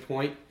is a good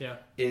point,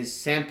 is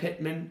Sam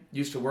Pittman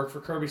used to work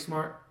for Kirby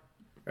Smart,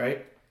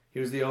 right? He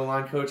was the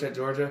O-line coach at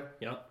Georgia.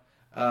 Yep.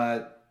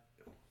 I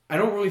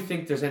don't really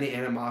think there's any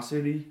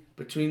animosity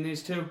between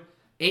these two.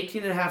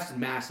 18.5 is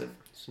massive.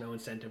 There's no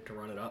incentive to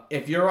run it up.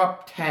 If you're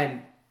up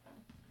 10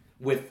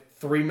 with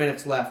 3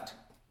 minutes left,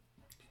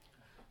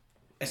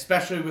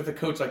 especially with a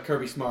coach like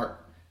Kirby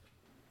Smart,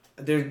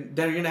 they're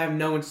going to have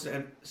no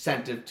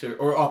incentive to,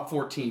 or up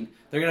 14,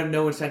 they're going to have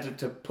no incentive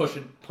to punch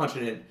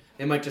it in.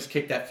 They might just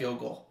kick that field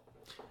goal.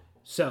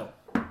 So,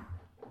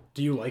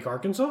 do you like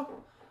Arkansas?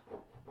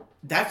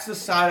 That's the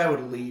side I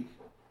would lead.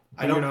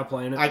 You're not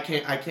playing it? I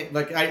can't.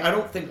 I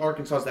don't think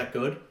Arkansas is that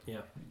good.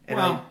 Yeah.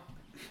 And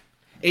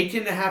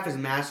 18.5 is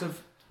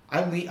massive.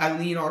 I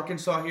lean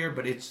Arkansas here,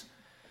 but it's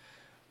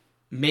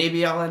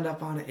maybe I'll end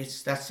up on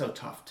it. That's so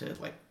tough to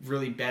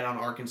really bet on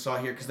Arkansas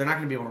here because they're not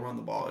going to be able to run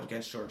the ball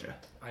against Georgia.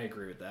 I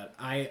agree with that.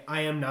 I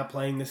am not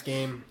playing this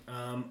game.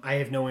 I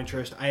have no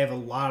interest. I have a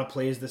lot of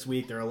plays this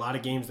week. There are a lot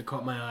of games that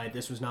caught my eye.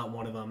 This was not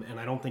one of them, and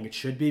I don't think it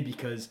should be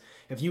because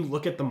if you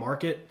look at the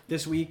market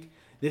this week,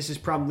 this is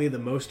probably the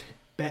most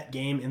bet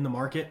game in the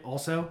market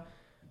also,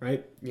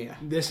 right? Yeah.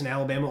 This and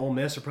Alabama Ole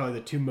Miss are probably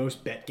the two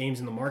most bet games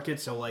in the market,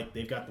 so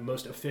they've got the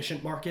most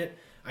efficient market.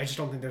 I just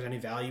don't think there's any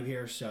value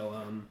here, so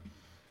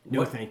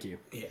no thank you.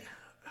 Yeah.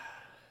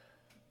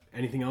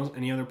 Anything else?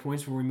 Any other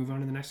points before we move on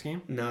to the next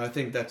game? No, I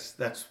think that's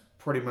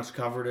pretty much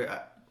covered it.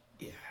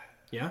 Yeah.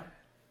 Yeah?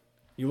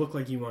 You look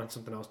like you want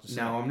something else to say.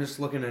 No, I'm just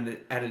looking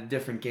at a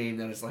different game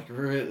that is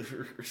really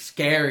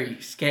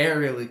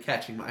scarily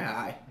catching my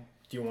eye.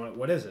 Do you want it?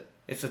 What is it?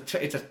 It's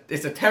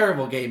a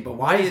terrible game, but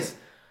why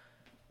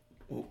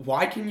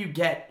can you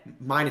get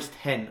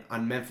 -10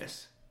 on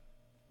Memphis?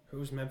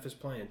 Who's Memphis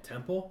playing?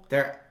 Temple?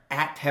 They're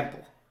at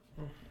Temple.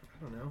 I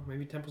don't know.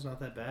 Maybe Temple's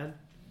not that bad.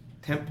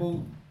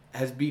 Temple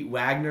has beat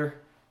Wagner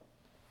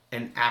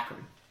and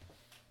Akron.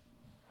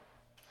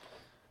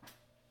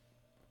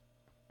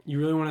 You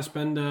really want to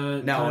spend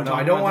No,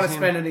 I don't want to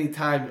spend any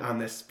time on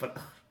this, but...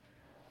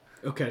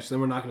 Okay, so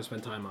then we're not going to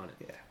spend time on it.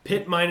 Yeah.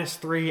 Pitt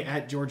 -3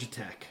 at Georgia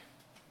Tech.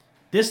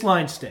 This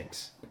line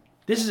stinks.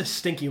 This is a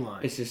stinky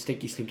line. It's just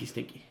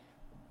stinky.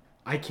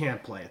 I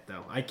can't play it,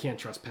 though. I can't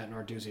trust Pat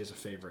Narduzzi as a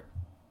favorite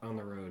on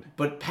the road.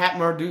 But Pat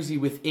Narduzzi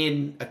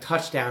within a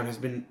touchdown has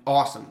been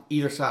awesome,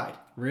 either side.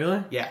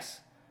 Really?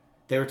 Yes.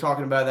 They were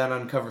talking about that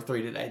on Cover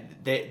 3 today.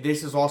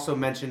 This is also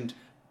mentioned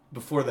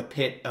before the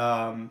Pitt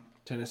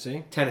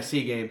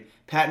Tennessee game.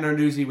 Pat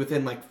Narduzzi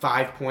within like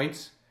 5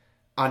 points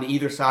on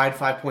either side,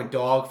 5-point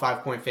dog,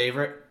 5-point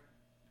favorite.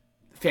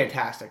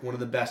 Fantastic. One of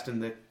the best in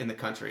the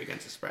country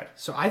against the spread.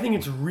 So I think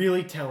it's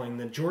really telling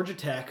that Georgia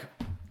Tech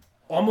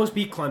almost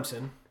beat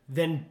Clemson,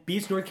 then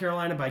beats North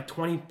Carolina by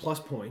 20-plus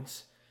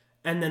points,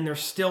 and then they're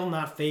still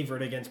not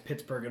favored against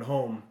Pittsburgh at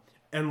home.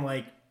 And,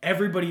 like,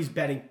 everybody's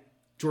betting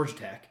Georgia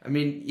Tech. I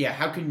mean, yeah,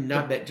 how can you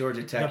not bet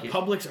Georgia Tech? The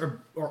publics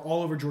are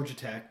all over Georgia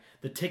Tech.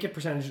 The ticket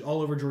percentage is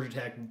all over Georgia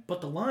Tech.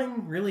 But the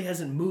line really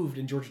hasn't moved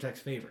in Georgia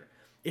Tech's favor.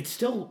 It's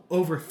still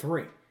over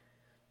 3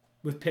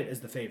 with Pitt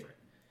as the favorite.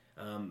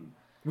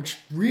 Which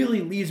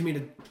really leads me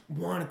to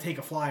want to take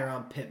a flyer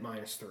on Pitt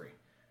 -3.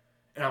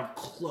 And I'm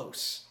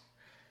close.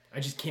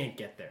 I just can't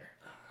get there.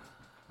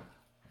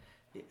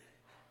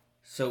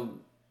 So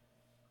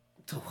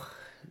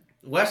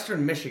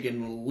Western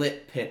Michigan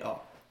lit Pitt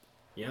up.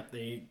 Yep,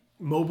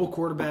 mobile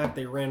quarterback,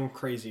 they ran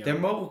crazy on Their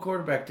him. mobile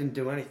quarterback didn't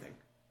do anything.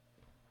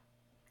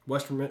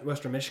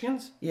 Western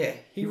Michigan's? Yeah,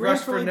 he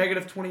rushed for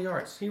negative 20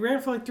 yards. He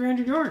ran for like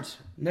 300 yards.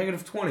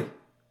 Negative 20.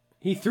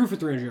 He threw for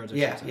 300 yards.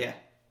 Yeah.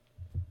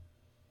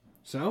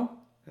 So,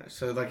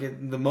 like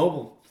the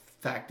mobile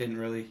fact didn't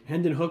really.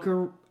 Hendon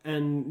Hooker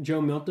and Joe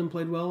Milton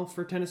played well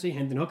for Tennessee.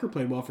 Hendon Hooker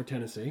played well for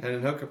Tennessee.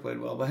 Hendon Hooker played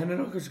well, but Hendon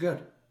Hooker's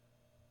good.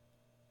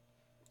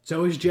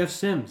 So is Jeff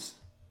Sims.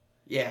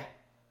 Yeah.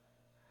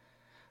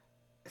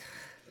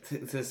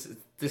 This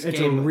it's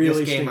game, a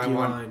really this game stinky I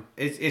want. line.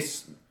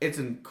 It's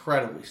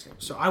incredibly stinky.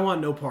 So I want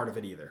no part of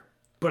it either.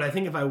 But I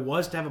think if I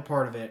was to have a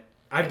part of it,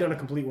 I've done a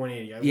complete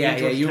 180.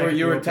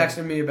 You were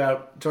texting me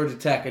about Georgia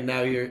Tech, and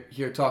now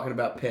you're talking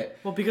about Pitt.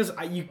 Well, because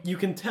you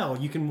can tell,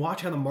 you can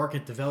watch how the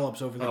market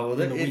develops over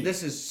the week.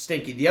 This is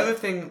stinky. The other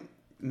thing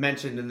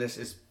mentioned in this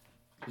is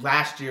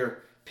last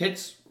year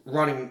Pitt's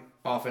running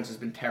offense has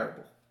been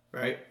terrible,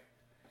 right?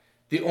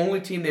 The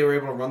only team they were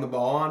able to run the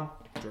ball on,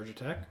 Georgia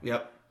Tech.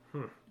 Yep.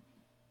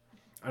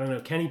 I don't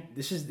know, Kenny.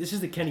 This is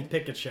the Kenny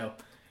Pickett show.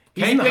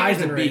 Kenny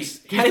Pickett's a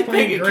beast. Kenny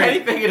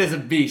Pickett is a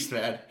beast,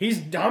 man. He's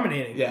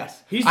dominating.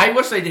 Yes. I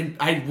wish they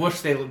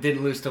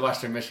didn't lose to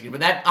Western Michigan,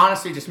 but that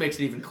honestly just makes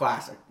it even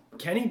classic.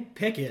 Kenny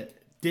Pickett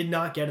did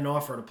not get an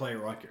offer to play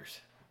at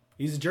Rutgers.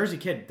 He's a Jersey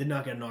kid. Did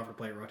not get an offer to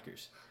play at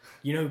Rutgers.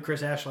 You know who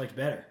Chris Ash liked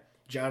better?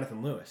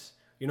 Jonathan Lewis.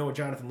 You know what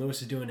Jonathan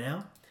Lewis is doing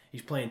now?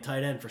 He's playing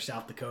tight end for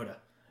South Dakota.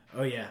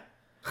 Oh yeah.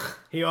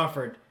 He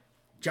offered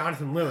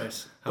Jonathan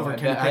Lewis over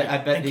Kenny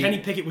Pickett. Kenny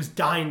Pickett was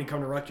dying to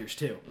come to Rutgers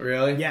too.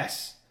 Really?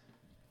 Yes.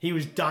 He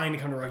was dying to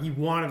come to Rutgers. He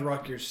wanted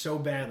Rutgers so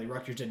badly.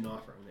 Rutgers didn't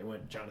offer him. They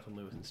went Jonathan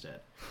Lewis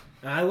instead.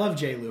 I love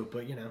Jay Lou,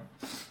 but you know.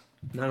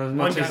 Not as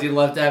much as he'd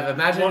love to have.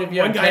 Imagine if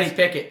you had Kenny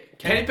Pickett.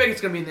 Kenny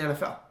Pickett's going to be in the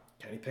NFL.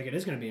 Kenny Pickett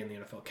is going to be in the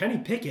NFL. Kenny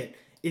Pickett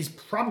is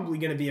probably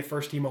going to be a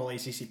first-team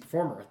All-ACC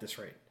performer at this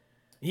rate.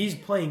 He's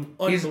playing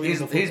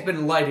unbelievable football. He's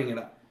been lighting it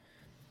up.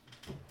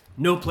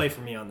 No play for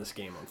me on this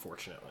game,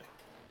 unfortunately.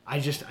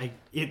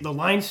 The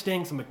line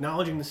stinks. I'm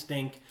acknowledging the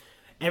stink.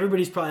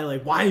 Everybody's probably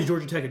like, why is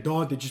Georgia Tech a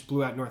dog that just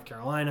blew out North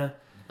Carolina?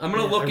 I'm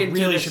going to look into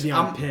this. Should be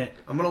on Pitt.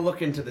 I'm going to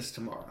look into this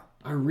tomorrow.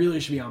 I really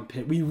should be on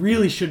Pitt. We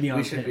really should be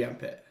on Pitt. We should be on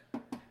Pitt.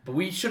 But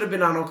we should have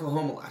been on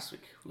Oklahoma last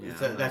week. Yeah,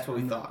 that's what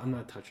we thought. I'm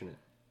not touching it.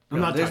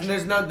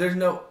 There's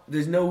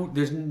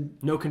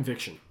no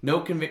conviction.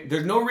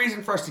 There's no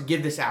reason for us to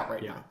give this out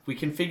right now. We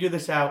can figure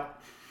this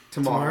out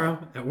tomorrow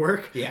at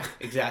work. Yeah,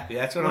 exactly.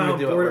 That's what I'm going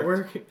to do at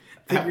work.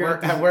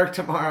 At work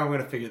tomorrow, I'm going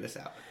to figure this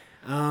out.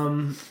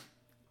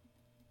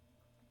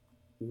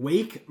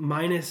 Wake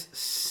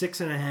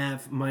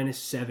 -6.5,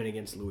 -7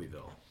 against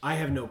Louisville. I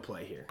have no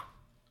play here.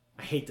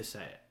 I hate to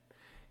say it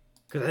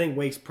because I think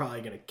Wake's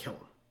probably going to kill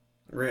them.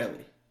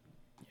 Really?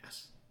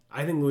 Yes.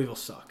 I think Louisville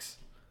sucks.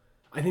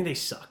 I think they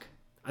suck.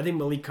 I think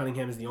Malik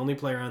Cunningham is the only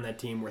player on that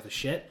team worth a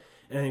shit,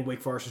 and I think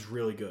Wake Forest is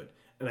really good.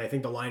 And I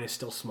think the line is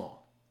still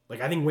small.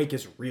 Like, I think Wake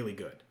is really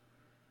good.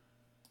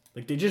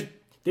 Like, they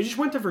just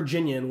went to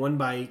Virginia and won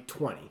by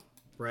 20,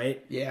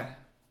 right? Yeah.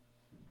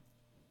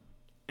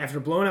 After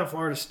blowing out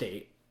Florida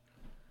State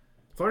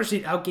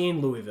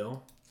outgained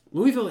Louisville.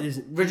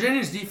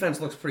 Virginia's defense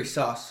looks pretty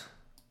sus.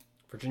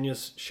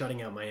 Virginia's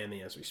shutting out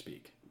Miami as we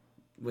speak.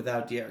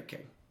 Without De'Aaron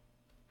King.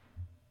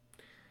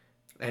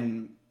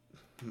 And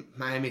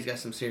Miami's got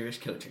some serious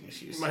coaching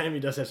issues. Miami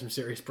does have some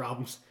serious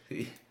problems.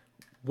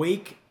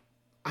 Wake,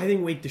 I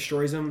think Wake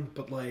destroys them,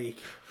 but like...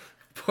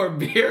 Poor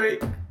Beery.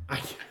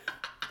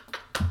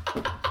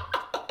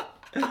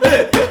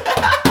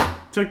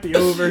 Took the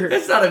over.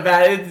 It's not a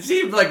bad... It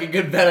seemed like a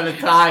good bet at the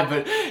time,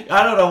 but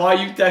I don't know why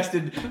you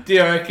texted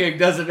De'Aaron King.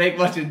 Doesn't make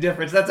much of a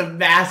difference. That's a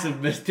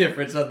massive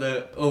difference on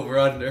the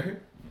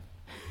over-under.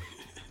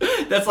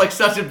 That's like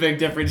such a big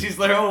difference. He's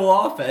their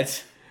whole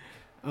offense.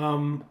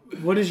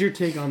 What is your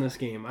take on this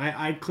game?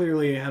 I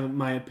clearly have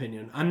my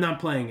opinion. I'm not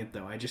playing it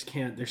though. I just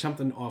can't. There's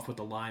something off with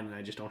the line, and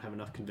I just don't have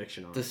enough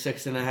conviction on The it.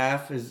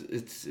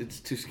 6.5 it's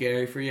too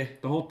scary for you.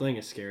 The whole thing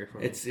is scary for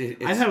me. It's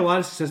I've had a lot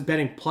of success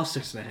betting plus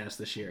 6.5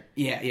 this year.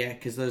 Yeah,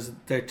 because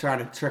they're trying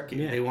to trick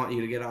you. Yeah. They want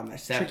you to get on their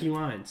 7. Tricky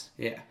lines.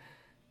 Yeah.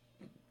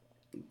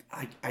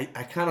 I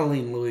kind of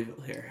lean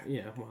Louisville here.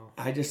 Yeah, well.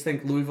 I just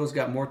think Louisville's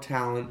got more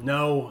talent.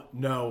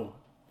 No.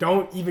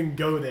 Don't even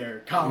go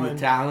there, Colin.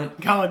 Talent.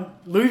 Colin,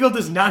 Louisville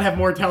does not have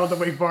more talent than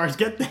Wake Forest.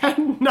 Get that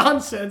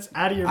nonsense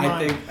out of your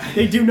mind.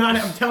 They do not.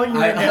 I'm telling you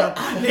right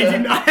now, they do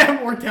not have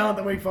more talent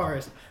than Wake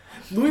Forest.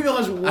 Louisville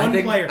has one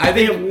player.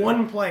 They have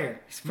one player.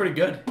 He's pretty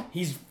good.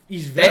 He's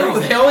very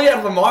good. They only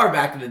had Lamar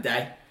back in the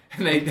day,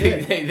 and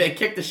they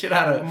kicked the shit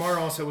out of. Lamar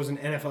also was an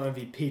NFL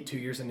MVP 2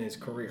 years into his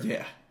career.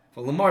 Yeah,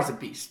 well, Lamar's a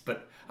beast,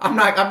 but I'm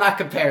not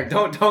comparing.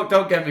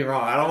 Don't get me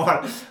wrong. I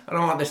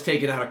don't want this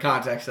taken out of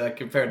context that I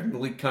compared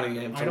Malik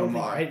Cunningham to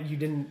Lamar. You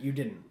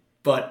didn't.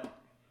 But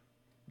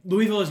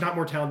Louisville is not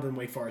more talented than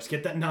Wake Forest.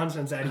 Get that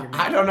nonsense out of your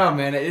mind. I don't know,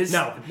 man. It is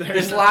no.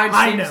 This line.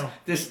 I know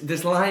this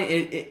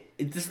line.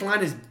 This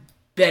line is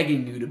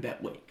begging you to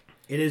bet Wake.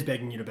 It is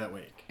begging you to bet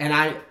Wake. And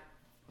I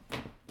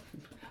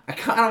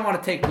kind of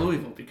want to take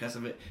Louisville because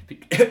of it,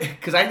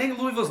 because I think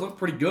Louisville's look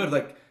pretty good.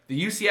 Like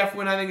the UCF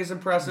win, I think is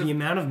impressive. The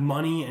amount of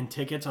money and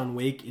tickets on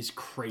Wake is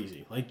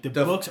crazy. Like the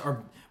books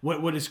are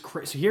what is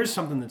crazy. So here's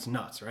something that's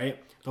nuts,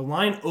 right? The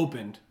line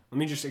opened. Let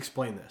me just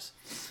explain this.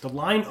 The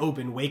line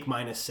opened Wake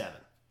 -7.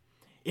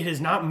 It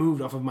has not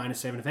moved off of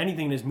 -7. If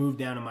anything, it has moved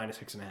down to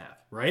 -6.5.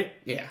 Right?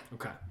 Yeah.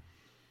 Okay.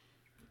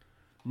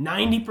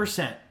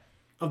 90%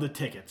 of the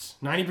tickets,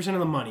 90% of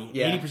the money,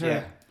 80%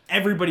 of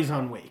everybody's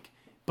on Wake.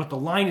 But the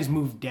line is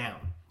moved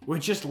down,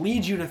 which just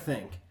leads you to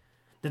think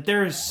that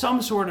there is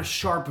some sort of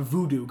sharp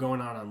voodoo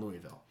going on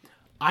Louisville.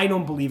 I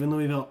don't believe in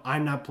Louisville.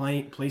 I'm not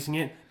placing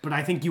it, but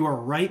I think you are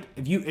right.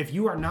 If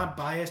you are not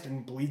biased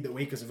and believe that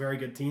Wake is a very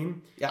good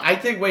team. Yeah, I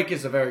think Wake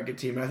is a very good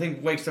team. I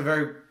think Wake's a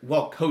very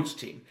well coached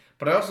team.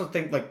 But I also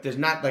think there's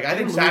not I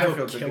think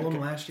Satterfield's kill them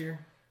last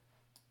year.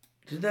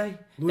 Did they?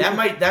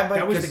 Louisville,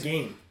 that was the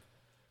game.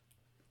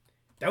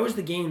 That was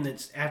the game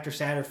that's after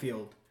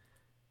Satterfield.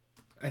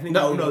 I think.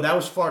 No, that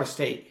was Florida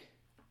State.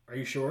 Are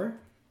you sure?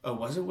 Oh,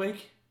 was it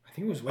Wake? I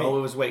think it was Wake. Oh,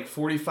 it was Wake.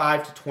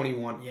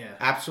 45-21. Yeah.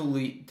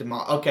 Absolutely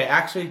okay,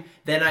 actually,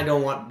 then I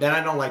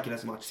don't like it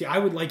as much. See, I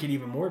would like it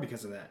even more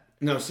because of that.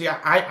 No, see,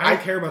 I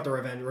don't care about the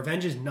revenge.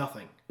 Revenge is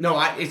nothing. No,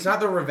 it's not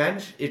the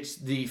revenge. It's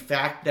the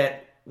fact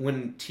that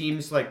when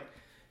teams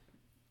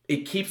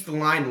it keeps the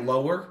line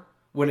lower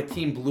when a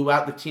team blew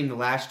out the team the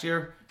last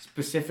year,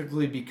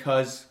 specifically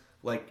because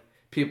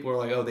people are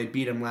like, oh, they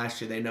beat them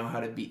last year. They know how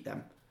to beat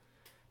them.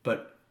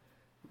 But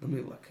let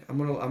me look.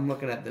 I'm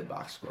looking at the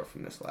box score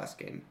from this last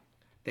game.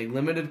 They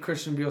limited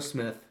Christian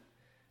Beal-Smith.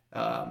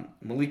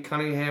 Malik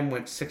Cunningham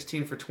went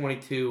 16 for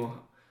 22,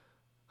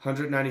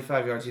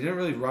 195 yards. He didn't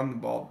really run the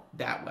ball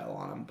that well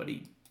on him, but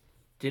he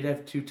did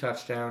have 2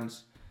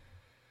 touchdowns.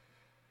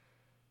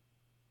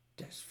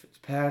 Des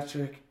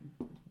Fitzpatrick.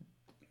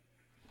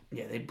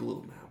 Yeah, they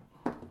blew him out.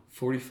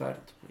 45-22.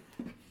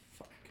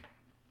 Fuck.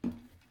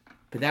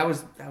 But that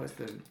was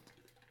the.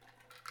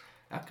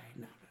 Okay,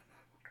 no.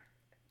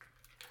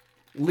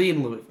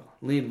 Lean Louisville.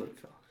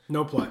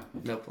 No play.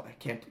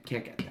 Can't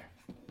get there.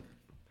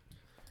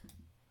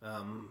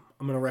 I'm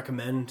going to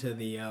recommend to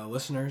the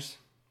listeners,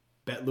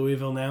 bet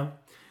Louisville now,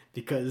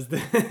 because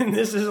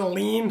this is a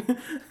lean.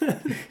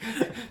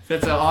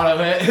 That's an auto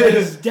hit. It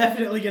is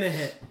definitely going to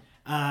hit.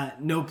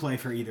 No play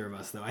for either of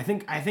us, though. I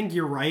think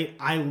you're right.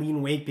 I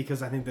lean Wake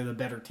because I think they're the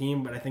better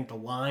team, but I think the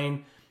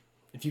line,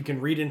 if you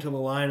can read into the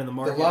line and the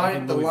market,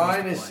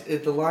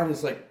 the line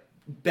is like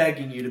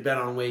begging you to bet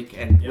on Wake,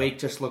 and Wake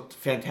just looked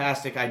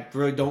fantastic. I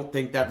really don't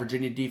think that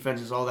Virginia defense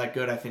is all that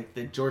good. I think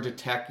the Georgia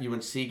Tech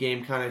UNC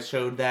game kind of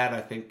showed that.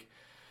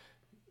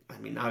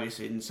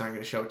 Obviously it's not going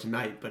to show it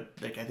tonight, but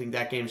I think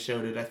that game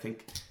showed it. I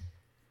think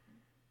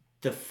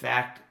the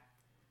fact,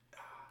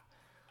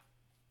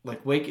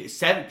 Wake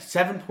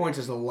 7 points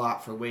is a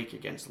lot for Wake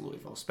against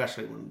Louisville,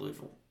 especially when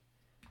Louisville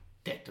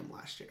dicked them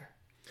last year.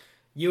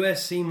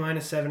 USC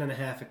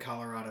 -7.5 at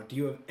Colorado. Do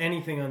you have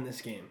anything on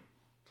this game?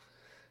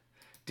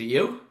 Do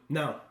you?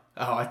 No.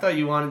 Oh, I thought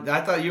you were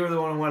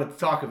the one who wanted to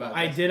talk about this.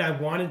 I did. I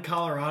wanted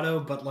Colorado,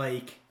 but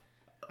I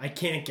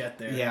can't get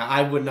there. Yeah,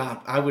 I would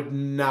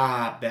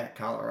not bet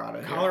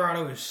Colorado.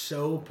 Colorado is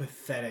so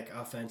pathetic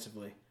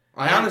offensively.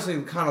 I honestly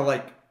kind of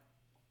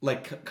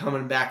like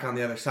coming back on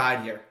the other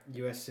side here.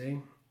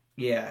 USC?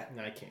 Yeah.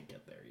 No, I can't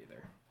get there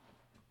either.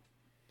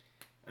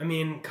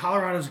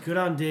 Colorado's good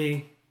on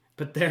D,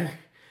 but their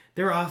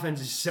offense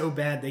is so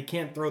bad they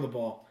can't throw the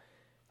ball.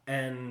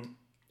 And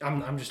I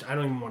don't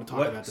even want to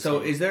talk about this. So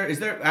game. is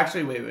there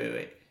actually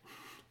wait.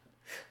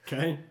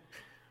 Okay.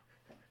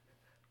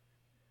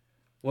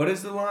 What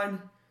is the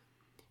line?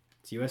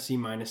 It's USC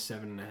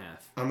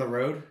 -7.5. On the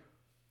road?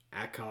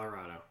 At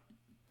Colorado.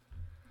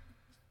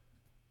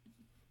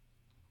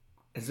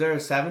 Is there a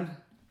 7?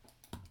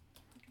 I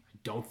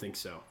don't think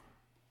so.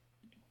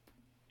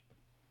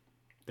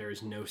 There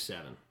is no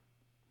 7.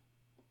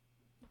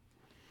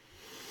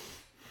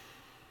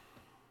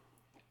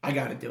 I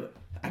gotta do it.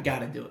 Okay. I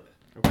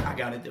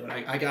gotta do it.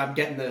 I'm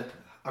getting the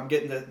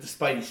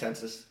Spidey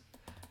senses.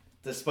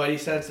 The Spidey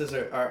senses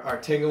are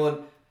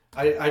tingling.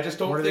 I just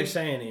don't. What are they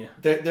saying to you?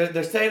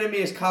 They're saying to me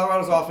is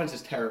Colorado's offense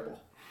is terrible.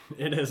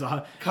 It is.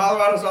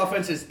 Colorado's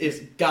offense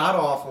is god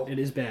awful. It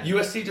is bad.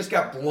 USC just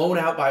got blown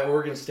out by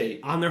Oregon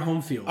State on their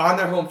home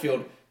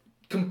field.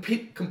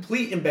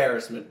 Complete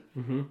embarrassment.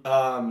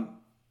 Mm-hmm.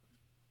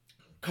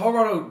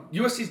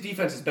 USC's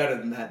defense is better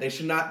than that. They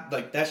should not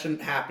that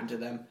shouldn't happen to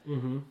them.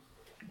 Mm-hmm.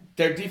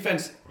 Their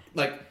defense,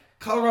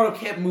 Colorado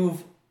can't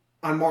move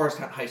on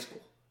Morristown High School.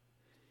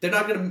 They're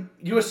not going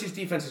to. USC's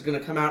defense is going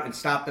to come out and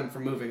stop them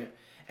from moving it.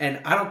 And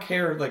I don't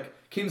care.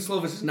 Keaton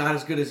Slovis is not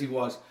as good as he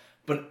was,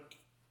 but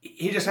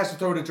he just has to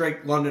throw to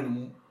Drake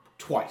London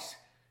twice.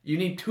 You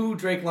need 2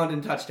 Drake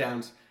London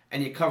touchdowns,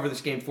 and you cover this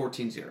game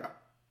 14-0.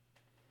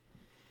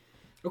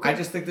 Okay. I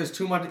just think there's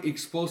too much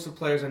explosive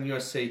players on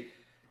USC.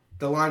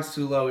 The line's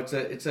too low.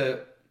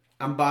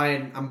 I'm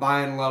buying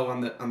low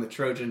on the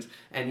Trojans,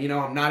 and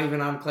I'm not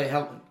even on Clay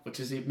Helton, which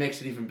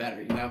makes it even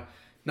better.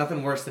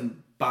 Nothing worse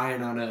than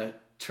buying on a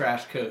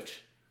trash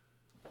coach.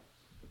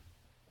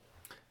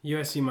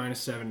 USC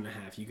minus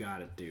 7.5. You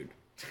got it, dude.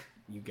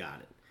 You got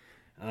it.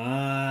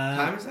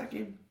 Time is that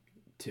game?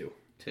 2.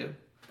 2.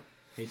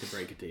 Hate to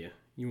break it to you.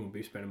 You won't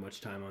be spending much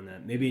time on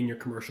that. Maybe in your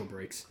commercial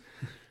breaks.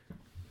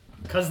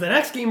 Because the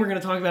next game we're going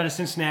to talk about is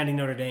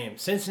Cincinnati-Notre Dame.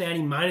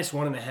 Cincinnati minus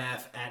 1.5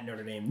 at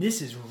Notre Dame. This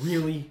is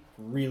really,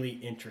 really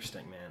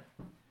interesting, man.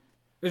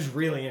 This is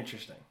really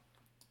interesting.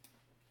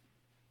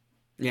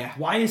 Yeah.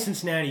 Why is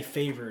Cincinnati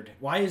favored?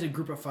 Why is a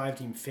group of 5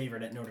 team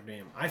favored at Notre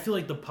Dame? I feel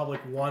like the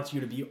public wants you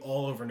to be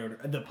all over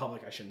The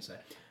public, I shouldn't say.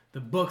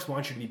 The books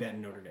want you to be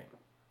betting Notre Dame.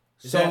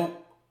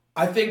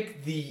 I think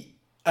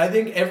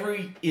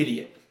every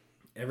idiot,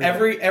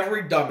 every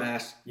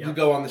dumbass who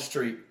go on the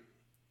street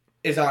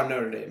is on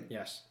Notre Dame.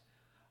 Yes.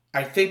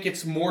 I think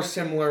it's more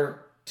similar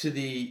to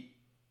the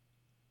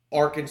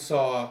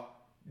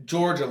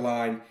Arkansas-Georgia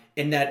line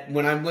in that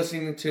when I'm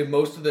listening to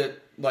most of the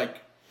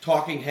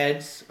talking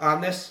heads on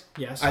this,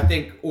 yes, I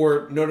think,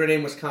 or Notre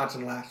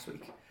Dame-Wisconsin last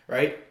week,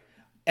 right?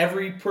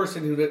 Every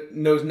person who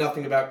knows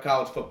nothing about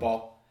college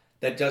football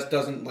that just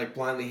doesn't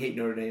blindly hate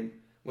Notre Dame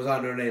was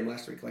on Notre Dame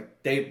last week.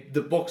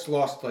 The books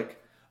lost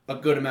a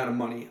good amount of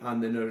money on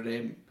the Notre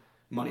Dame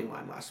money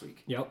line last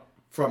week. Yep.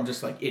 From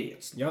just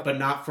idiots. Yep. But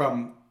not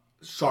from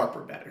sharper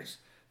bettors.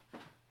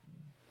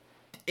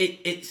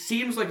 It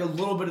seems like a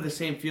little bit of the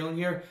same feeling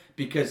here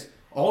because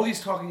all these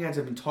talking heads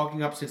have been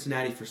talking up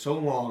Cincinnati for so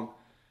long.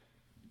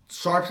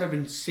 Sharps have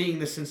been seeing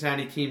the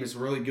Cincinnati team is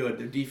really good.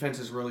 Their defense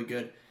is really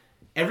good.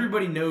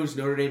 Everybody knows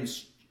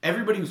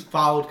everybody who's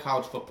followed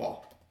college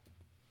football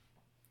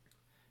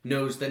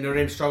knows that Notre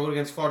Dame struggled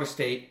against Florida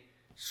State,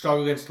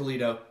 struggled against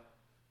Toledo,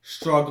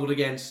 struggled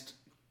against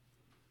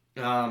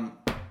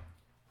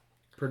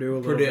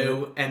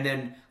Purdue, and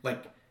then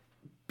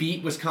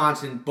beat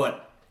Wisconsin.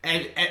 But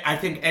I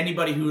think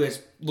anybody who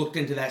has looked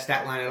into that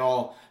stat line at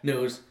all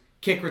knows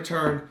kick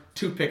return,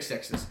 2 pick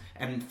sixes,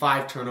 and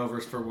 5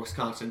 turnovers for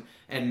Wisconsin.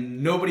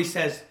 And nobody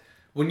says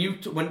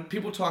when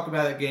people talk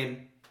about that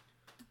game,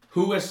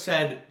 who has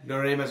said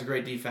Notre Dame has a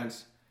great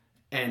defense,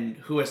 and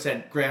who has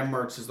said Graham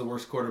Mertz is the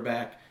worst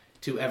quarterback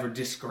to ever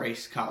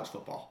disgrace college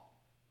football?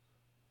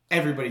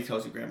 Everybody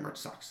tells you Graham Mertz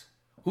sucks.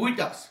 Who he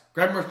does?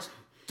 Graham Mertz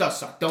does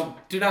suck.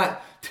 Do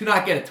not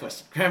get it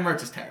twisted. Graham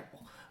Mertz is terrible.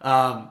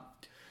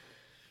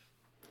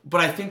 But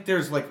I think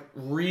there's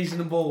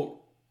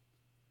reasonable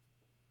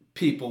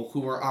people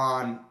who are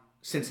on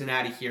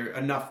Cincinnati here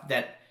enough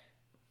that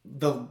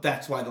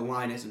that's why the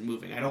line isn't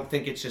moving. I don't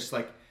think it's just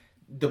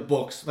the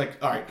books. All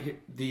right,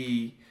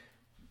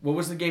 what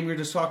was the game we were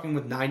just talking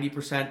with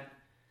 90%?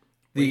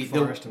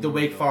 The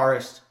Wake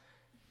Forest.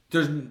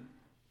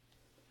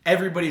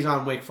 Everybody's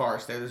on Wake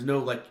Forest there. There's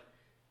no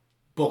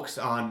books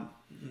on.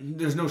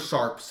 There's no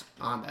sharps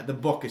on that. The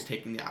book is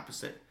taking the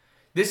opposite.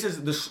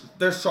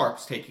 They're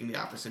sharps taking the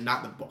opposite,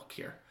 not the book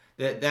here.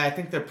 I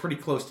think they're pretty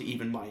close to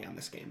even money on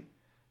this game.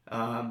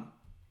 I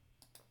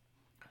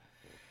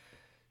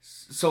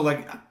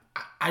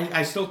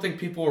still think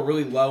people are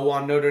really low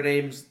on Notre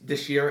Dame's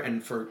this year,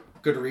 and for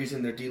good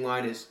reason. Their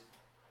D-line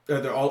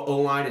their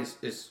O-line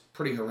is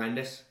pretty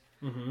horrendous.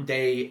 Mm-hmm.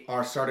 They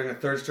are starting a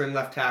third-string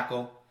left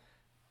tackle.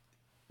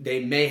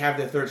 They may have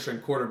their third-string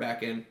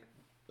quarterback in,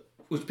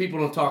 which people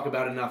don't talk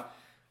about enough.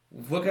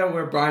 Look at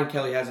where Brian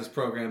Kelly has his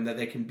program that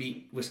they can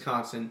beat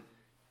Wisconsin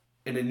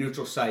in a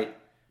neutral site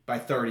by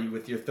 30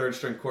 with your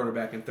third-string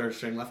quarterback and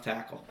third-string left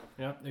tackle.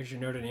 Yep, there's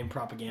your Notre Dame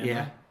propaganda.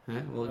 Yeah,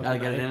 we'll gotta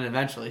get it in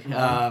eventually.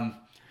 Mm-hmm.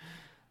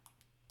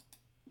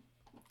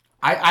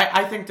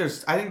 I think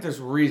there's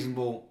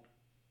reasonable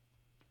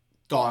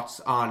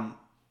thoughts on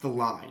the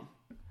line,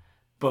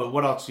 but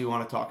what else do you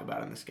want to talk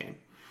about in this game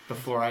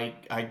before I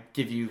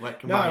give you my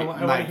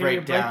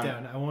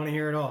breakdown? I want to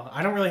hear it all.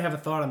 I don't really have a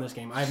thought on this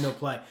game. I have no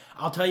play.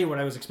 I'll tell you what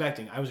I was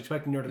expecting. I was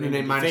expecting Notre Dame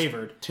to be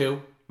favored.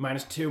 -2,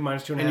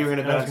 -2.5. And you were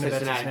going to bet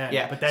Cincinnati.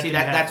 Yeah, but that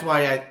that's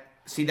why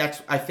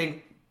I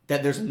think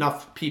that there's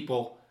enough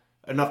people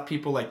enough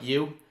people like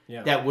you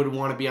Yeah. that would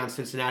want to be on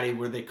Cincinnati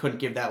where they couldn't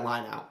give that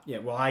line out. Yeah,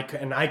 well, I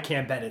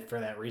can't bet it for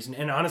that reason.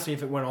 And honestly,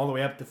 if it went all the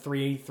way up to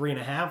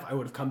 3.5, I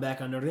would have come back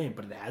on Notre Dame,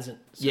 but it hasn't.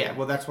 So. Yeah,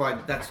 well, that's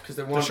because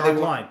they want It's a sharp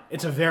line.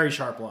 It's a very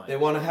sharp line. They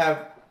want to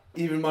have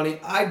even money.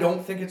 I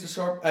don't think it's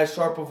as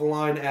sharp of a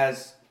line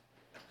as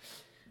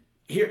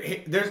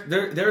here.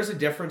 There's a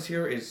difference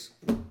here. Is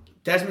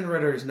Desmond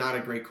Ridder is not a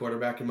great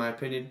quarterback in my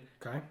opinion.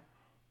 Okay.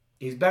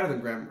 He's better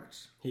than Graham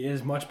Mertz. He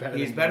is much better.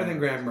 He's better than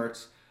Graham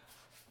Mertz.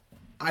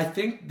 I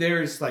think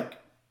there's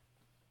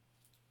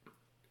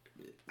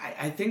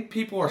I think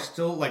people are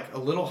still a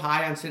little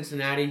high on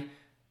Cincinnati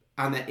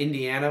on that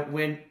Indiana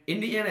win.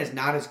 Indiana is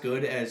not as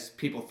good as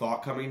people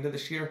thought coming into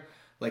this year.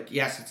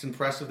 Yes, it's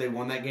impressive they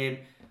won that game.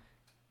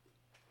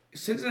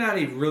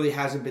 Cincinnati really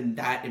hasn't been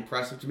that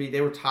impressive to me.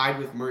 They were tied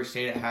with Murray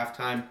State at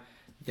halftime.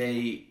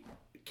 They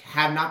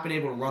have not been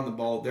able to run the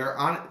ball. They're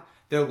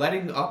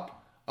letting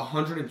up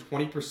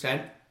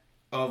 120%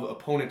 of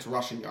opponents'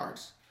 rushing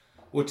yards,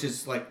 which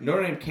is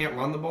Notre Dame can't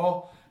run the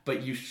ball,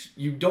 but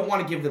you don't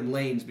want to give them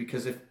lanes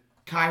because if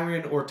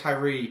Kyron or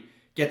Tyree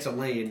gets a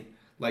lane,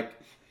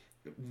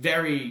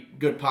 very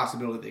good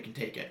possibility they can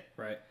take it.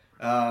 Right.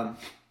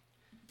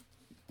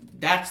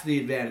 That's the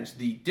advantage.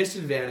 The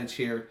disadvantage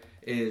here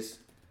is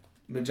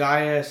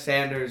Majaya,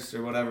 Sanders,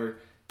 or whatever,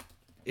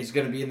 is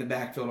going to be in the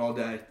backfield all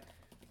day.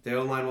 Their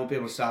O-line won't be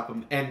able to stop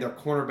them, and their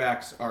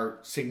cornerbacks are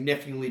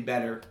significantly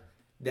better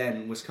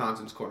than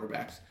Wisconsin's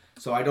cornerbacks.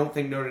 So I don't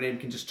think Notre Dame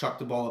can just chuck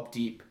the ball up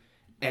deep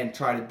and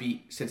try to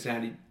beat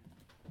Cincinnati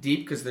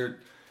deep because their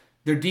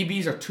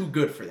DBs are too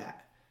good for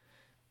that.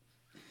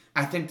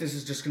 I think this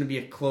is just going to be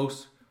a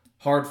close,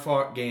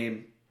 hard-fought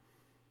game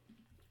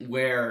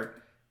where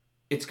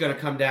it's going to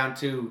come down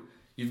to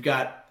you've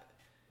got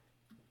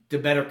the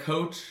better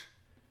coach,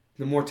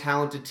 the more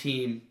talented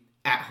team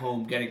at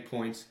home getting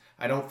points.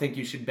 I don't think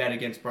you should bet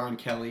against Brian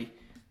Kelly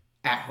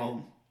at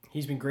home.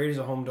 He's been great as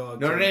a home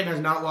dog. Notre Dame has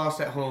not lost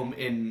at home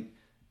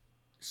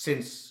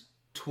since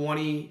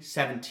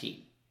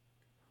 2017.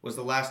 Was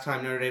the last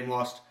time Notre Dame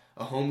lost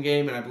a home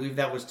game, and I believe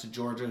that was to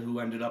Georgia, who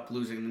ended up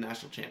losing the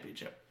national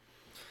championship.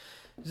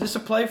 Is this a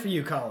play for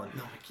you, Colin?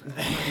 No,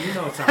 you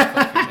know it's not a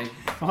play for me.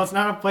 Well, it's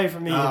not a play for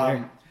me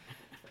either.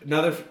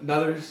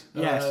 Another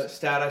Yes.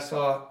 stat I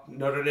saw,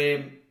 Notre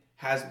Dame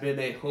has been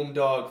a home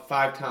dog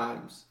 5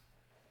 times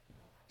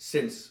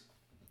since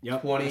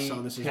 2010. I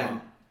saw this as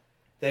well.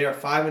 They are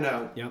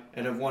 5-0 Yep.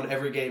 and have won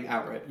every game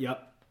outright.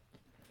 Yep.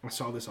 I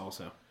saw this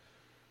also.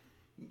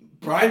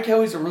 Brian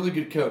Kelly's a really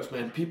good coach,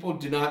 man. People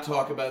do not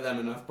talk about that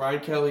enough. Brian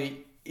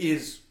Kelly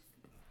is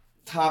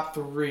top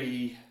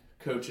 3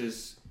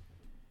 coaches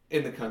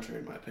in the country,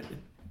 in my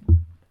opinion.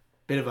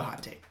 Bit of a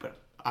hot take,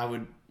 but I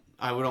would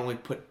only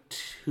put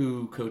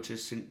 2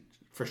 coaches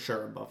for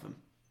sure above him.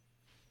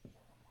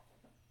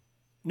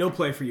 No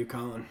play for you,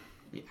 Colin.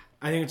 Yeah.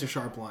 I think it's a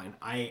sharp line.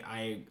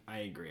 I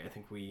agree. I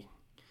think we,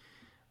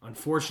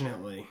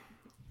 unfortunately...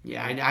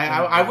 Yeah,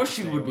 I wish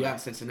you would be on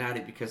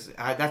Cincinnati because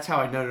that's how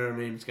I know Notre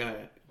Dame's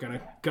gonna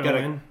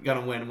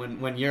win.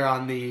 When you're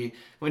on the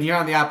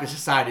opposite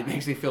side, it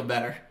makes me feel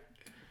better.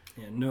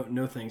 Yeah,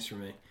 no thanks for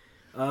me.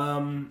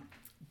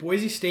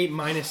 Boise State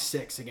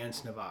 -6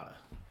 against Nevada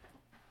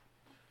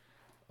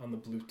on the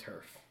blue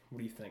turf. What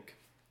do you think?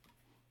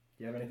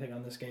 You have anything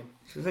on this game?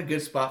 This is a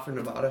good spot for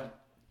Nevada.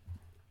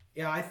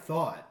 Yeah, I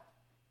thought.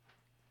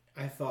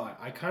 I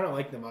kind of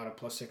like Nevada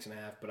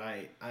 +6.5, but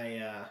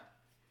I'm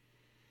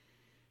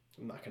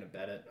not going to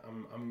bet it.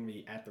 I'm going to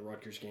be at the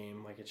Rutgers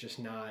game. It's just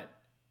not...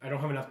 I don't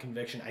have enough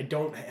conviction. I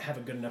don't have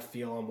a good enough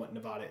feel on what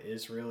Nevada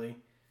is, really.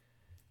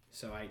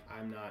 So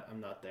I'm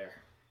not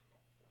there.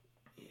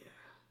 Yeah.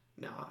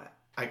 No,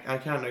 I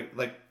kind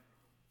of...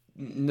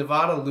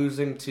 Nevada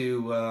losing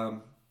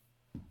to...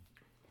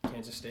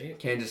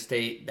 Kansas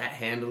State, that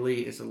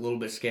handily is a little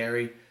bit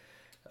scary.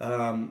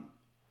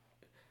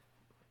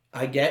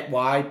 I get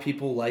why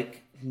people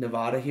like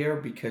Nevada here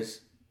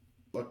because,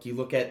 look, you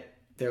look at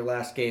their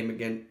last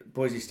game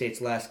Boise State's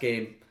last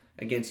game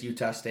against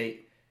Utah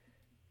State.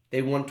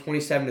 They won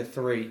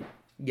 27-3,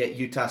 yet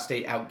Utah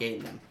State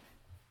outgained them.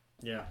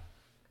 Yeah.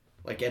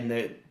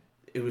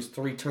 It was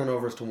 3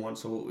 turnovers to 1,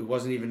 so it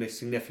wasn't even a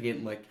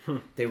significant,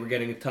 they were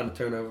getting a ton of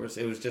turnovers.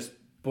 It was just,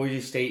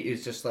 Boise State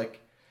is just,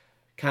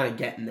 kind of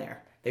getting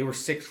there. They were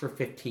 6 for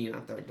 15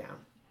 on 3rd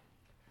down.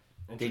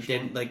 They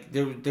didn't,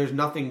 there's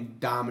nothing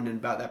dominant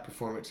about that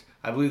performance.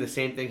 I believe the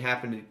same thing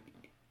happened,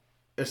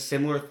 a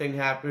similar thing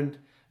happened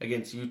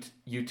against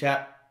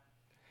UTEP.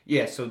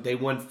 Yeah, so they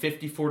won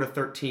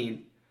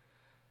 54-13.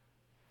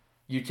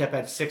 UTEP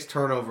had 6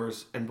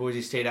 turnovers, and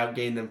Boise State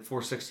outgained them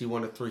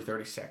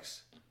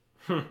 461-336.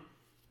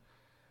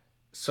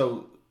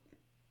 So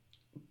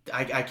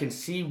I can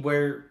see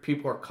where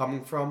people are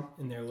coming from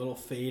in their little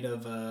fade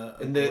of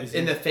Boise.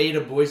 In the fade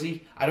of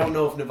Boise. I don't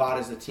know if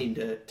Nevada's the team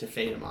to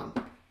fade them on.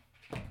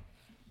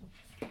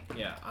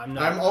 Yeah, I'm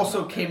not. I'm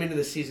also came into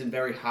the season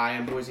very high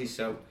on Boise,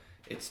 so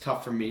it's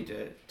tough for me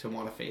to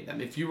want to fade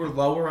them. If you were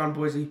lower on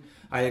Boise,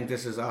 I think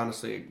this is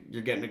honestly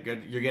you're getting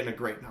a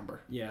great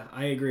number. Yeah,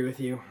 I agree with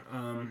you.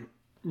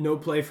 No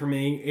play for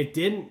me. It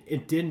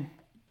did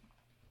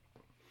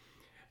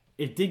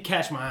it did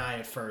catch my eye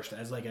at first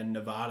as like a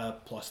Nevada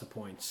plus the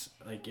points.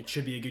 Like it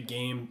should be a good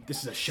game.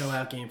 This is a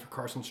showout game for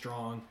Carson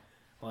Strong,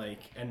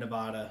 and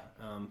Nevada.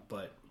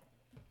 But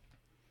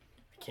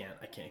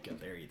I can't get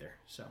there either.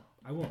 So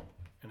I won't,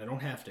 and I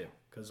don't have to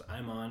because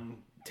I'm on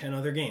 10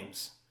 other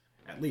games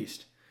at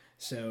least.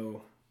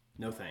 So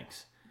no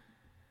thanks.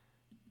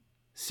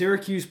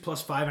 Syracuse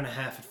plus 5.5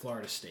 at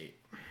Florida State.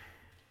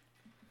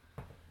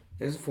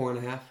 There's a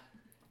 4.5.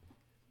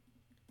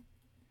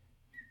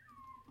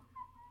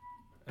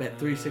 Bet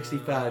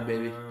 365,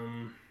 baby.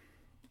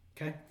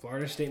 Okay,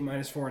 Florida State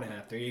minus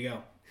 4.5. There you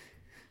go.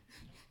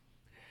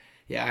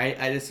 Yeah,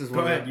 I this is go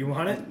ahead. You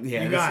want it?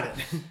 Yeah, you got it.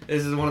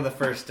 This is one of the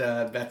first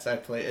bets I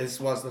played. This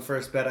was the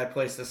first bet I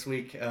placed this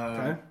week.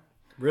 Okay.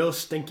 Real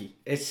stinky.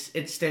 It's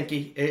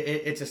stinky.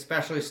 It's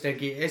especially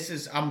stinky.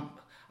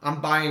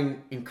 I'm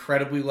buying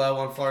incredibly low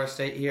on Florida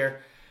State here.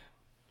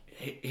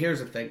 Here's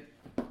the thing.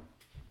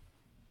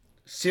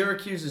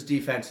 Syracuse's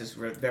defense is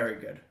very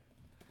good.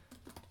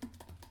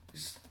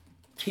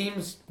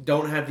 Teams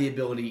don't have the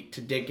ability to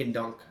dink and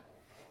dunk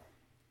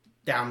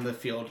down the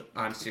field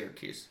on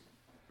Syracuse.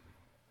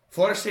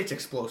 Florida State's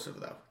explosive,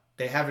 though.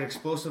 They have an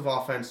explosive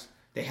offense.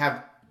 They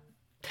have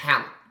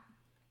talent.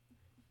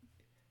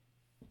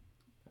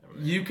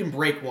 You can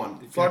break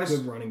one. Florida's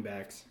good running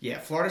backs. Yeah,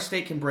 Florida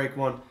State can break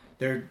one.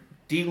 Their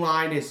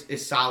D-line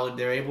is solid.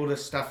 They're able to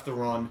stuff the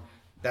run.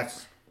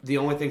 That's the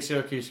only thing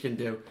Syracuse can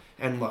do.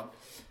 And look,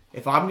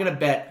 if I'm going to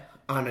bet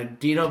on a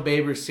Dino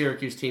Babers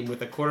Syracuse team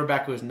with a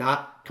quarterback who has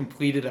not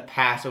completed a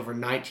pass over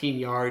 19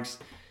 yards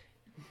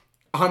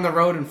on the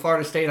road in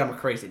Florida State, I'm a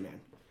crazy man.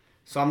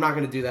 So I'm not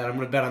going to do that. I'm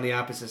going to bet on the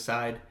opposite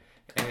side.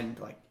 And,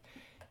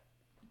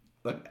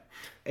 look,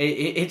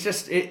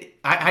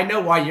 I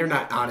know why you're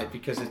not on it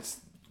because it's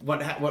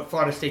what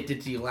Florida State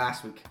did to you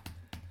last week.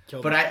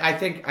 But I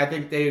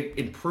think they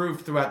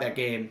improved throughout that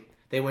game.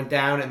 They went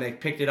down and they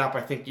picked it up.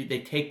 I think they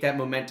take that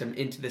momentum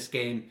into this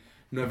game.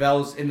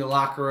 Norvell's in the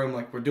locker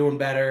room, we're doing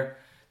better.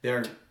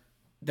 Their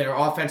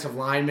offensive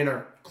linemen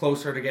are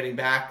closer to getting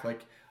back.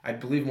 I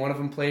believe one of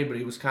them played, but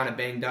he was kind of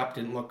banged up,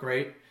 didn't look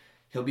great.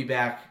 He'll be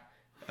back.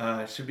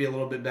 Should be a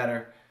little bit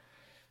better.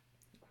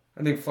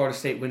 I think Florida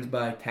State wins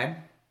by 10.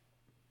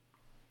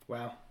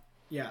 Wow.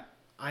 Yeah.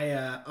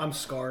 I'm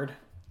scarred.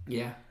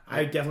 Yeah.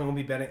 I definitely won't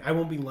be betting. I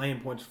won't be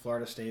laying points with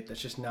Florida State. That's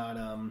just not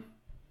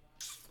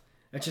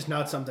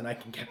something I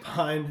can get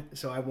behind.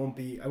 So I won't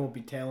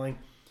be tailing.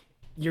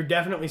 You're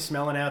definitely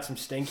smelling out some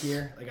stink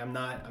here. I'm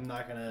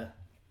not gonna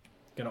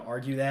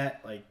argue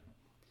that. The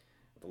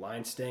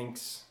line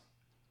stinks.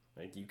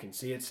 You can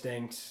see it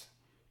stinks.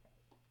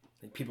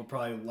 People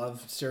probably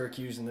love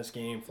Syracuse in this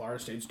game.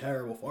 Florida State's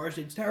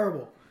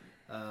terrible.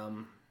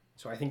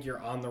 So I think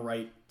you're on the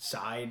right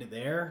side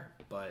there.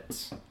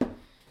 But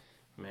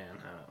man,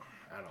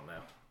 I don't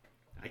know.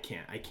 I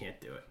can't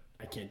do it.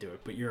 I can't do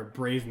it. But you're a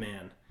brave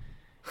man.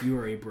 You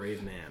are a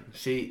brave man.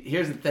 See,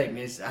 here's the thing: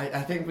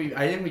 I think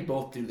we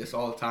both do this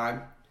all the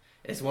time.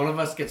 Is one of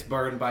us gets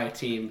burned by a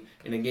team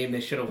in a game they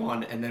should have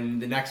won, and then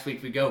the next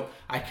week we go,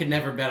 I could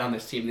never bet on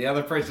this team. The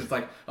other person's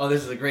like, oh,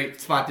 this is a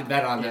great spot to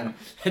bet on them,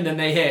 and then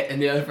they hit,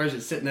 and the other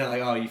person's sitting there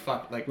like, oh, you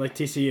fuck, like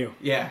TCU.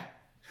 Yeah,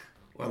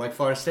 or like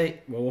Florida State.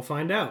 Well, we'll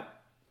find out.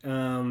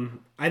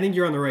 I think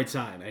you're on the right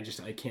side.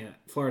 I can't.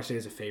 Florida State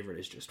as a favorite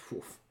is just,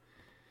 woof.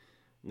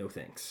 No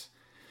thanks.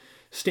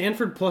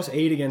 Stanford plus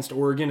 8 against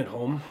Oregon at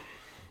home.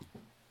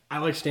 I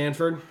like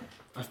Stanford.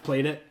 I've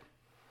played it.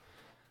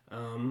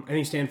 I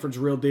think Stanford's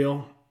real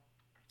deal.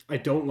 I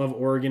don't love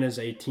Oregon as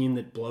a team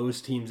that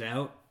blows teams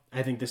out.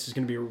 I think this is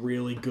going to be a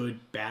really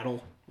good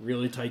battle,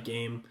 really tight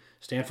game.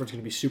 Stanford's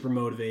going to be super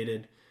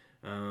motivated.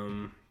 I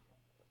think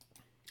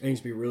it's going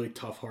to be a really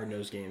tough,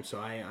 hard-nosed game. So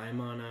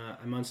I'm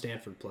on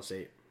Stanford plus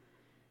 8.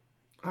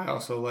 I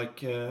also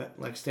like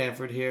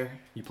Stanford here.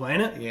 You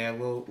playing it? Yeah,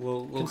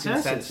 we'll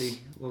consensus.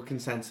 We'll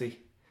consensus.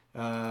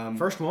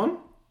 First one.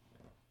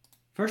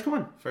 First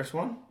one.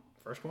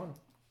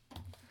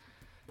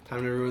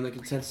 Time to ruin the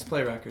consensus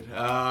play record.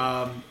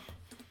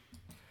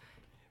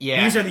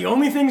 Yeah. These are the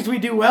only things we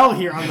do well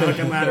here on the Hook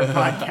and Ladder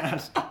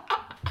podcast.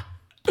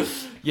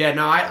 Yeah,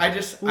 no, I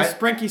just...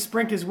 Sprinky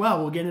Sprink as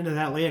well. We'll get into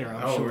that later,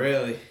 I'm sure. Oh,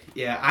 really?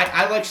 Yeah,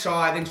 I like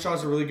Shaw. I think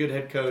Shaw's a really good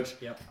head coach.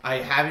 Yep. I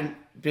haven't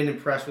been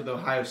impressed with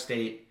Ohio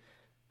State,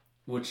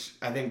 which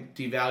I think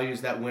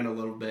devalues that win a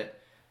little bit.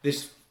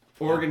 This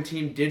Oregon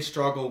team did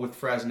struggle with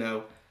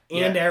Fresno.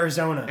 And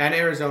Arizona.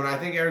 I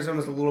think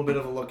Arizona's a little bit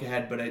of a look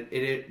ahead, but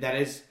that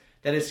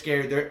is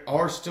scary. They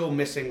are still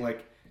missing,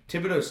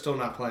 Thibodeau's still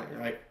not playing,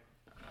 right?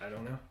 I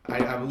don't know.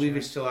 I believe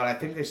he's still out. I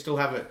think they still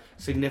have a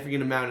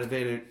significant amount of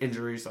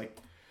injuries.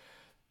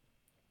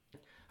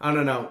 I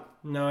don't know.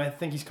 No, I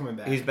think he's coming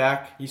back. He's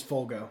back? He's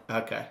full go.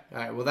 Okay. All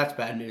right. Well, that's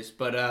bad news.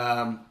 But,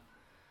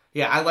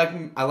 yeah, I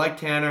like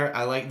Tanner.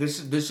 I like this.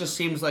 This just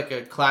seems like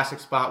a classic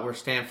spot where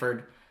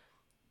Stanford...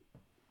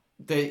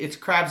 it's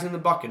crabs in the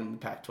bucket in the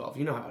Pac-12.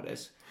 You know how it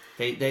is.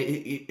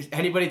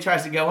 Anybody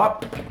tries to go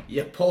up,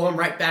 you pull them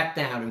right back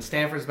down. And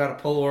Stanford's about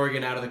to pull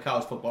Oregon out of the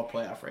college football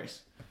playoff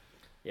race.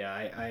 Yeah,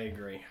 I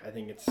agree. I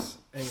think it's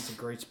a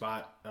great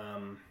spot.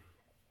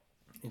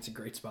 It's a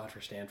great spot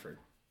for Stanford.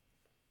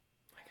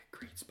 Like a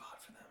great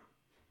spot for them.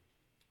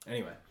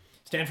 Anyway,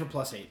 Stanford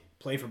 +8.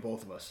 Play for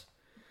both of us.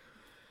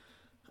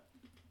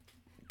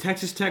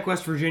 Texas Tech,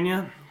 West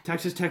Virginia.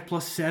 Texas Tech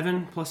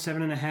 +7,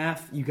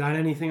 +7.5. You got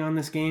anything on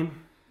this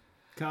game,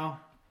 Kyle?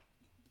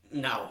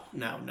 No.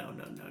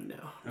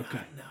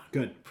 Okay, No.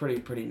 good.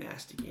 Pretty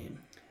nasty game.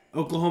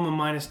 Oklahoma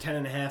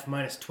 -10.5,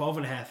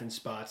 -12.5 in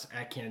spots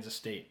at Kansas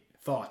State.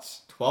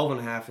 Thoughts?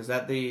 12.5. Is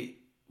that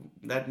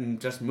that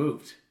just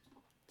moved?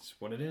 It's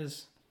what it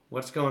is.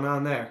 What's going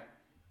on there?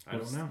 I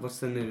don't know. What's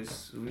the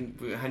news?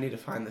 I need to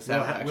find this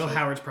out. Will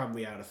Howard's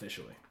probably out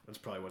officially. That's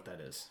probably what that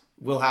is.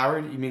 Will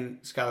Howard? You mean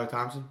Skylar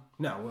Thompson?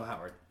 No, Will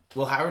Howard.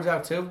 Will Howard's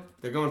out too?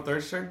 They're going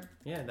third string?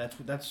 Yeah,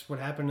 that's what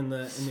happened in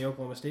the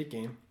Oklahoma State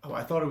game. Oh,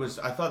 I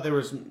thought there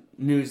was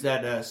news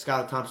that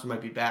Skylar Thompson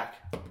might be back.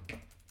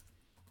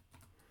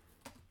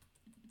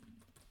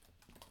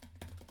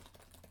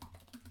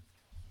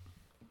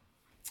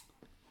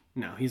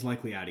 No, he's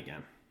likely out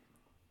again.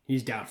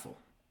 He's doubtful.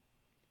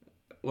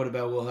 What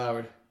about Will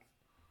Howard?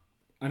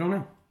 I don't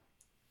know.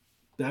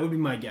 That would be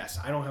my guess.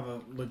 I don't have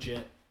a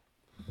legit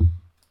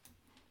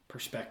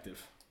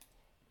perspective.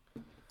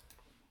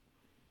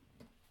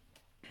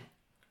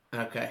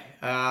 Okay.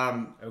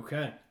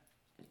 Okay.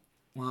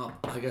 Well,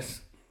 I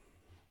guess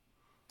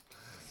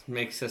this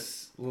makes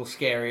this a little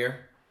scarier.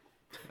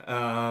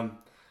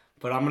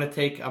 But I'm gonna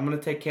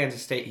take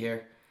Kansas State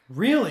here.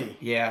 Really?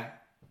 Yeah.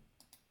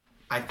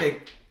 I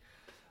think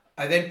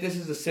this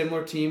is a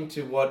similar team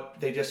to what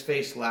they just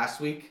faced last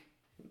week.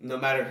 No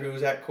matter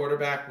who's at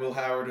quarterback, Will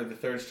Howard or the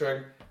third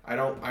string.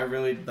 I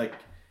really like.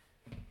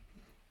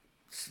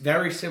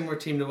 Very similar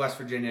team to West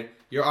Virginia.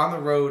 You're on the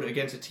road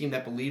against a team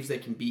that believes they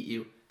can beat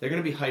you. They're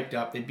going to be hyped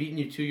up. They've beaten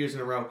you 2 years in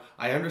a row.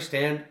 I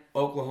understand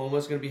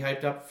Oklahoma's going to be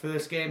hyped up for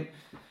this game,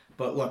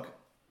 but look,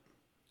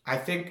 I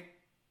think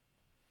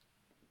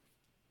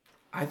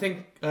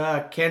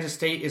Kansas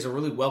State is a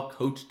really well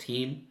coached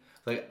team.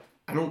 Like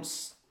I don't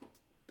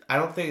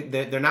think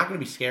they're not going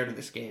to be scared of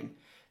this game.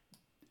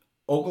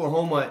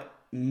 Oklahoma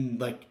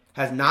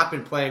has not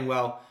been playing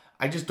well.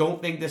 I just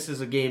don't think this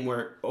is a game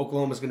where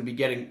Oklahoma's going to be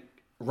getting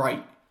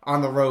right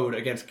on the road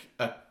against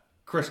a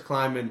Chris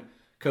Klieman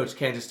coached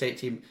Kansas State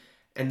team.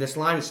 And this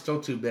line is still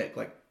too big.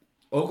 Like,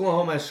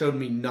 Oklahoma has showed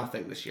me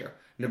nothing this year.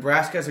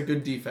 Nebraska has a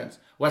good defense.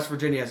 West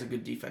Virginia has a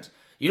good defense.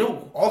 You know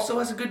who also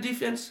has a good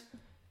defense?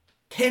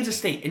 Kansas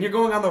State. And you're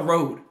going on the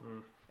road.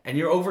 And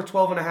you're over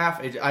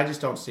 12.5. I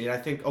just don't see it. I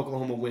think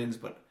Oklahoma wins,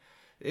 but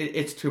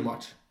it's too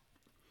much.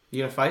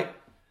 You going to fight?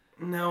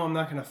 No, I'm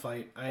not going to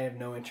fight. I have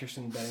no interest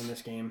in betting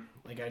this game.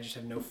 Like, I just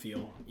have no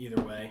feel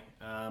either way.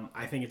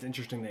 I think it's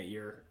interesting that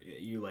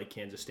you like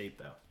Kansas State,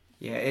 though.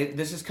 Yeah,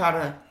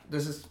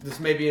 this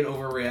may be an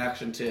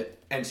overreaction to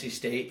NC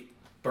State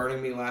burning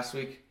me last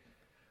week,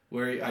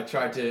 where I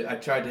tried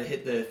to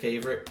hit the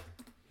favorite.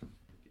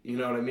 You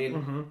know what I mean?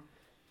 Mm-hmm.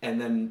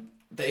 And then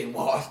they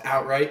lost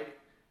outright.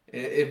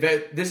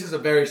 This is a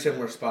very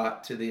similar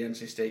spot to the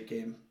NC State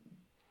game,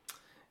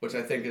 which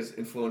I think is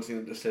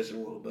influencing the decision a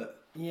little bit.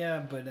 Yeah,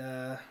 but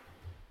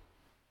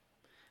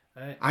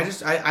I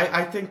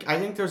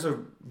think there's a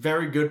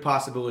very good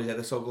possibility that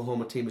this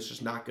Oklahoma team is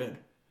just not good.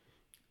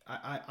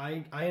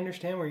 I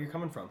understand where you're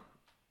coming from.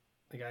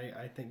 Like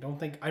I don't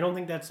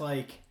think that's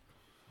like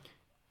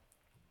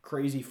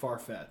crazy far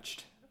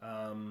fetched.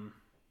 I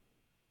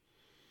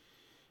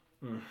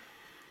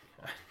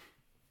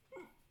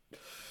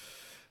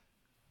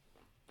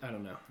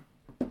don't know.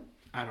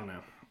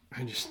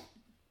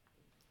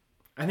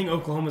 I think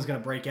Oklahoma's gonna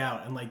break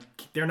out, and like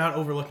they're not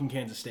overlooking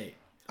Kansas State.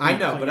 I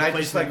know, but I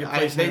just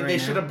they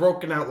should have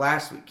broken out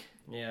last week.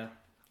 Yeah.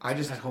 I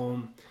just at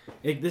home.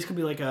 This could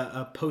be like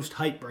a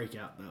post-hype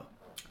breakout, though.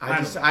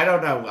 I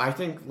don't know. I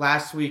think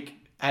last week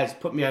has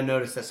put me on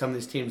notice that some of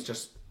these teams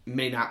just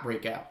may not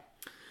break out.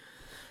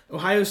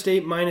 Ohio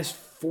State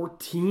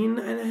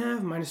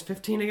 -14.5,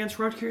 -15 against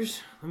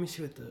Rutgers. Let me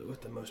see what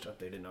the most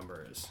updated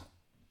number is.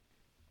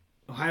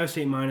 Ohio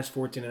State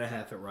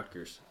 -14.5 at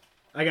Rutgers.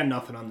 I got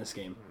nothing on this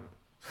game.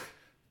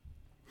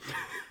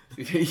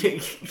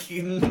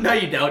 No,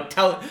 you don't.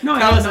 Tell us.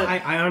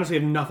 I honestly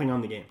have nothing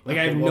on the game. Like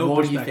okay, I have well, no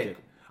what perspective. Do you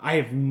think? I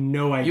have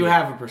no idea. You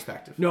have a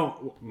perspective.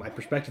 No, my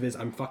perspective is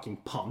I'm fucking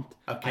pumped.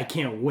 Okay. I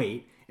can't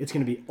wait. It's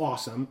going to be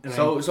awesome. And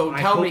so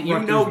tell me, you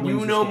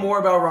know more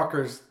about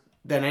Rutgers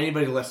than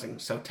anybody listening.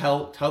 So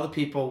tell the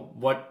people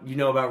what you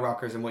know about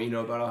Rutgers and what you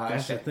know about Ohio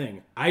State. That's the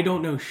thing. I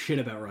don't know shit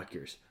about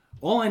Rutgers.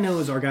 All I know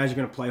is our guys are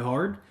going to play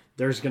hard.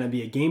 There's going to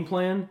be a game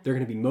plan. They're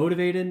going to be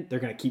motivated. They're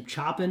going to keep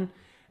chopping.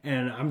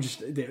 And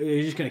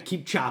they're just going to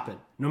keep chopping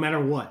no matter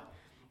what.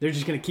 They're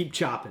just going to keep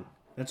chopping.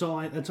 That's all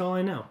I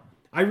know.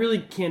 I really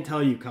can't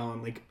tell you,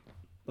 Colin. Like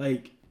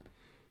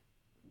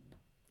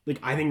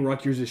I think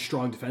Rutgers is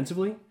strong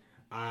defensively.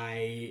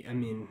 I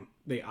mean,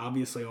 they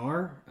obviously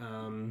are.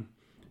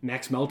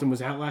 Max Melton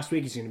was out last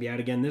week. He's going to be out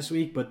again this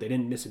week, but they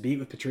didn't miss a beat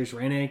with Patrice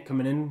Rene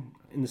coming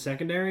in the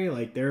secondary.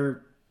 Like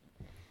their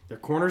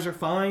corners are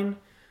fine.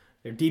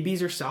 Their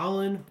DBs are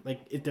solid.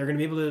 Like if they're going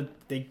to be able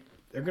to,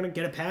 they're going to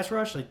get a pass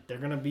rush. Like, they're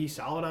going to be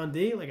solid on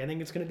D. Like, I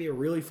think it's going to be a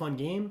really fun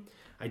game.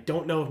 I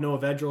don't know if Noah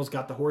Vedril's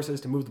got the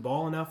horses to move the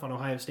ball enough on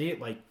Ohio State.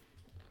 Like,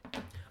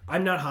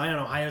 I'm not high on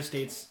Ohio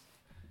State's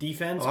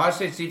defense. Ohio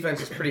State's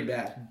defense is pretty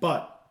bad.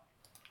 But,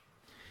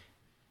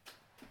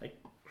 like,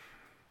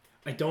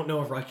 I don't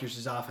know if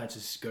Rutgers' offense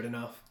is good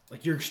enough.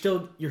 Like, you're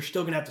still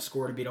going to have to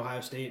score to beat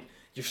Ohio State.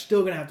 You're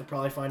still going to have to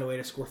probably find a way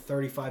to score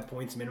 35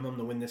 points minimum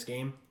to win this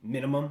game.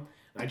 Minimum.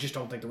 I just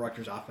don't think the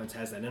Rutgers offense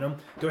has that in them.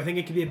 Do I think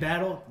it could be a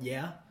battle?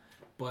 Yeah.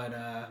 But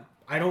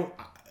I don't...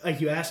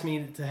 Like, you asked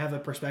me to have a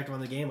perspective on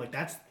the game. Like,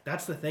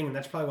 that's the thing, and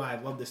that's probably why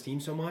I love this team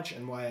so much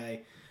and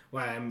why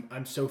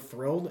I'm so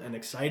thrilled and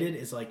excited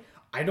is, like,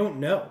 I don't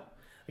know.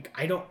 Like,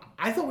 I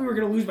thought we were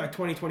going to lose by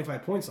 20,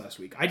 25 points last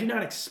week. I did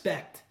not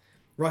expect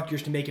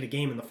Rutgers to make it a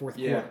game in the fourth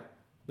quarter.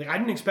 Like, I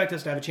didn't expect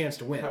us to have a chance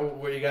to win.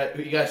 Where you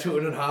guys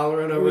shooting and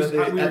hollering over we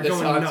were at the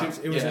going Sawtooth? nuts.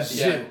 It was a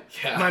zoo.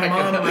 Yeah. My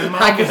mom was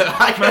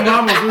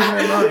losing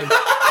her mind.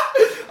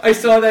 I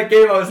saw that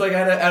game. I was like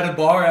at a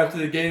bar after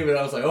the game, and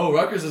I was like, "Oh,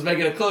 Rutgers is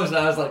making it close." And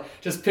I was like,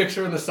 just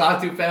picturing the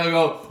Sawtooth family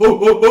go, "Whoa,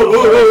 whoa, whoa,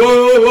 whoa,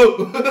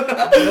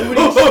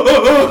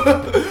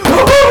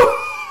 whoa."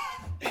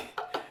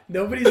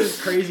 Nobody's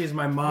as crazy as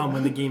my mom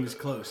when the game is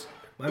close.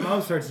 My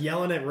mom starts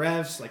yelling at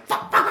refs like,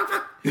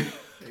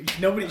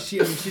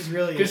 she's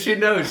really... Because she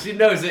knows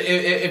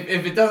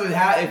if it doesn't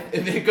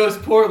if it goes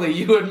poorly,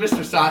 you and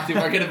Mr. Sawtooth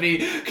are gonna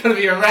be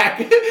a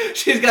wreck.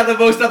 She's got the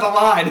most on the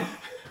line.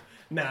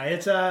 No,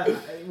 it's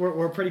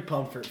we're pretty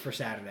pumped for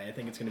Saturday. I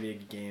think it's gonna be a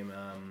good game.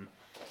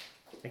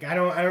 Like I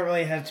don't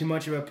really have too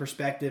much of a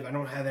perspective. I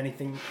don't have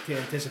anything to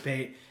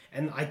anticipate,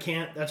 and I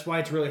can't. That's why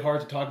it's really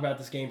hard to talk about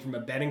this game from a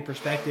betting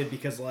perspective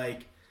because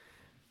like.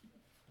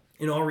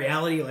 In all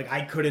reality, like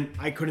I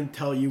couldn't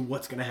tell you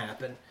what's gonna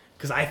happen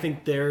because I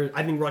think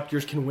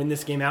Rutgers can win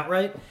this game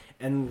outright,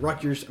 and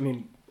Rutgers. I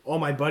mean, all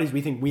my buddies, we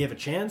think we have a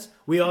chance.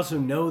 We also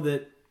know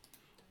that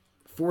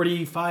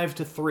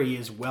 45-3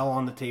 is well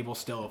on the table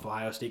still if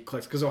Ohio State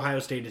clicks because Ohio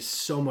State is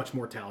so much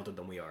more talented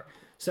than we are.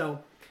 So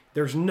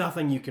there's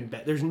nothing you can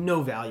bet. There's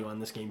no value on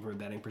this game from a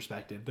betting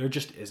perspective. There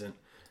just isn't.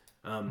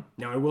 Now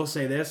I will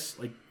say this: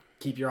 like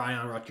keep your eye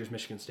on Rutgers,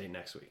 Michigan State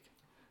next week.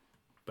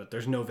 But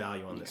there's no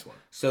value on this one.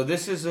 So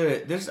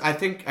I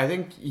think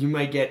you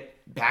might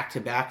get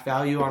back-to-back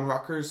value on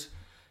Rutgers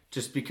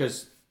just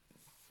because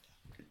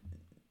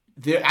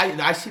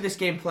I see this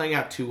game playing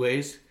out two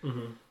ways.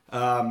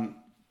 Mm-hmm.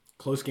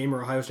 Close game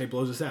or Ohio State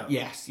blows us out.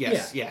 Yes.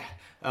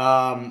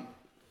 But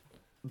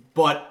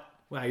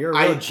wow, you're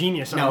a real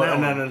genius on that.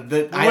 No.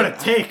 What a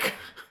take.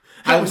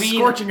 I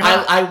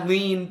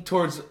lean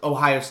towards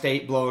Ohio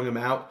State blowing them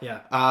out.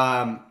 Yeah.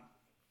 I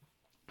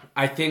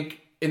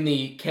think in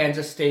the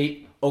Kansas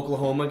State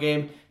Oklahoma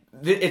game,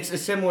 it's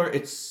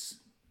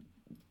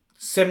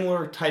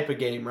similar type of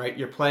game, right?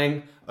 You're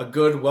playing a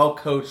good,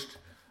 well-coached,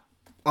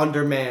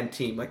 undermanned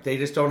team. Like, they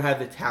just don't have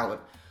the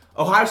talent.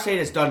 Ohio State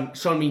has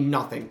shown me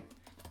nothing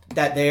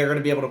that they are going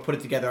to be able to put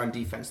it together on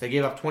defense. They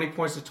gave up 20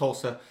 points to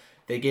Tulsa.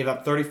 They gave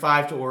up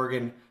 35 to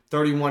Oregon,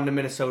 31 to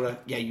Minnesota.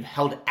 Yeah, you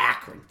held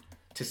Akron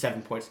to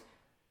 7 points.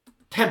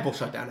 Temple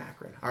shut down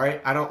Akron, all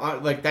right?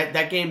 Like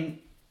that game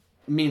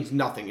means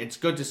nothing. It's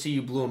good to see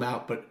you blew them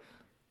out, but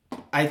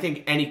I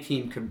think any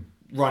team could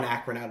run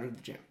Akron out of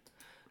the gym.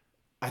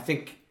 I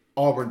think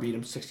Auburn beat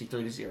them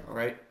 63-0,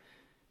 right?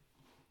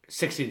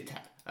 60-10.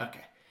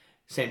 Okay.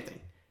 Same thing.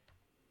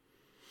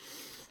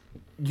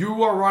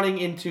 You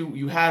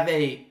have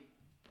a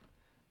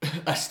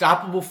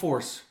stoppable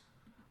force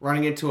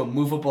running into a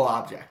movable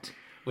object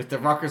with the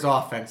Rutgers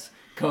offense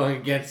going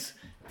against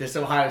this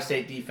Ohio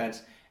State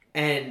defense.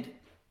 And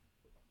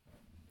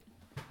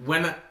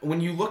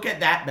when you look at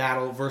that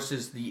battle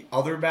versus the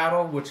other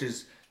battle, which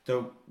is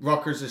the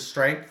Rutgers'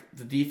 strength,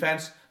 the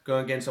defense,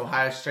 going against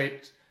Ohio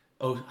State's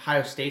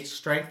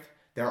strength,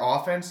 their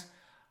offense,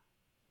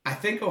 I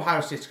think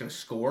Ohio State's going to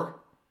score.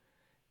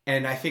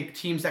 And I think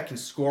teams that can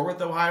score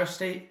with Ohio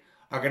State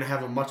are going to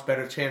have a much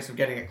better chance of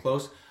getting it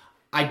close.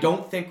 I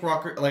don't think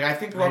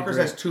Rutgers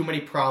has too many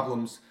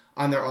problems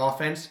on their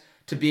offense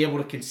to be able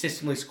to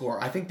consistently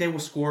score. I think they will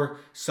score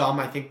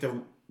some. I think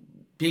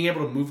being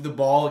able to move the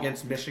ball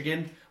against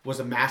Michigan was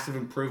a massive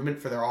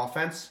improvement for their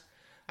offense.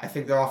 I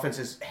think their offense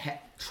is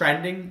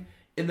trending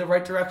in the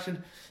right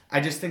direction. I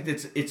just think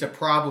that it's a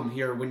problem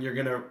here when you're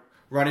going to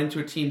run into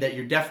a team that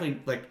you're definitely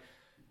like.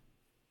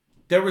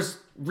 There was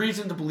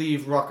reason to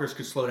believe Rutgers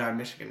could slow down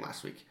Michigan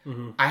last week.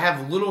 Mm-hmm. I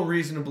have little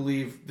reason to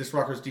believe this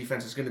Rutgers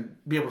defense is going to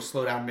be able to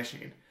slow down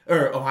Michigan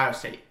or Ohio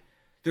State.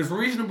 There's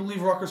reason to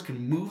believe Rutgers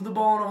can move the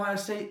ball in Ohio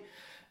State,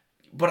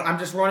 but I'm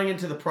just running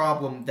into the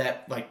problem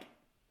that like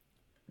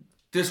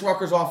this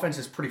Rutgers offense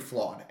is pretty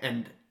flawed,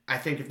 and I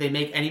think if they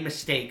make any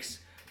mistakes,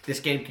 this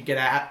game could get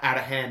out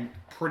of hand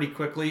pretty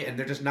quickly, and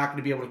they're just not going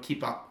to be able to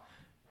keep up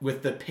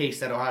with the pace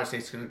that Ohio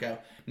State's going to go.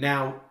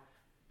 Now,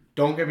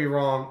 don't get me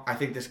wrong. I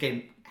think this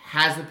game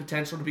has the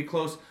potential to be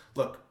close.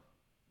 Look,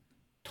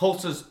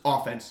 Tulsa's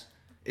offense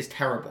is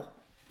terrible.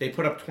 They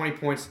put up 20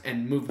 points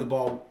and moved the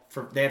ball.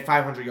 They had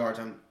 500 yards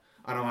on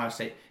Ohio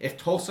State. If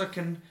Tulsa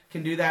can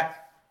do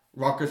that,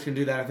 Rutgers can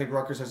do that. I think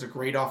Rutgers has a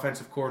great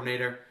offensive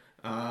coordinator.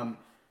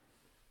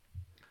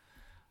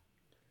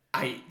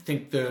 I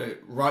think the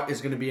Rut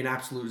is going to be an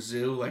absolute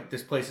zoo. Like,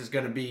 this place is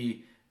going to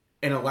be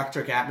an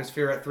electric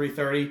atmosphere at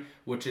 3:30,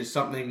 which is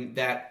something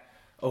that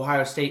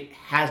Ohio State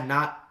has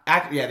not.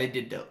 Yeah, they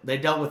did. They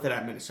dealt with it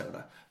at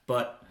Minnesota,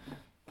 but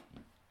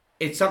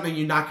it's something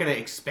you're not going to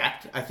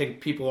expect. I think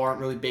people aren't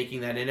really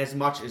baking that in as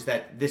much. Is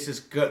that this is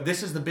good?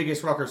 This is the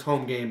biggest Rutgers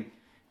home game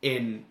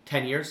in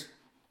 10 years.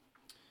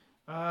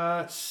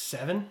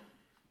 7.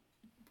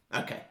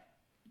 Okay.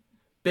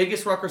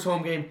 Biggest Rutgers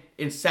home game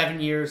in 7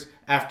 years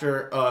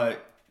after a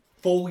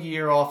full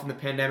year off in the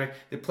pandemic.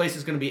 The place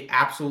is going to be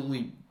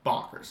absolutely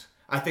bonkers.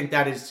 I think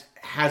that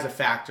has a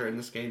factor in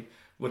this game,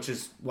 which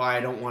is why I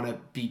don't want to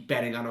be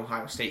betting on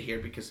Ohio State here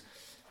because,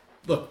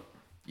 look,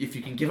 if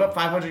you can give up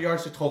 500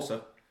 yards to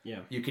Tulsa,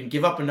 you can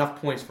give up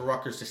enough points for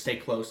Rutgers to stay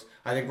close.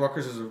 I think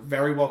Rutgers is a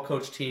very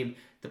well-coached team.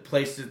 The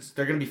place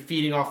they're going to be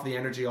feeding off the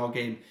energy all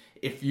game.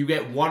 If you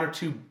get 1 or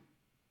 2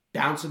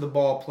 bounce of the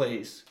ball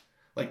plays,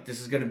 like, this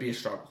is going to be a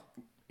struggle.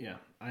 Yeah,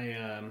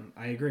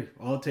 I agree.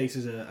 All it takes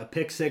is a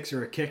pick six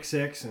or a kick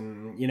six,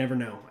 and you never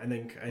know. I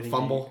think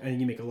fumble. I think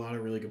you make a lot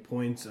of really good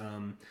points.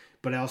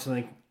 But I also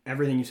think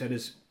everything you said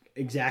is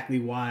exactly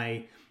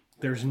why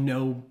there's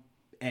no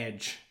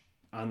edge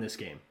on this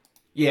game.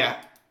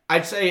 Yeah,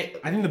 I'd say.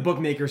 I think the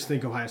bookmakers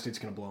think Ohio State's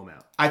going to blow them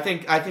out. I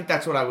think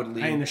that's what I would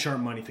lean. I think the sharp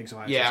money thinks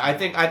Ohio State's Yeah, I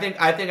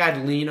think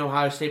I'd lean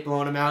Ohio State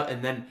blowing them out,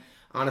 and then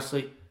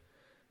honestly,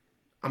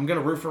 I'm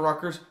gonna root for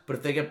Rutgers. But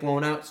if they get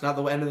blown out, it's not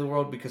the end of the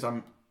world because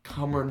I'm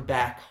coming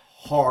back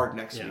hard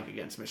next week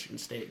against Michigan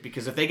State.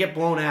 Because if they get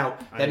blown out,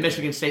 that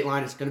Michigan State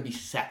line is going to be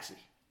sexy.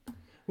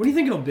 What do you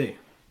think it'll be?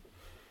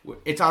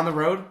 It's on the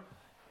road?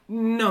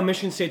 No,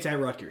 Michigan State's at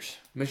Rutgers.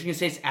 Michigan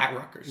State's at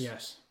Rutgers.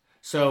 Yes.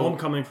 So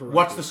homecoming for Rutgers.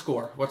 What's the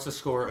score? What's the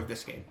score of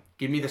this game?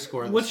 Give me the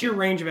score. What's your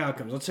range of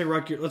outcomes? Let's say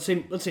Rutgers. Let's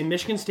say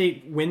Michigan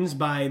State wins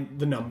by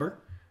the number,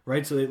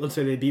 right? So let's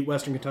say they beat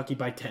Western Kentucky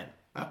by 10.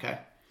 Okay.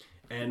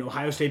 And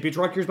Ohio State beats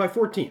Rutgers by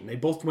 14. They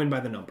both win by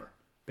the number,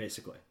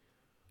 basically.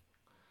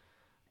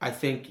 I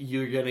think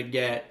you're going to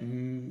get... let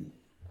me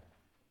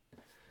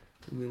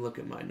look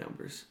at my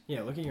numbers.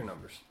 Yeah, look at your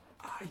numbers.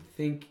 I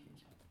think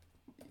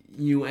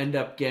you end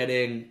up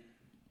getting...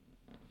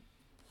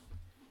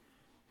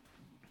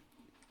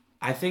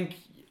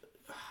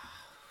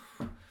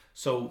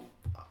 So,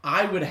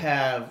 I would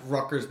have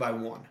Rutgers by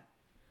 1.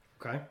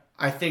 Okay.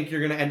 I think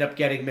you're going to end up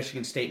getting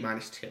Michigan State -2.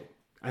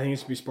 I think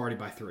it's going to be Sparty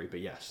by 3, but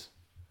yes.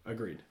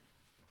 Agreed.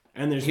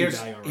 And there's here's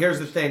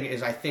the thing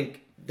is I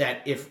think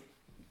that if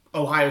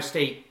Ohio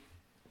State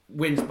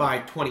wins by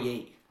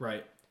 28.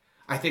 Right.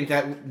 I think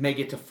that may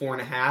get to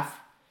 4.5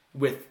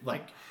 with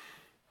like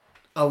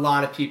a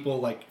lot of people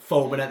like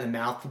foaming at the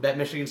mouth to bet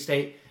Michigan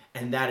State,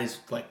 and that is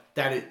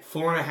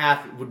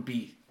 4.5 would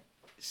be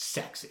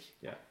sexy.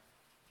 Yeah.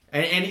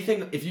 And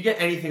if you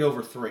get anything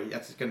over 3,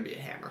 that's going to be a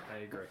hammer.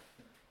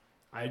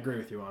 I agree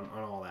with you on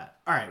all that.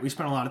 All right, we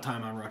spent a lot of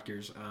time on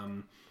Rutgers.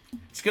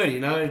 It's good,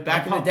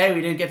 back in the day,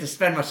 we didn't get to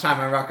spend much time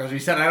on Rutgers. We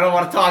said, I don't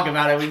want to talk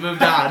about it. We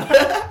moved on.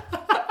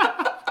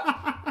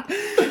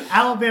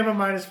 Alabama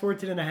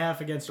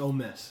 -14.5 against Ole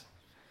Miss.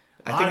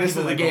 I think this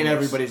is the game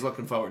everybody's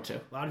looking forward to.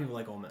 A lot of people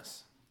like Ole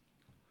Miss.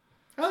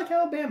 I like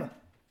Alabama.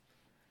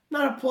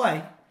 Not a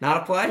play. Not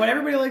a play? But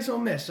everybody likes Ole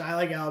Miss. I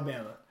like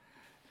Alabama.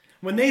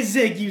 When they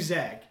zig, you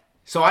zag.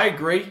 So I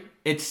agree.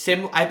 It's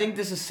similar. I think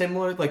this is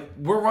similar. Like,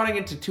 we're running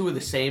into 2 of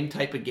the same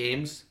type of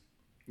games.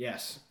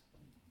 Yes.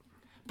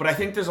 But I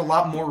think there's a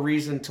lot more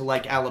reason to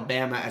like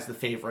Alabama as the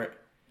favorite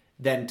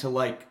than to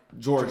like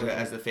Georgia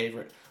as the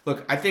favorite.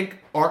 Look, I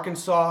think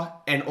Arkansas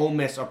and Ole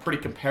Miss are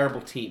pretty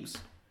comparable teams.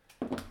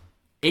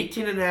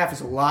 18.5 is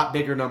a lot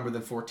bigger number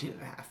than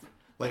 14.5.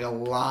 Like, a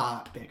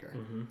lot bigger.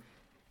 Mm-hmm.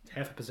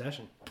 Half a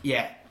possession.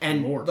 Yeah.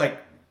 And, more. Like,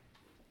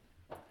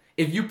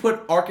 if you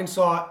put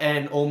Arkansas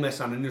and Ole Miss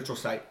on a neutral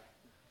site,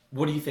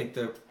 what do you think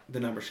the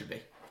number should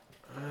be?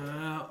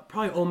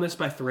 Probably Ole Miss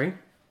by 3.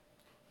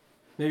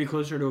 Maybe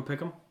closer to a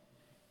pick'em.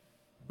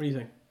 What do you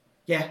think?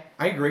 Yeah,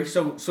 I agree.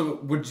 So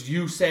would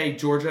you say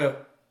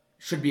Georgia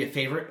should be a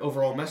favorite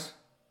over Ole Miss?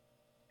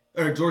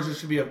 Or Georgia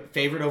should be a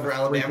favorite over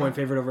Alabama? 3-point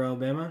favorite over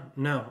Alabama?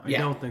 No, I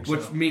don't think so.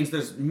 Which means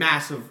there's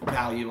massive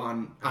value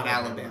on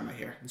Alabama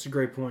here. That's a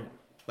great point.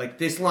 Like,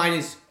 this line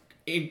is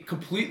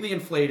completely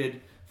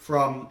inflated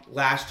from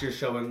last year's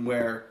showing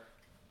where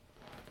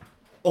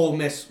Ole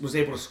Miss was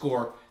able to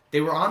score.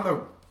 They were on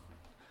the...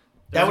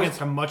 That was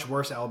against a much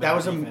worse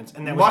Alabama defense.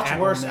 And that was much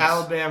worse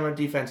Alabama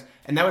defense.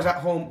 And that was at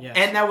home. Yes.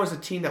 And that was a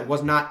team that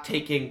was not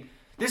taking...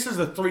 This is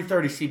a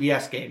 3:30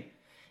 CBS game.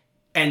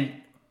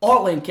 And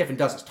all Lane Kiffin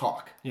does is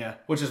talk. Yeah.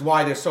 Which is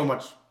why there's so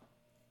much...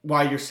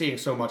 Why you're seeing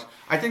so much.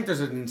 I think there's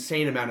an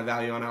insane amount of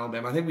value on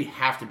Alabama. I think we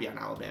have to be on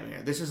Alabama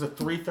here. This is a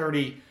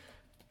 3:30,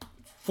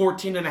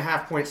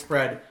 14.5 point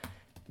spread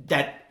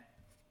that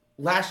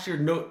last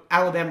year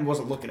Alabama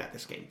wasn't looking at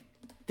this game.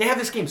 They have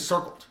this game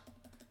circled.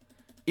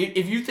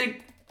 If you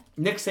think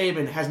Nick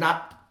Saban has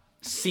not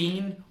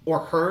seen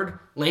or heard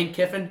Lane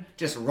Kiffin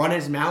just run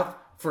his mouth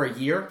for a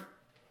year,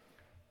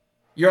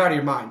 you're out of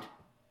your mind.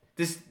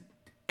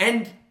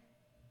 And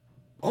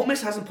Ole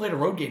Miss hasn't played a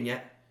road game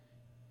yet.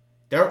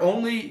 Their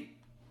only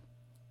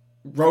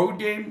road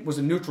game was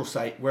a neutral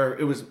site where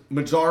it was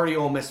majority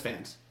Ole Miss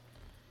fans.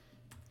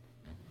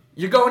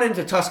 You're going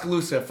into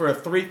Tuscaloosa for a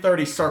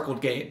 3:30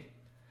 circled game.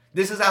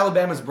 This is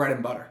Alabama's bread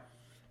and butter.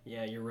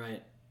 Yeah, you're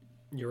right.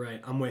 You're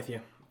right. I'm with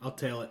you. I'll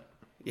tail it.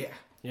 Yeah.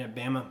 Yeah,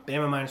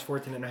 Bama minus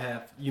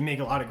 14.5. You make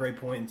a lot of great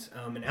points.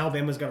 And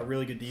Alabama's got a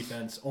really good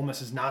defense. Ole Miss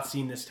has not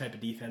seen this type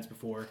of defense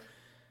before.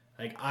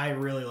 Like, I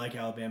really like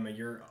Alabama.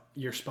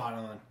 You're spot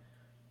on.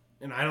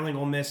 And I don't think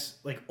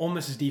Ole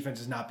Miss's defense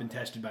has not been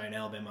tested by an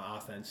Alabama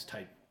offense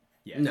type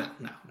yet. No.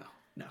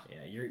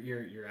 Yeah,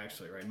 you're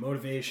absolutely right.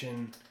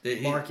 Motivation,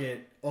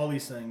 market, all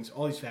these things,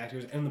 all these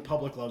factors, and the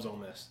public loves Ole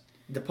Miss.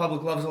 The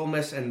public loves Ole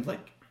Miss, and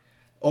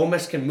Ole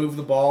Miss can move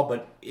the ball,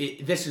 but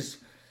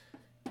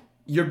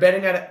you're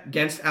betting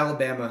against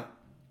Alabama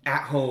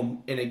at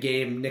home in a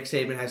game Nick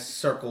Saban has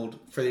circled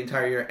for the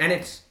entire year, and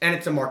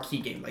it's a marquee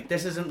game. Like,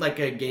 this isn't like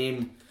a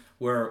game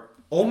where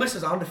Ole Miss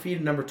is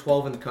undefeated, number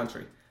 12 in the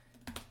country.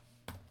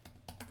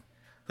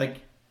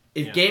 Like,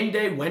 if game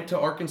day went to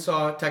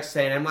Arkansas, Texas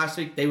A&M last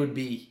week, they would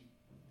be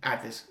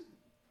at this.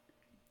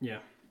 Yeah.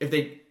 If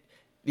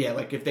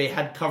they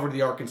had covered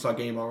the Arkansas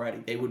game already,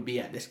 they would be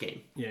at this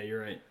game. Yeah,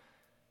 you're right.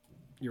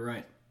 You're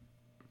right.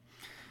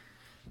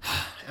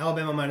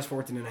 Alabama minus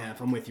 14.5.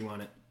 I'm with you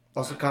on it.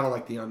 Also kind of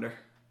like the under.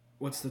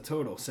 What's the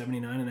total?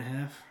 79.5?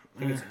 I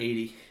think it's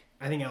 80.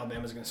 I think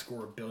Alabama's going to score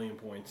 1 billion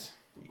points.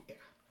 Yeah.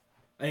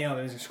 I think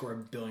Alabama's going to score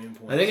 1 billion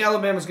points. I think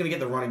Alabama's going to get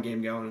the running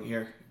game going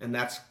here, and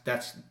that's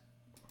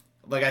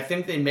I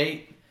think they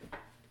may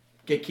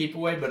get keep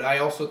away, but I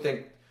also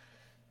think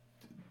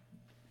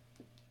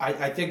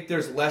I think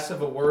there's less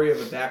of a worry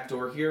of a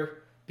backdoor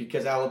here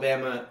because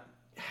Alabama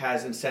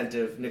has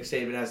incentive, Nick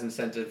Saban has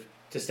incentive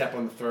to step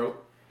on the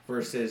throat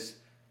versus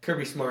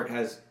Kirby Smart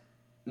has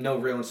no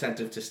real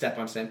incentive to step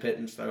on Sam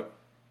Pitten's throat.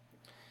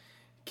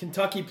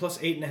 Kentucky plus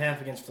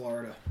 8.5 against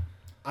Florida.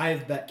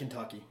 I've bet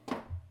Kentucky.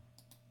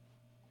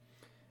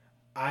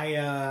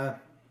 I'm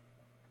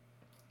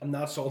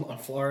not sold on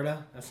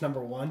Florida. That's number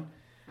one.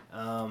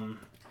 I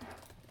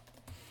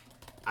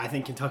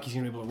think Kentucky's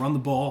going to be able to run the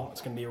ball.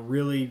 It's going to be a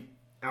really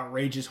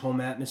outrageous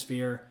home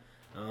atmosphere.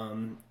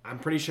 I'm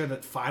pretty sure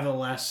that 5 of the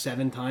last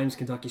 7 times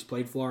Kentucky's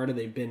played Florida,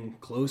 they've been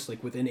close,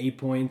 like within 8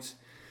 points.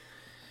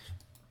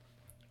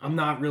 I'm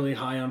not really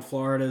high on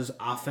Florida's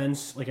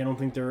offense. Like, I don't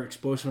think they're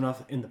explosive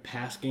enough in the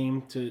pass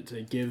game to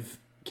give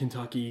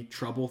Kentucky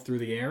trouble through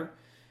the air.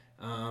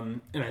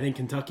 And I think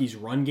Kentucky's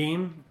run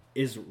game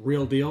is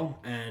real deal,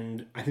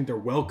 and I think they're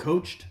well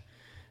coached.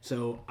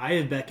 So I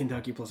have bet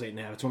Kentucky plus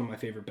 8.5. It's one of my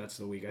favorite bets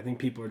of the week. I think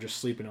people are just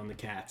sleeping on the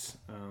Cats.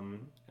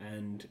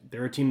 And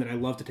they're a team that I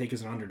love to take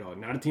as an underdog.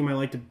 Not a team I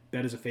like to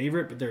bet as a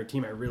favorite, but they're a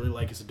team I really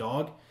like as a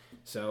dog.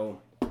 So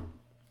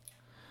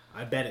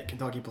I bet it.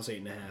 Kentucky plus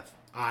 8.5.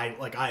 I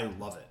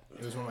love it.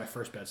 It was one of my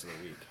first bets of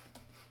the week.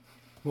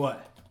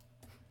 What?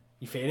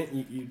 You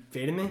faded? You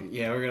faded me?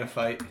 Yeah, we're gonna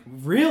fight.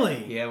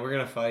 Really? Yeah, we're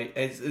gonna fight.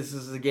 This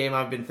is a game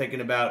I've been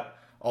thinking about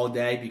all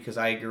day because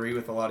I agree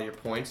with a lot of your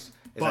points.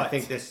 I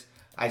think this.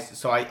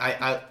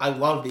 I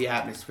love the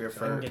atmosphere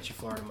for. I can get you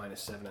Florida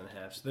minus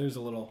 7.5. So there's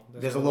a little.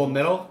 There's a little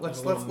middle.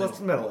 Let's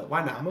middle it.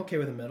 Why not? I'm okay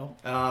with the middle.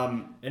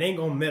 It ain't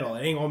going middle.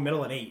 It ain't going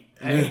middle at 8.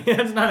 I mean,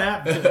 that's not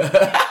happening.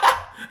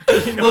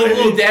 You know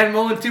little Dan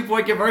Mullen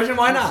 2-point conversion.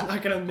 Why not?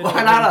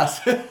 Why not us?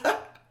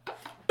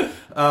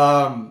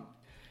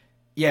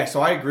 Yeah.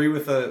 So I agree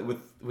with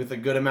a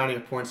good amount of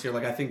your points here.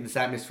 Like, I think this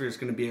atmosphere is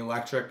going to be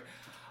electric.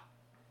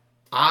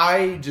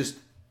 I just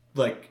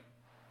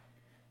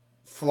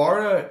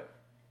Florida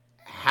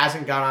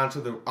hasn't gone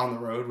on the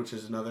road, which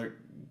is another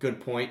good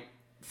point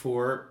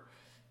for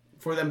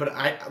them. But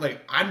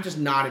I'm just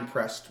not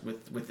impressed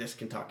with this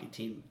Kentucky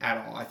team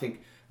at all. I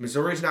think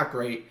Missouri's not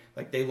great.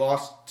 Like, they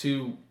lost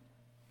to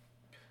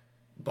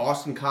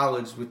Boston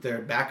College with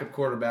their backup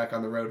quarterback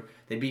on the road.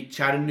 They beat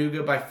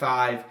Chattanooga by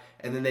 5,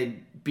 and then they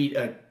beat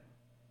a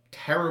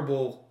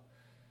terrible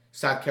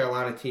South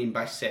Carolina team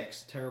by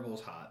 6.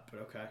 Terrible's hot,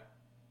 but okay.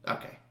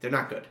 Okay, they're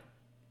not good.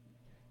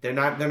 They're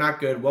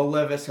not good. Will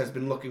Levis has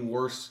been looking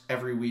worse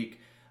every week.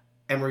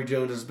 Emory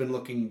Jones has been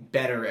looking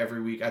better every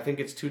week. I think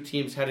it's 2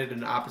 teams headed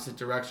in opposite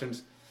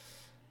directions.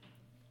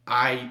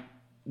 I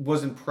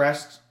was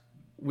impressed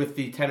with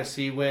the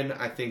Tennessee win.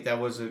 I think that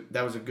was a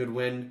good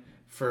win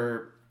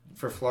for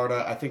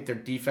Florida. I think their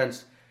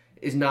defense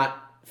is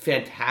not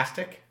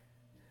fantastic,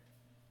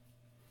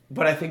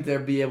 but I think they'll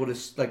be able to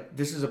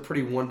this is a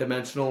pretty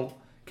one-dimensional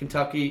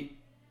Kentucky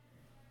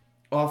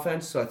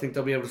offense, so I think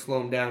they'll be able to slow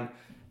them down,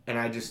 and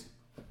I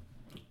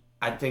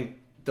think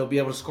they'll be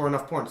able to score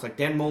enough points. Like,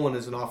 Dan Mullen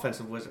is an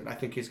offensive wizard. I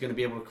think he's going to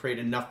be able to create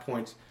enough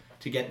points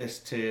to get this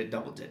to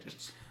double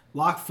digits.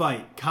 Lock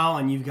fight.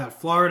 Colin, you've got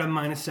Florida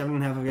minus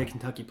 7.5. I've got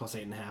Kentucky plus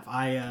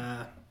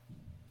 8.5.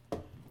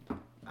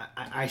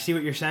 I see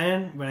what you're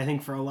saying, but I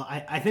think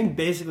I think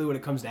basically what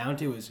it comes down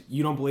to is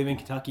you don't believe in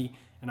Kentucky,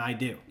 and I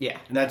do. Yeah.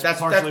 And that's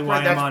partially why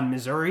I'm on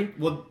Missouri.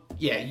 Well,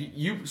 yeah,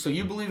 so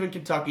you believe in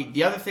Kentucky.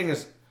 The other thing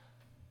is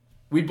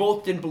we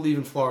both didn't believe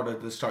in Florida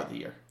at the start of the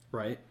year.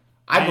 Right.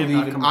 I have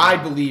not come I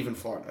around. believe in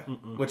Florida,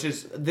 which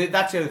is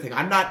that's the other thing.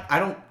 I'm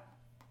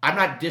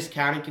not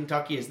discounting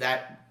Kentucky as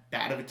that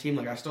bad of a team.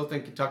 Like I still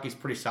think Kentucky's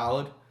pretty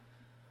solid,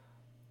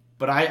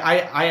 but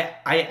I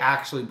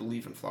actually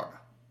believe in Florida.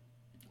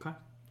 Okay.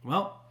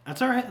 Well,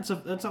 that's all right.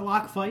 That's a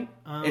lock fight.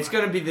 It's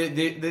gonna be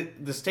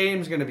the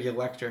stadium's gonna be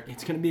electric.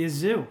 It's gonna be a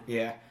zoo.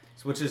 Yeah,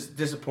 which is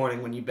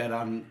disappointing when you bet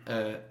on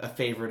a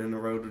favorite in a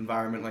road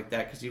environment like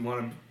that because you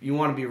want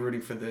to be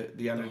rooting for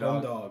the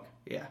underdog. Home dog.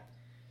 Yeah.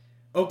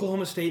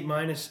 Oklahoma State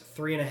minus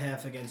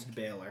 3.5 against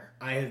Baylor.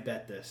 I have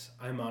bet this.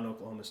 I'm on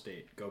Oklahoma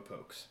State. Go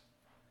Pokes.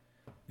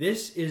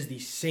 This is the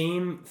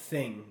same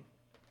thing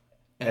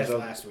as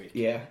last week.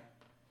 Yeah.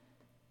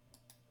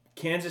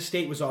 Kansas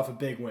State was off a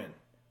big win.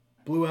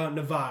 Blew out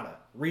Nevada.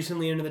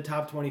 Recently into the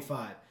top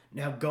 25.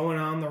 Now going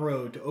on the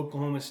road to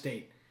Oklahoma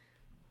State.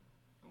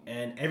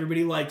 And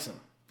everybody likes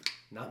them.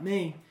 Not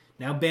me.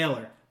 Now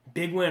Baylor.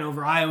 Big win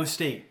over Iowa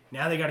State.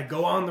 Now they got to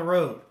go on the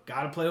road.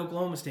 Got to play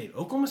Oklahoma State.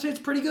 Oklahoma State's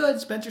pretty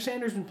good. Spencer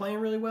Sanders been playing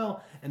really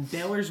well. And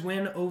Baylor's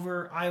win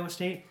over Iowa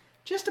State,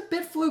 just a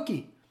bit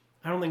fluky.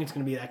 I don't think it's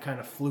going to be that kind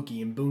of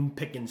fluky in Boone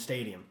Pickens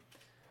Stadium.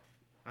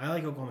 I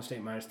like Oklahoma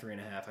State minus 3.5.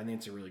 I think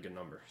it's a really good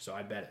number, so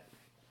I bet it.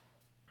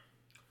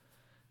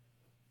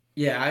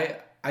 Yeah,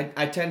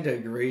 I tend to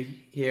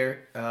agree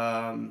here.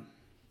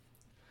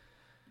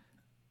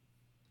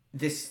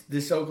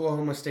 This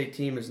Oklahoma State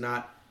team is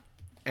not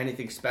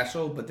anything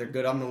special, but they're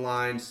good on the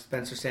lines.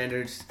 Spencer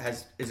Sanders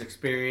is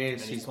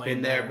experienced. He's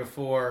been there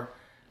before.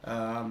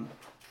 I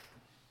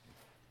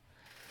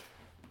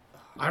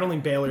don't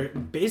think Baylor.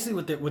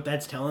 Basically, what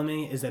that's telling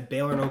me is that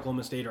Baylor and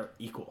Oklahoma State are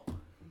equal,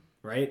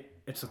 right?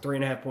 It's a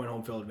 3.5 point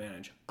home field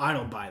advantage. I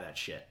don't buy that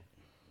shit.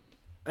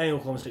 I think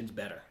Oklahoma State's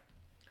better.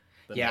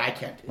 Yeah, I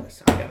can't do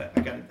this. I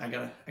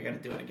gotta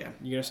do it again.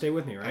 You gotta stay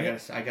with me, right?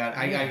 I got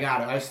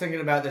it. I was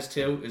thinking about this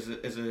too.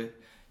 As a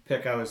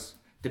pick, I was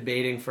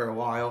debating for a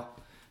while,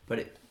 but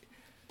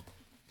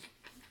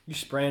You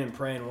spraying and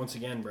praying once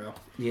again, bro.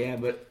 Yeah,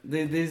 but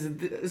there's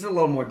a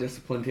little more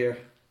disciplined here.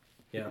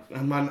 Yeah,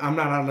 I'm not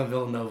on a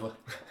Villanova.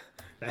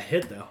 That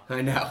hit though.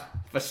 I know,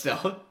 but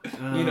still,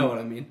 you know what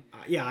I mean.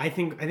 Yeah, I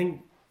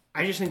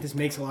just think this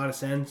makes a lot of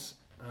sense.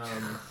 I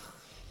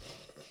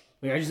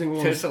just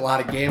think There's a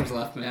lot of games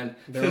left, man.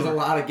 There's a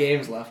lot of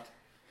games left.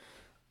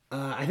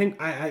 I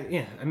think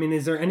I mean,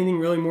 is there anything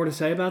really more to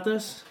say about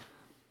this?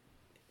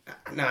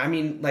 No, I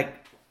mean, like,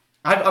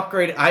 I've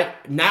upgraded.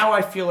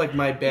 I feel like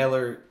my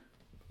Baylor,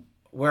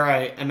 where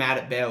I am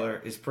at Baylor,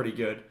 is pretty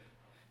good.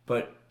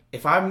 But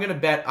if I'm gonna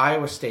bet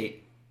Iowa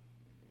State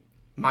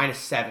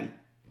 -7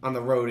 on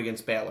the road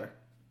against Baylor,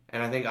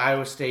 and I think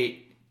Iowa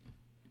State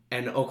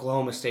and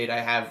Oklahoma State I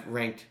have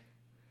ranked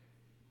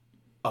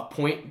a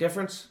point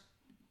difference.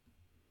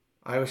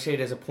 Iowa State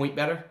is a point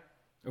better.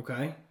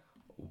 Okay.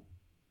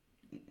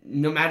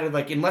 No matter,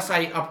 like, unless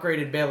I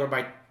upgraded Baylor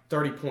by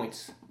 30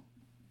 points.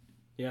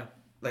 Yeah.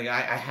 Like,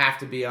 I have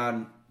to be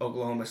on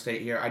Oklahoma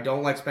State here. I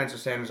don't like Spencer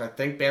Sanders. I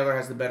think Baylor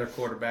has the better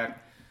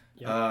quarterback.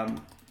 Yeah.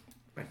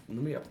 Let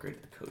me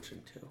upgrade the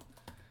coaching, too.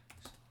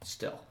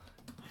 Still,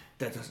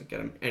 that doesn't get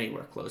him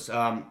anywhere close.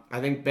 I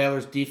think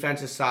Baylor's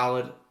defense is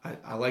solid.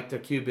 I like their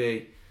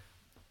QB.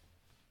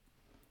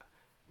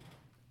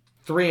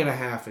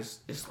 3.5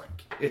 is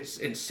like, it's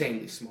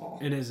insanely small.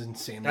 It is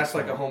insanely That's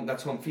small. like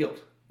that's home field.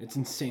 It's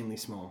insanely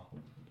small.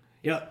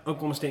 Yeah,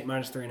 Oklahoma State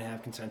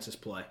 -3.5 consensus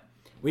play.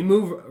 We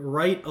move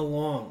right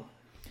along.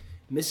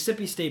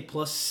 Mississippi State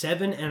plus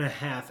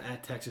 7.5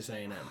 at Texas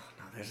A&M. No,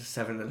 there's a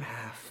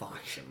 7.5.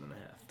 Fuck.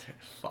 7.5.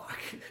 Fuck.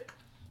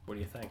 What do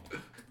you think?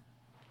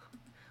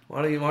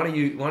 Why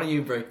don't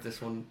you break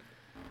this one?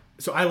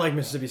 So I like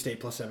Mississippi State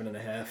plus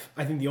 7.5.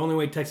 I think the only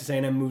way Texas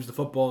A&M moves the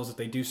football is if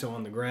they do so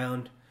on the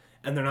ground,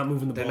 and they're not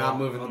moving the ball. They're not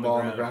moving the ball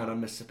on the ground on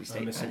Mississippi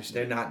State. Mississippi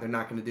State. They're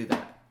not going to do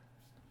that.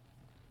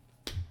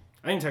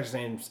 I think Texas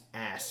A&M's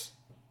ass.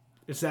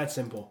 It's that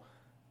simple.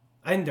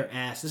 I think they're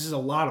ass. This is a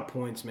lot of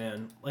points,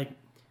 man. Like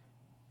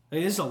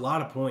this is a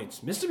lot of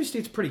points. Mississippi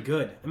State's pretty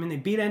good. I mean, they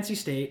beat NC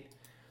State.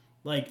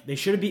 Like, they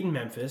should have beaten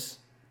Memphis.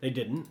 They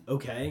didn't.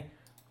 Okay.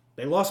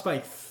 They lost by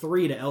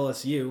 3 to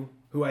LSU,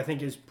 who I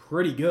think is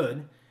pretty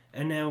good.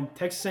 And now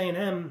Texas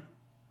A&M,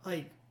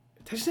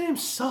 Texas A&M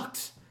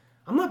sucks.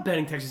 I'm not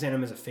betting Texas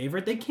A&M as a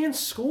favorite. They can't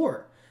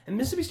score. And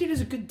Mississippi State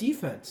has a good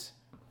defense.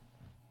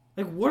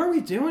 Like, what are we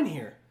doing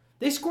here?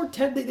 They scored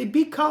 10. They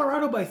beat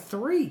Colorado by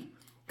 3.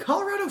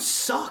 Colorado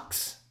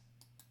sucks.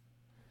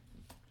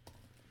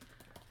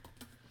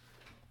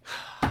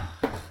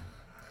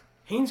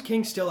 Haynes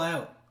King's still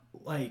out.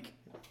 Like,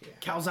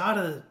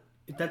 Calzada,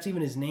 if that's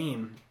even his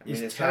name,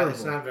 is terrible.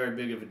 It's not very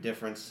big of a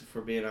difference, if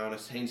we're being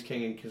honest. Haynes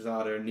King and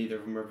Calzada, neither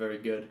of them are very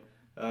good.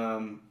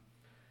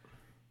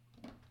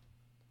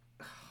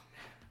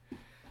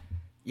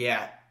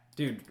 Yeah.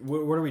 Dude,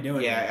 what are we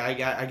doing? Yeah,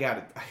 here? I got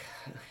it.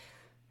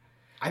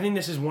 I think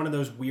this is one of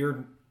those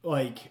weird,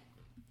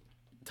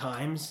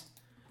 times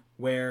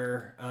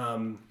where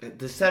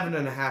the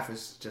 7.5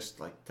 is just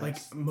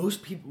that's...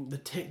 most people the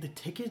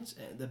tickets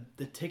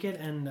the ticket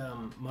and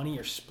money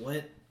are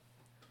split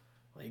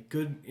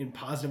good in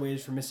positive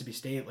ways for Mississippi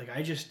State.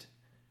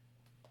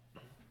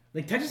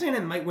 Like, Texas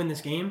A&M might win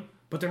this game,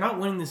 but they're not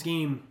winning this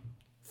game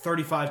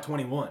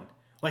 35-21.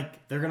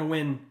 Like, they're going to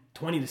win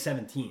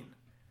 20-17.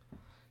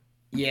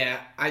 Yeah,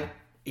 I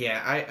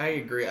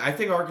agree. I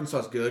think Arkansas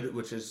is good,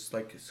 which is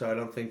like, so I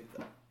don't think.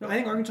 No, I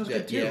think Arkansas is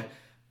good too. Yeah,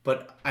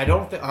 but I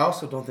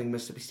also don't think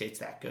Mississippi State's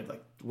that good.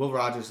 Like, Will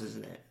Rogers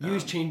isn't it.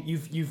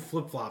 You've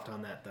flip flopped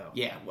on that though.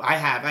 Yeah, I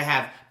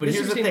have. But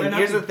here's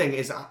the thing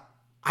is,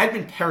 I've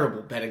been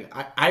terrible betting.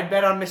 I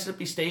bet on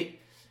Mississippi State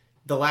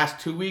the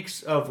last 2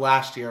 weeks of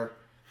last year,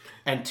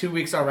 and 2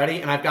 weeks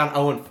already, and I've gone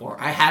 0-4.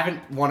 I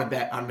haven't won a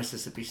bet on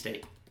Mississippi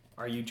State.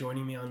 Are you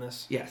joining me on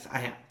this? Yes,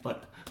 I am.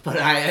 But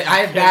I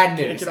have bad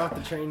news. Can't get off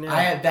the train now.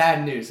 I have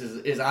bad news.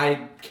 Is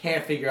I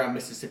can't figure out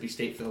Mississippi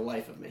State for the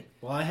life of me.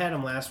 Well, I had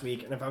them last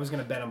week, and if I was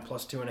going to bet them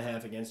plus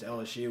 2.5 against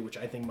LSU, which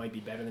I think might be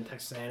better than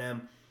Texas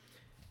A&M,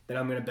 then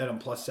I'm going to bet them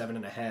plus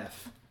 7.5.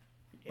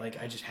 Like,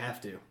 I just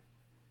have to.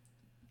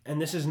 And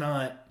this is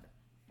not.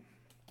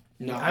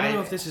 No, I don't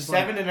know if this is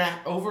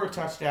 7.5 over a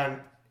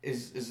touchdown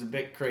is a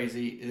bit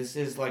crazy. This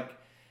is like.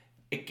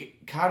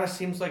 It kind of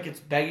seems like it's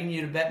begging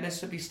you to bet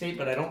Mississippi State,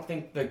 but I don't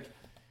think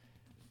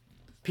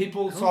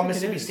people saw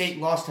Mississippi State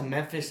lost to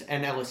Memphis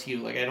and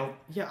LSU. Like, I don't.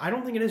 Yeah, I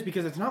don't think it is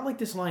because it's not like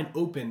this line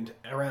opened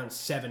around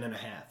 7.5.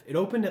 It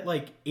opened at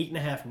like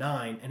 8.5,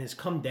 9, and has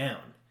come down.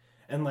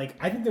 And like,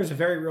 I think there's a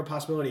very real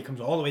possibility it comes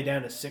all the way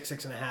down to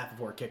 6.5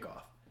 before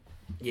kickoff.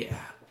 Yeah.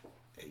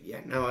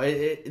 Yeah. No.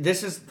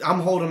 This is. I'm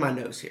holding my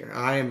nose here.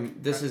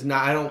 This is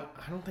not. I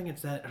don't think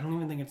it's that. I don't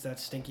even think it's that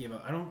stinky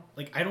about.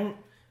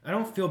 I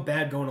don't feel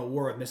bad going to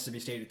war with Mississippi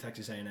State or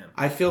Texas A&M.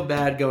 I feel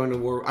bad going to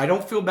war. I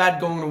don't feel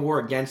bad going to war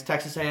against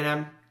Texas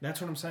A&M.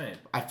 That's what I'm saying.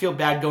 I feel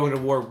bad going to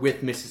war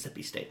with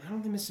Mississippi State. I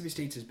don't think Mississippi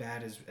State's as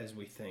bad as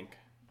we think.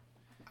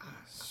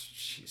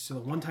 So the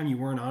one time you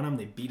weren't on them,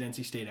 they beat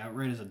NC State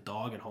outright as a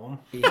dog at home.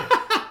 Yeah.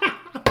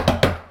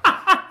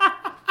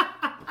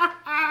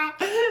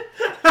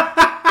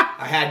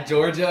 I had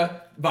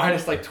Georgia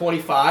minus like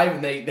 25,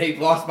 and they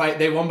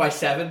won by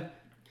 7.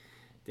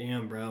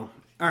 Damn, bro.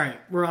 All right,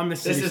 we're on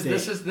Mississippi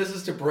State. This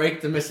is to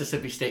break the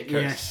Mississippi State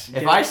curse. Yes.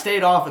 If I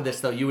stayed off of this,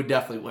 though, you would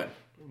definitely win.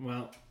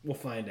 Well, we'll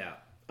find out.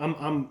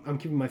 I'm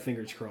keeping my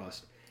fingers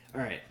crossed.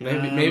 All right.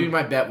 Maybe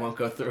my bet won't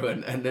go through,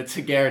 and it's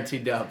a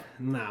guaranteed dub.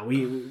 Nah,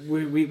 we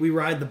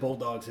ride the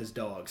Bulldogs as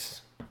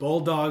dogs.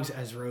 Bulldogs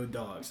as road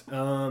dogs.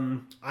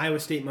 Iowa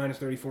State minus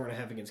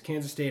 34.5 against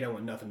Kansas State. I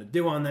want nothing to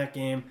do on that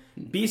game.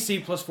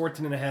 BC plus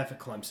 14.5 at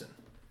Clemson.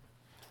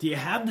 Do you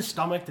have the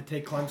stomach to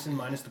take Clemson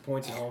minus the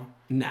points at home?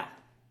 No.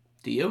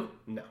 Do you?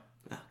 No.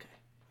 Okay.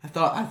 I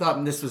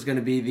thought this was going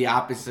to be the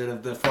opposite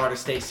of the Florida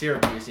State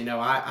Syracuse. You know,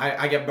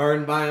 I get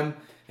burned by them,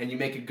 and you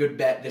make a good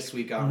bet this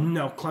week on them.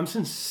 No,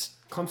 Clemson's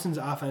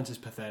offense is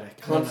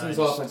pathetic. Clemson's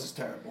offense is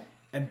terrible.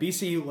 And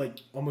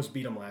BC almost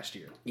beat them last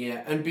year.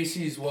 Yeah, and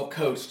BC's well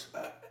coached.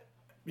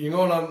 You're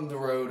going on the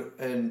road,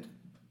 and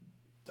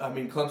I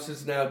mean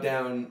Clemson's now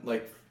down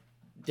like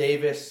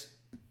Davis,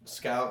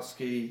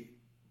 Skalski,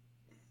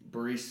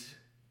 Brees.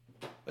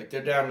 Like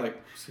they're down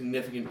like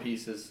significant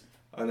pieces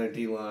on their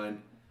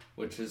D-line,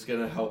 which is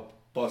going to help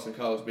Boston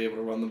College be able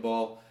to run the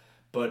ball.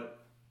 But,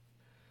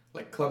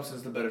 like,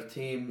 Clemson's the better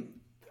team.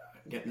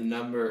 Getting the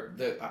number.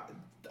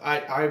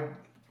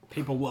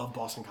 People love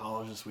Boston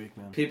College this week,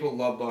 man. People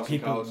love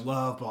Boston College.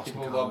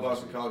 People love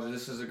Boston College.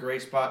 This is a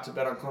great spot to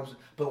bet on Clemson.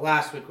 But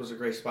last week was a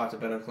great spot to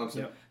bet on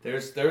Clemson.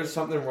 Yep. There's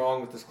something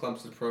wrong with this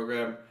Clemson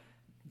program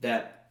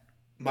that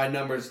my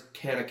numbers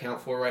can't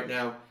account for right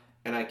now,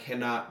 and I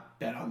cannot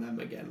bet on them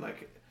again.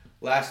 Like,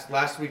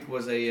 Last week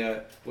was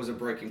a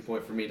breaking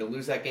point for me. To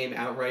lose that game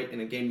outright in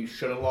a game you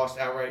should have lost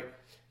outright,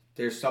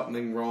 there's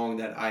something wrong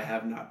that I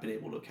have not been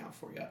able to account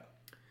for yet.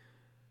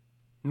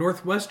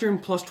 Northwestern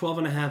plus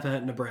 12.5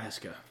 at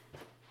Nebraska.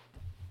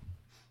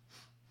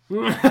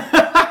 What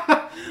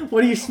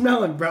are you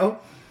smelling, bro?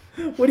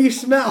 What do you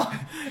smell?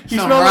 You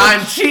smell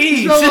rotten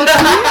cheese.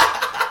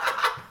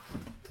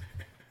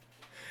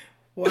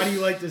 Why do you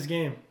like this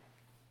game?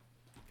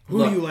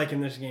 Who do you like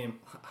in this game?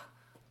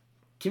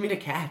 Give me the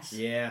Cats.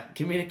 Yeah.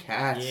 Give me the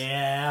Cats.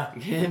 Yeah.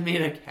 Give me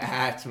the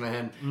Cats,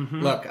 man.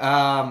 Mm-hmm. Look,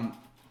 I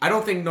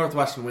don't think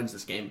Northwestern wins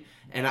this game.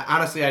 And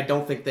honestly, I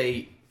don't think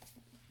they...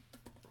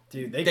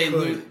 Dude, they could.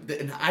 Lose.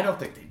 I don't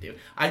think they do.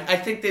 I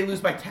think they lose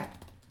by 10.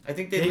 I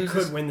think they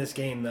could win this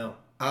game, though.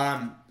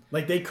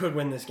 They could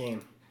win this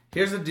game.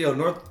 Here's the deal.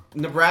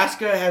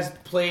 Nebraska has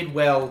played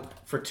well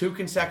for 2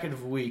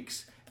 consecutive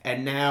weeks,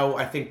 and now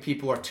I think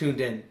people are tuned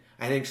in.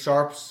 I think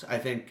sharps, I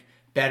think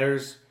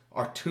bettors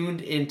are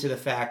tuned into the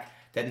fact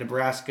that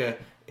Nebraska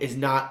is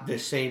not the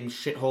same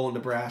shithole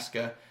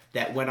Nebraska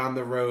that went on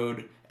the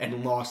road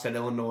and lost at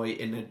Illinois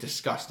in a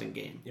disgusting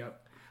game. Yep.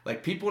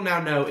 Like, people now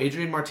know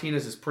Adrian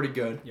Martinez is pretty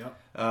good. Yep.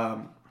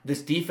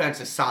 This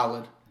defense is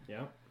solid.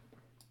 Yep.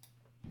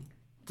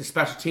 The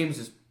special teams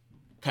is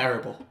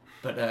terrible,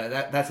 but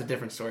that's a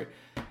different story.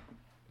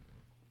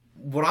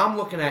 What I'm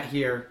looking at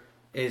here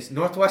is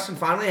Northwestern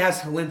finally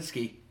has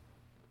Helinski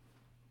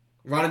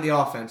running the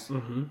offense.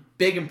 Mm-hmm.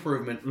 Big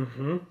improvement.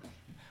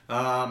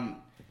 Mm-hmm.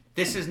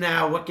 This is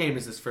now, what game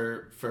is this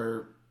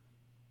for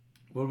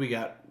what do we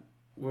got?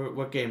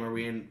 what game are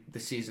we in the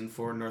season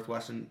for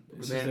Northwestern?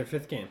 This is their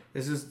 5th game.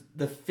 This is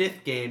the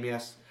 5th game,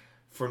 yes,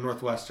 for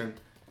Northwestern.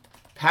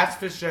 Pat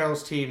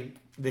Fitzgerald's team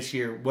this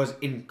year was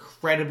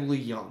incredibly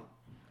young.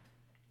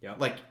 Yep.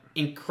 Like,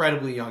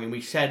 incredibly young. And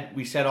we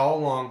said all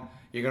along,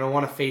 you're going to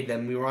want to fade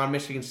them. We were on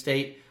Michigan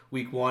State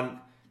week 1.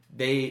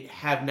 They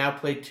have now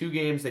played 2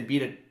 games. They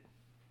beat a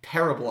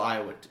terrible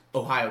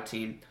Ohio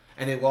team,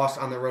 and they lost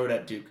on the road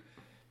at Duke.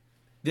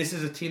 This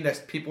is a team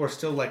that people are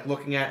still like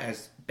looking at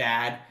as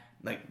bad,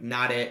 like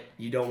not it.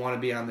 You don't want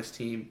to be on this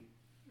team.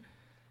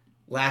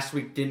 Last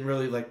week didn't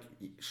really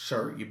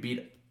sure, you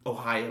beat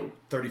Ohio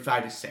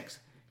 35-6.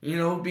 You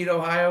know who beat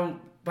Ohio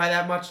by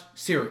that much?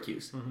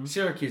 Syracuse. Mm-hmm.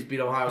 Syracuse beat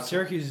Ohio. But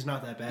Syracuse is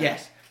not that bad.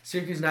 Yes,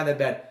 Syracuse is not that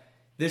bad.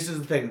 This is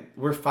the thing.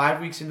 We're 5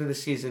 weeks into the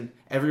season.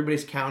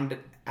 Everybody's counted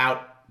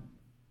out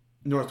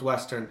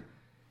Northwestern.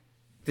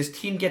 This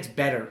team gets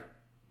better.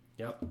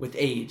 Yep. With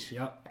age.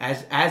 Yep.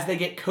 As they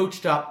get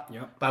coached up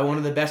by one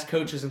of the best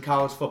coaches in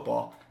college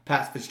football,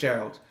 Pat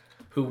Fitzgerald,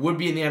 who would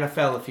be in the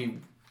NFL if he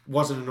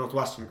wasn't a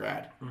Northwestern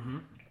grad. Mm-hmm.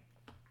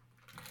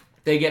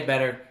 They get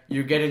better.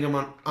 You're getting them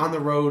on the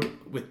road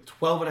with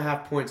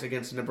 12.5 points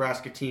against a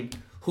Nebraska team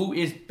who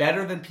is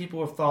better than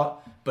people have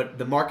thought, but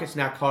the market's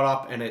now caught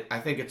up, and I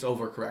think it's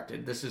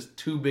overcorrected. This is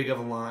too big of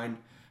a line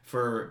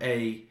for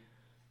a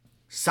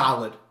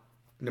solid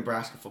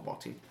Nebraska football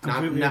team.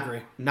 Completely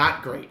agree.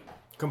 Not great.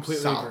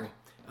 Completely solid.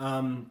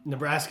 Agree.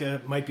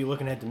 Nebraska might be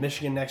looking ahead to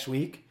Michigan next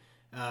week.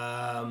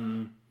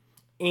 And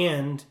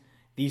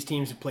these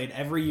teams have played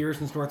every year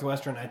since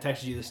Northwestern. I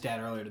texted you the stat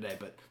earlier today,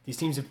 but these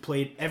teams have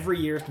played every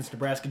year since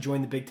Nebraska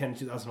joined the Big Ten in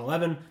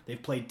 2011.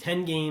 They've played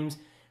 10 games.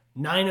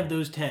 9 of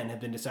those 10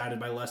 have been decided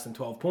by less than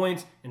 12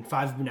 points, and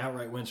 5 have been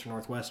outright wins for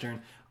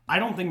Northwestern. I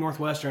don't think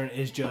Northwestern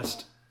is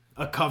just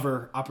a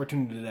cover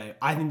opportunity today.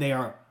 I think they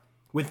are,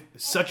 with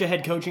such a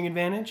head coaching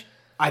advantage,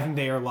 I think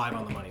they are live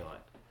on the money line.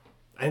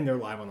 I think they're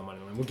live on the money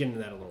line. We'll get into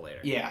that a little later.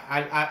 Yeah,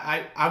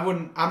 I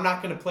wouldn't. I'm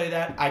not going to play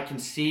that. I can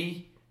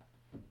see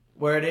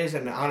where it is,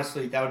 and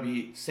honestly, that would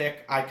be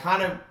sick. I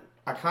kind of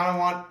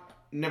want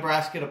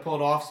Nebraska to pull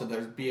it off, so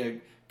there'd be a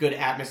good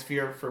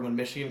atmosphere for when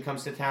Michigan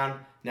comes to town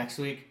next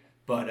week.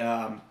 But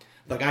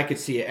I could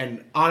see it,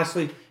 and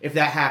honestly, if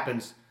that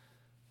happens,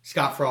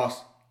 Scott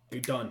Frost,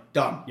 you're done.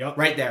 Done. Yep.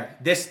 Right there.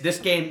 This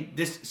game,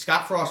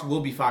 Scott Frost will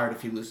be fired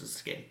if he loses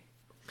this game.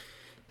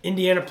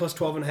 Indiana plus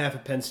 12.5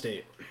 at Penn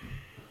State.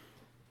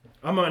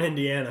 I'm on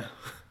Indiana.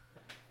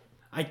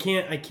 I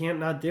can't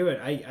not do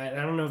it. I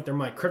don't know if they're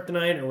my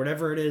kryptonite or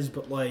whatever it is,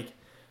 but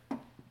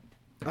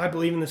I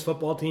believe in this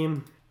football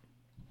team.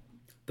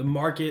 The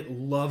market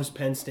loves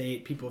Penn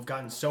State. People have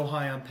gotten so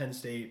high on Penn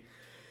State.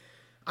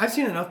 I've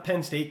seen enough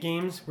Penn State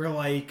games where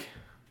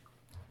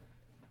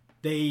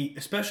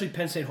especially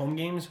Penn State home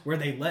games, where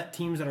they let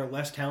teams that are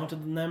less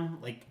talented than them,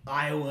 like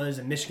Iowa's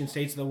and Michigan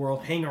States of the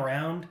world, hang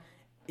around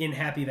in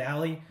Happy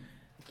Valley.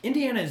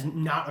 Indiana is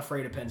not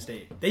afraid of Penn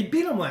State. They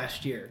beat them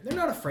last year. They're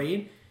not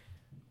afraid.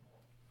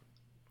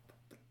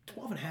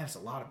 12.5 is a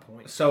lot of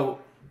points. So,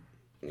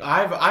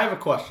 I have a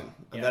question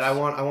that I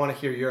want to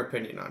hear your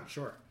opinion on.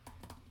 Sure.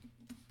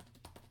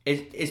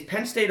 Is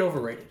Penn State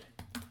overrated?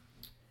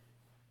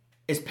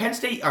 Is Penn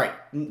State... All right,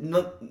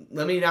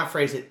 let me not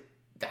phrase it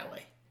that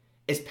way.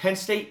 Is Penn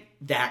State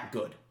that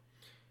good?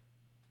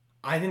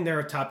 I think they're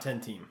a top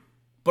 10 team.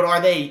 But are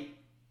they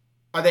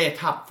a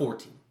top 4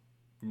 team?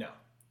 No.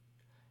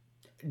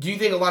 Do you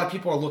think a lot of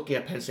people are looking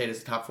at Penn State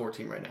as a top 4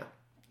 team right now?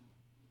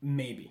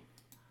 Maybe.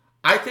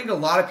 I think a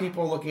lot of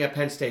people are looking at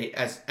Penn State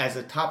as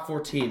a top 4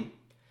 team.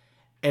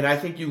 And I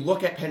think you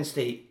look at Penn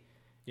State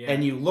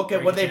and you look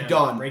at what they've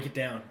done. Break it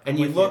down. And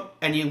you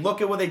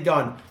look at what they've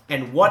done,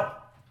 and what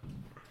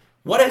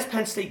has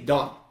Penn State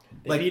done?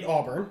 They beat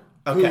Auburn,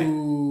 okay,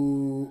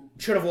 who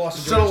should have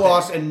lost. Should have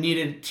lost and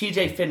needed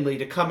T.J. Finley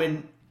to come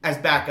in as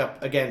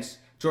backup against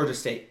Georgia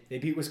State. They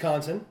beat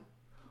Wisconsin,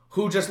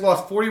 who just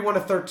lost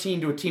 41-13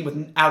 to a team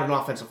without an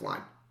offensive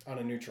line on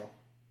a neutral.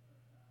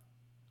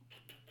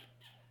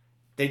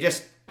 They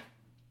just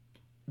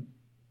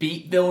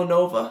beat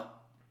Villanova,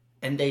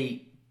 and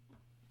they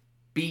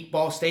beat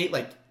Ball State.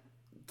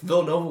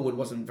 Villanova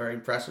wasn't very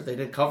impressive. They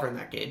didn't cover in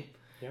that game.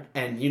 Yeah.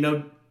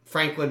 And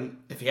Franklin,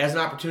 if he has an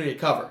opportunity to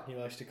cover, he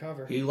likes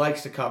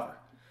to cover.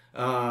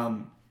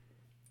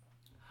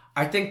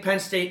 I think Penn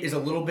State is a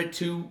little bit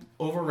too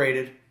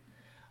overrated.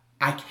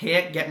 I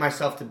can't get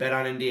myself to bet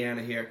on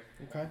Indiana here.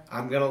 Okay.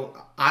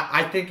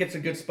 I think it's a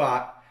good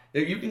spot.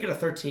 You can get a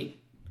 13.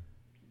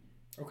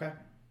 Okay.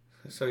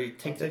 So you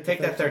take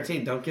that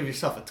 13. Don't give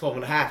yourself a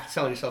 12.5.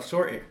 Selling yourself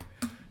short here.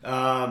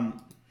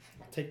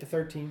 Take the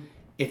 13.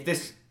 If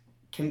this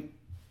can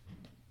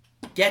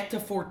get to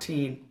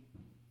 14,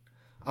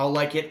 I'll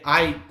like it.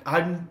 I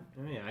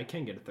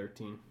can get a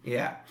 13.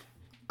 Yeah.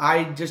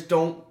 I just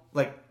don't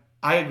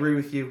I agree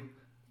with you.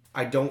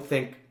 I don't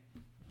think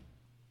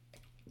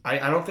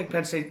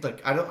Penn State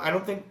I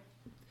don't think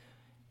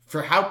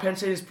for how Penn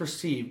State is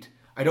perceived,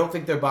 I don't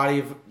think their body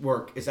of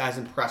work is as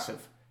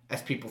impressive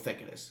as people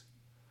think it is.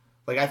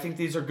 I think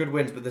these are good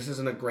wins, but this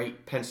isn't a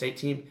great Penn State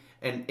team,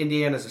 and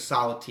Indiana's a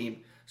solid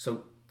team.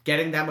 So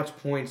getting that much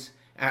points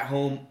at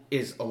home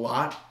is a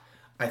lot.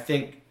 I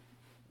think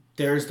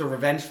there's the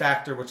revenge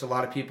factor, which a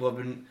lot of people have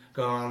been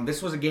going on.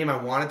 This was a game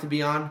I wanted to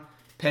be on.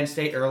 Penn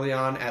State early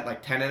on at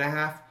like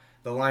 10.5.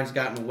 The line's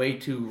gotten way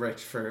too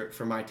rich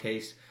for my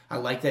taste. I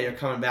like that you're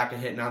coming back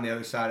and hitting on the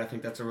other side. I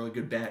think that's a really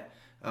good bet.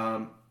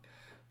 But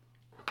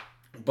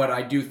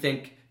I do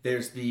think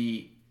there's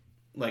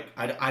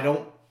I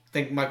don't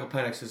think Michael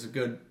Penix is a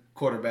good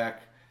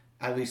quarterback,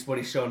 at least what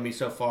he's shown me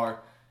so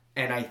far.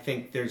 And I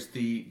think there's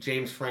the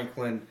James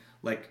Franklin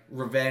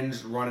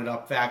revenge run it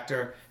up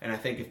factor. And I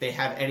think if they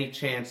have any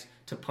chance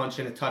to punch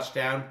in a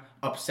touchdown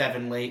up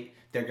 7 late,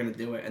 they're going to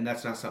do it. And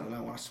that's not something I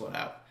want to sweat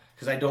out.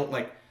 Because I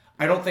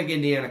don't think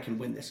Indiana can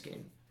win this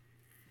game.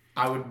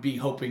 I would be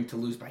hoping to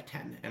lose by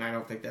 10. And I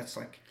don't think that's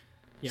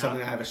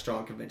something I have a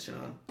strong conviction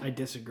on. I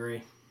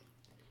disagree.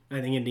 I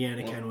think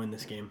Indiana can win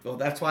this game. Well,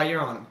 that's why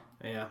you're on them.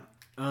 Yeah.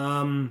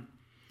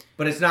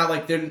 But it's not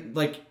like they're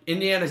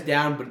Indiana's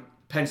down, but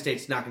Penn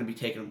State's not going to be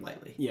taking them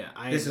lightly. Yeah,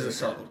 this is a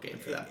struggle game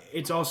for them.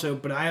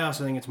 But I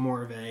also think it's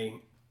more of I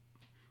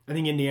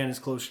think Indiana's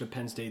closer to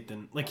Penn State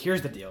than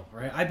here's the deal,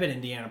 right? I bet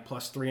Indiana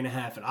plus 3.5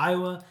 at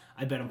Iowa.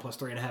 I bet them plus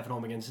 3.5 at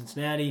home against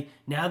Cincinnati.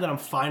 Now that I'm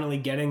finally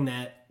getting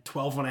that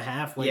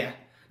 12.5, yeah,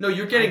 no,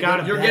 you're getting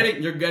good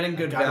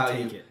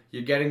value. Take it.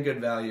 You're getting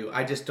good value.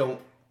 I just don't.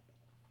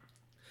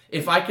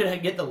 If I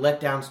could get the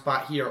letdown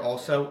spot here,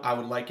 also, I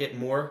would like it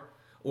more.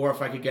 Or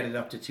if I could get it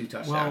up to 2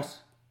 touchdowns.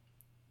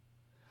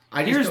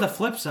 Here's the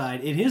flip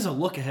side. It is a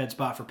look-ahead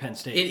spot for Penn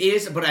State. It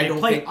is, but I don't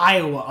play think...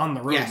 Iowa on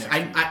the road yes,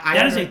 next week.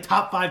 That is a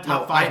top five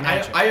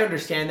matchup. I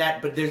understand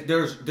that, but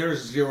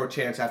there's zero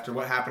chance after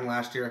what happened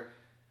last year,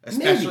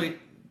 especially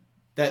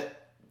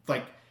that,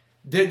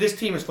 this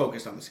team is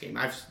focused on this game.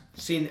 I've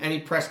seen any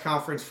press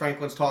conference,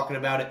 Franklin's talking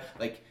about it.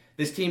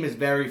 This team is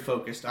very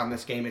focused on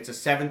this game. It's a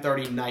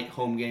 7:30 night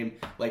home game.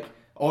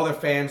 All their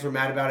fans were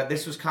mad about it.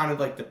 This was kind of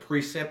the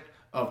precip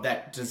of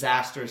that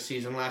disastrous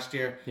season last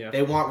year. Yeah.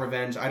 They want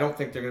revenge. I don't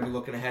think they're going to be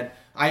looking ahead.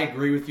 I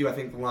agree with you. I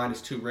think the line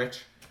is too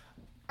rich.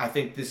 I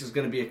think this is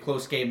going to be a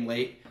close game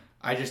late.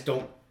 I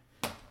don't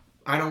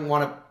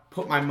want to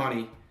put my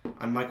money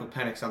on Michael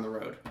Penix on the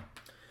road.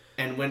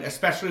 And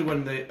especially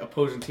when the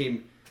opposing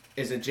team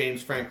is a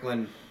James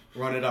Franklin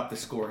run it up the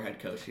score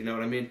head coach. You know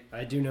what I mean?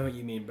 I do know what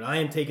you mean, but I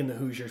am taking the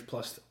Hoosiers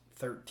plus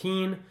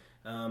 13.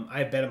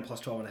 I bet them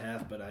plus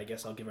 12.5, but I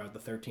guess I'll give out the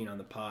 13 on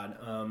the pod.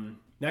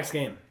 Next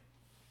game.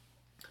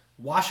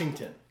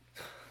 Washington.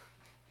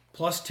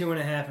 Plus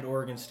 2.5 at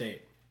Oregon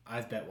State.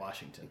 I've bet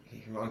Washington.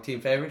 Wrong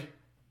team favored?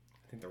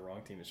 I think the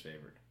wrong team is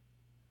favored.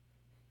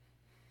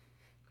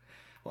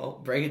 Well,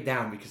 break it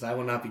down because I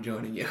will not be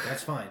joining you.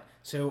 That's fine.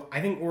 So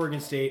I think Oregon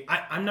State,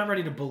 I'm not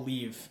ready to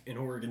believe in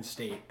Oregon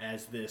State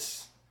as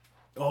this,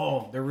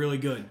 they're really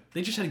good.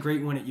 They just had a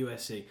great win at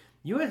USC.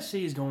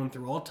 USC is going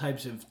through all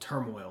types of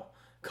turmoil.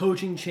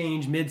 Coaching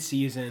change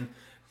mid-season.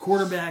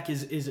 Quarterback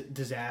is a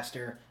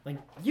disaster.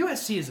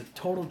 USC is a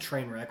total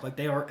train wreck like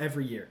they are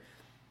every year.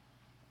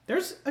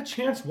 There's a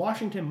chance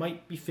Washington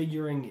might be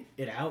figuring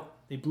it out.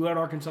 They blew out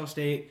Arkansas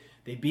State.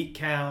 They beat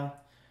Cal.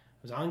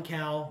 It was on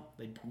Cal.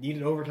 They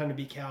needed overtime to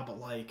beat Cal, but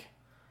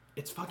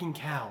it's fucking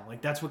Cal.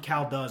 That's what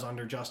Cal does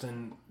under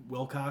Justin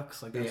Wilcox.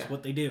 That's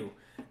what they do.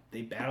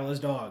 They battle as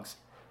dogs.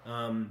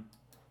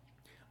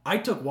 I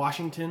took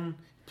Washington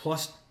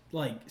plus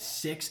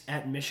 6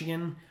 at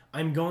Michigan.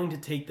 I'm going to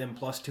take them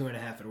plus 2.5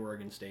 at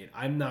Oregon State.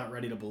 I'm not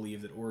ready to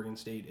believe that Oregon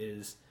State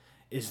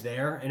is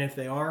there, and if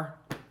they are,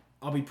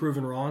 I'll be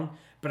proven wrong.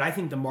 But I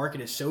think the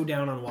market is so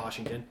down on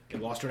Washington. They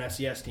lost to an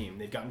FCS team.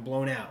 They've gotten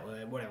blown out.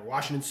 Whatever.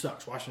 Washington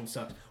sucks.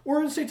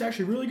 Oregon State's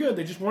actually really good.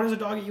 They just won as a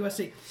dog at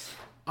USC.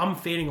 I'm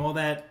fading all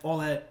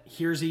that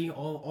hearsy,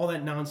 all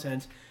that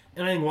nonsense.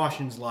 And I think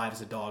Washington's live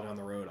as a dog on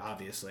the road,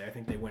 obviously. I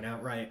think they went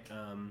outright.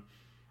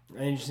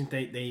 I just think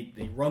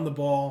they run the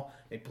ball.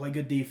 They play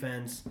good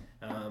defense.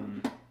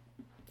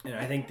 And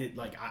I think that,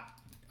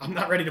 I'm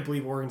not ready to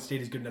believe Oregon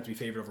State is good enough to be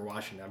favored over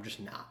Washington. I'm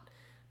just not.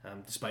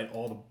 Despite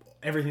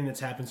everything that's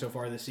happened so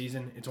far this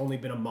season, it's only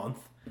been a month.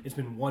 It's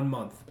been 1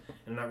 month. And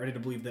I'm not ready to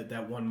believe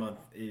that 1 month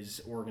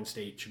is Oregon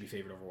State should be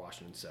favored over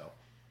Washington. So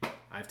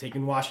I've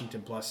taken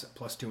Washington plus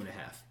 2.5.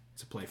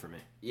 It's a play for me.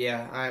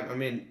 Yeah, I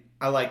mean,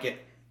 I like it.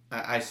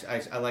 I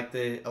like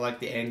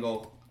the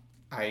angle.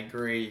 I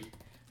agree.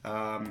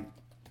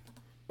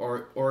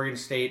 Oregon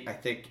State, I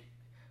think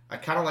I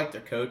kind of like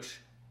their coach,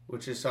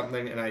 which is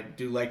something, and I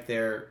do like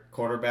their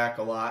quarterback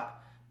a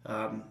lot.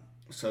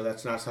 So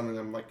that's not something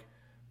I'm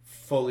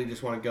fully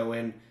just want to go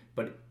in,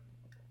 but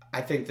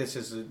I think this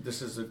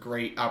is a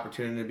great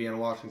opportunity to be on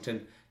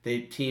Washington.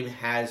 The team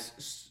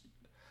has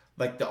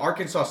the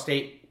Arkansas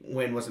State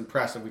win was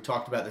impressive. We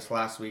talked about this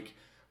last week,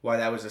 why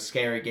that was a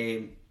scary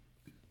game.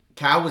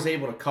 Cal was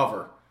able to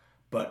cover,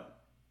 but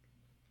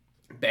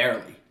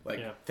barely.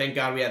 Thank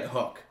God we had the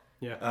hook.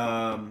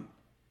 Yeah.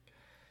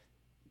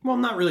 Well,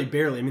 not really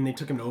barely. I mean, they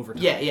took him to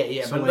overtime.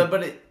 Yeah. So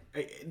but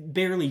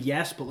barely,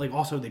 yes, but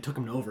also they took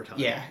him to overtime.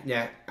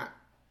 Yeah.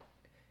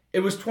 It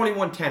was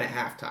 21-10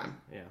 at halftime.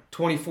 Yeah.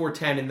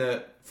 24-10 in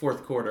the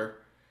fourth quarter.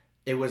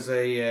 It was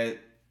a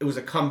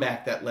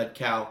comeback that led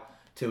Cal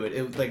to it.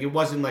 It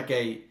wasn't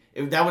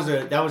that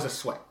was a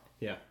sweat.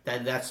 Yeah.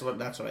 That's what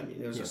I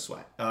mean. It was a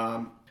sweat.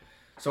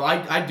 So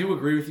I do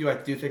agree with you. I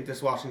do think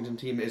this Washington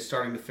team is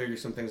starting to figure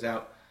some things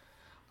out.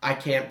 I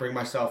can't bring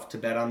myself to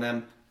bet on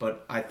them,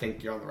 but I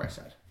think you're on the right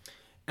side.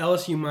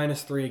 LSU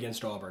 -3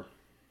 against Auburn.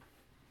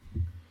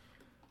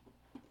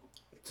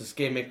 Does this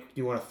game make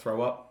you want to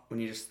throw up when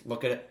you just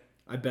look at it?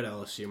 I bet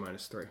LSU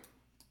 -3.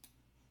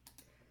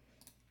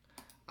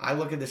 I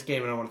look at this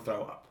game and I want to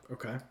throw up.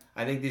 Okay.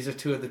 I think these are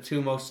two of the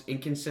two most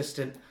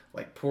inconsistent,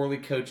 like poorly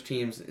coached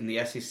teams in the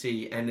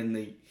SEC and in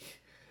the,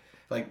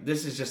 like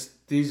these are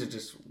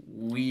just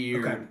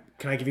weird. Okay.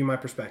 Can I give you my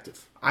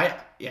perspective?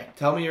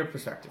 Tell me your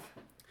perspective.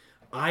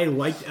 I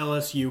liked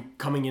LSU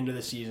coming into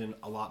the season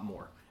a lot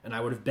more, and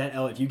I would have bet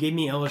if you gave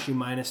me LSU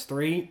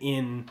 -3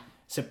 in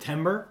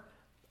September,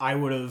 I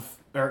would have,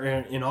 or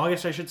in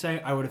August I should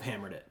say, I would have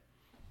hammered it.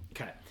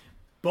 Okay.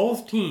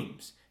 Both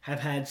teams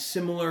have had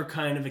similar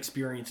kind of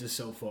experiences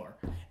so far.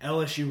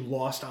 LSU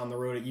lost on the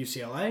road at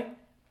UCLA.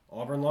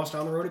 Auburn lost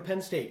on the road at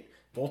Penn State.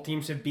 Both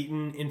teams have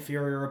beaten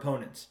inferior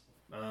opponents.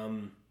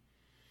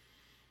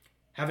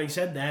 Having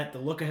said that, the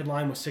look-ahead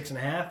line was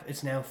 6.5.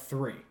 It's now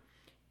 3.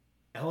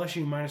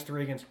 LSU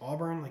 -3 against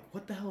Auburn. Like,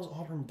 what the hell has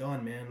Auburn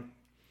done, man?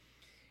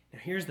 Now,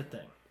 here's the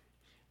thing.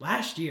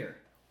 Last year,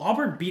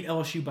 Auburn beat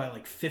LSU by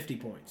like 50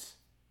 points.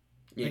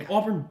 Yeah. Like,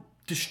 Auburn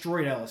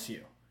destroyed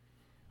LSU.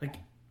 Like,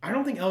 I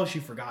don't think LSU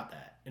forgot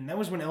that. And that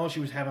was when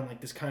LSU was having like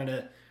this kind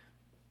of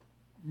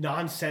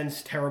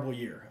nonsense, terrible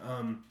year.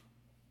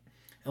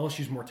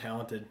 LSU's more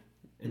talented.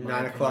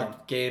 9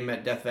 o'clock game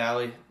at Death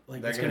Valley.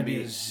 Like, it's going to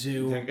be a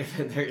zoo.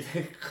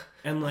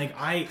 And like,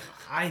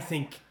 I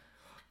think...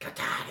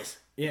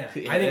 Yeah,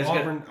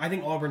 I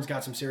think Auburn's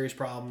got some serious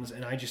problems,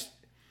 and I just...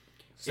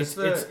 I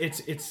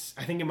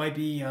think it might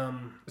be...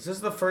 This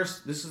is the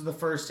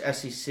first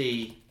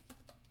SEC...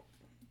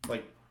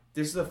 Like,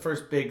 this is the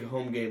first big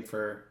home game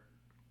for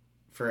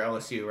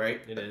LSU,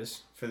 right? It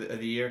is. For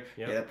the year?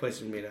 Yep. Yeah, that place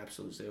is going to be an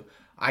absolute zoo.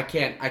 I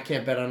can't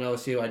bet on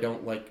LSU. I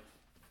don't like...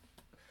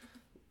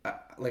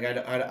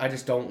 I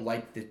just don't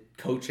like the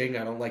coaching.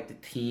 I don't like the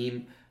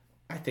team.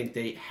 I think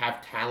they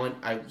have talent.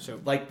 I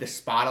like the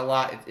spot a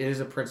lot. It is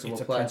a principal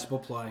play. It's a principal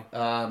play.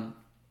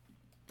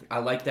 I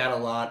like that a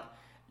lot.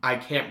 I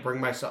can't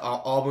bring myself...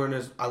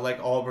 I like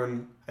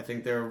Auburn. I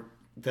think they're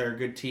a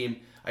good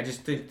team. I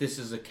just think this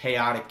is a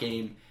chaotic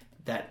game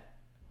that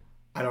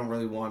I don't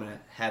really want to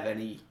have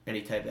any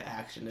type of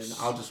action in.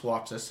 I'll just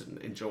watch this and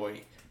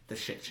enjoy the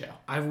shit show.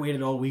 I've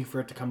waited all week for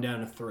it to come down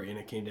to 3, and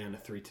it came down to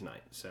 3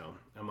 tonight. So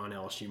I'm on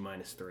LSU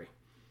 -3.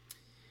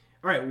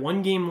 All right,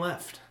 one game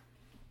left.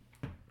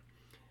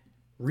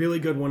 Really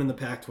good one in the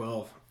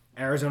Pac-12.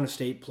 Arizona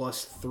State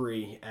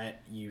 +3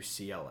 at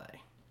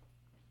UCLA.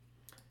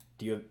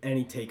 Do you have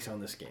any takes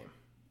on this game?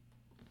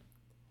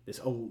 This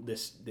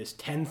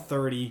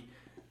 10:30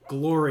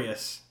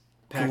 glorious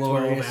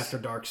Pac-12 after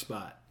dark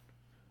spot.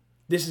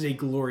 This is a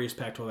glorious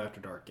Pac-12 after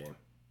dark game.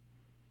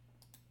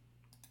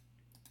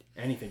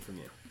 Anything from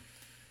you?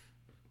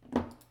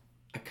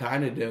 I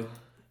kind of do.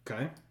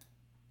 Okay.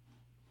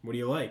 What do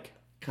you like?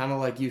 Kind of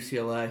like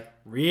UCLA.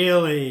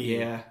 Really?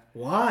 Yeah.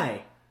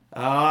 Why?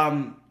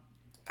 I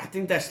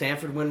think that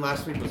Stanford win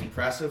last week was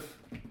impressive.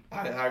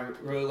 I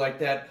really like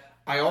that.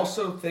 I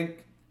also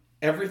think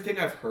everything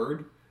I've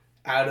heard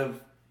out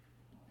of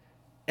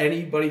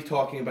anybody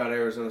talking about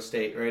Arizona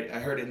State, right? I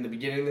heard it in the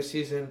beginning of the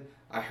season.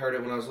 I heard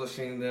it when I was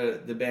listening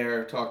to the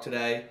Bear talk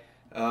today.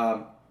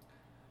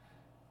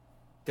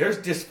 There's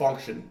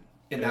dysfunction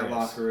in that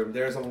locker room.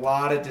 There's a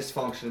lot of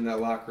dysfunction in that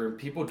locker room.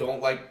 People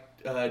don't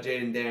like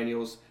Jaden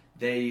Daniels.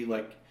 They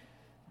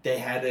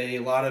had a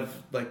lot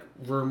of like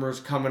rumors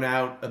coming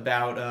out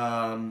about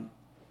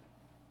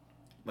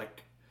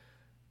like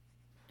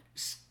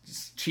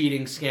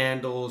cheating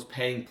scandals,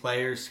 paying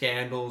players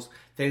scandals,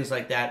 things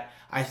like that.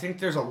 I think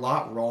there's a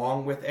lot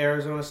wrong with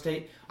Arizona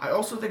State. I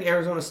also think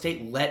Arizona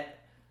State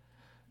let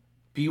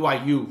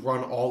BYU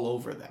run all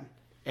over them.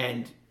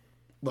 And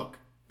look,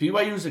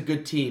 BYU is a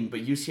good team, but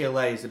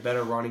UCLA is a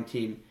better running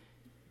team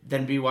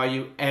than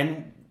BYU,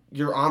 and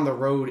you're on the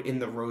road in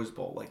the Rose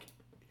Bowl. Like,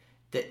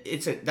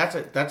 that's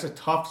a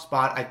tough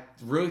spot. I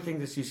really think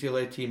this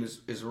UCLA team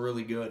is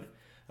really good.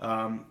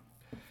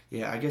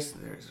 I guess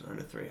there's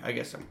under 3. I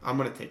guess I'm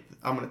gonna take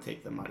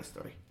the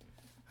 -3.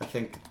 I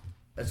think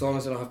as long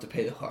as I don't have to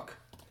pay the hook.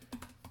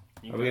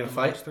 Are we gonna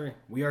fight? -3.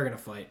 We are gonna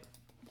fight.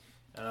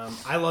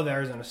 I love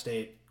Arizona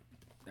State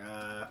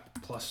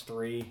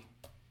 +3.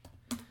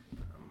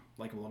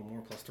 Like a little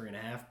more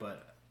 +3.5,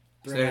 but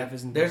 3.5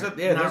 isn't. There's not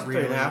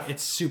really. 3.5.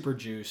 It's super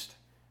juiced.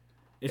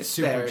 It's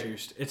super there.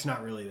 Juiced. It's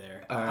not really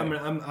there.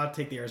 Right. I'll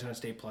take the Arizona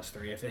State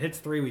 +3. If it hits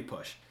 3, we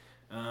push.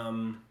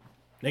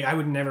 I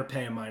would never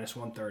pay a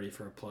 -130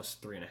 for a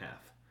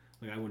 +3.5.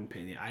 Like, I wouldn't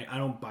pay I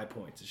don't buy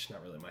points. It's just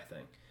not really my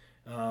thing.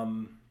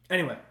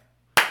 Anyway,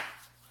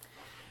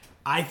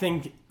 I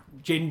think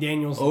Jaden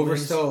Daniels over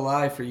still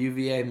alive for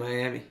UVA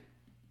Miami.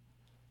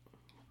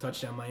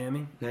 Touchdown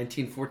Miami.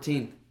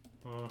 1914.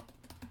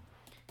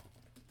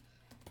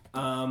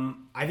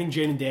 I think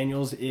Jaden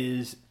Daniels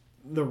is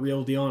the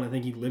real deal, and I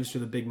think he lives for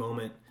the big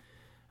moment.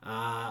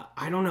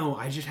 I don't know.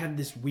 I just have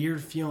this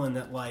weird feeling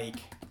that, like,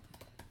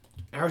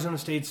 Arizona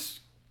State's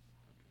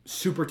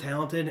super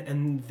talented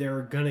and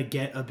they're going to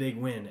get a big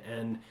win.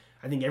 And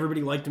I think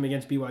everybody liked them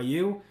against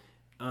BYU.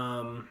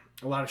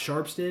 A lot of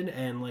sharps did,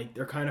 and, like,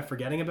 they're kind of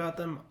forgetting about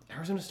them.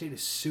 Arizona State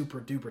is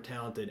super duper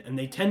talented, and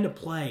they tend to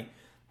play,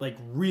 like,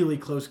 really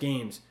close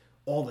games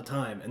all the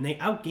time. And they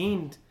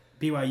outgained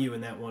BYU in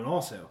that one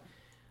also.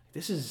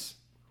 This is,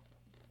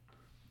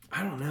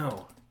 I don't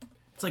know.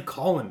 It's like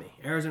calling me.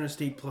 Arizona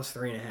State plus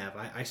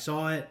 3.5. I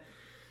saw it.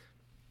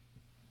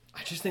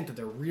 I just think that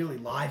they're really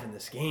live in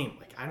this game.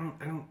 Like, I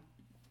don't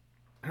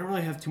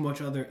really have too much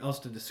else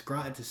to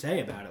say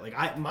about it.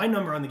 Like, my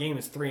number on the game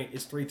is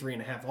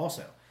 3.5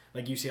 also.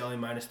 Like UCLA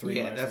minus 3.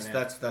 Yeah,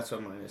 that's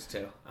what mine is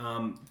too.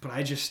 But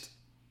I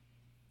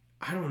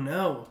don't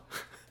know.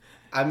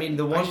 I mean,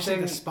 I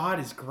think the spot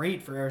is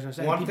great for Arizona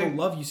State. People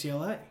love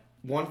UCLA.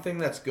 One thing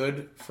that's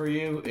good for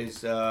you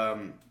is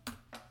DTR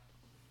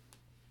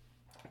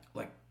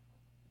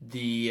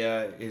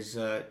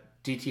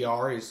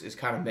is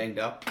kind of banged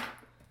up,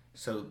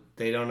 so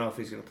they don't know if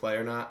he's going to play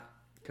or not.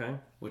 Okay.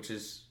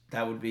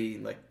 That would be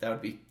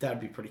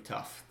pretty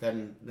tough.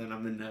 Then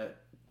I'm in a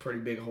pretty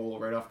big hole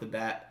right off the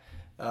bat.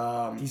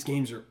 These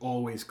games are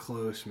always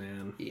close,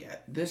 man. Yeah,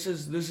 this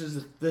is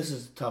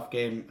a tough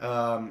game.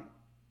 I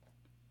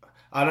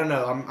don't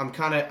know. I'm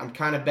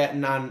kind of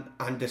betting on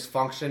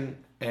dysfunction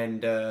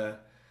and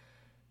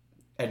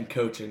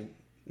coaching.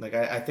 Like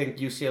I think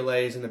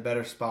UCLA is in a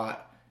better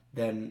spot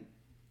than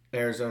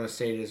Arizona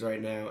State is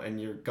right now,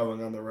 and you're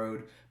going on the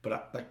road.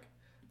 But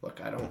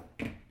I don't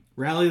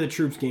rally the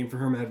troops game for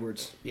Herm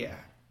Edwards. Yeah,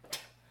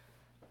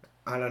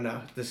 I don't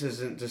know. This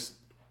isn't just.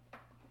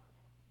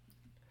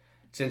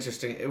 It's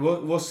interesting.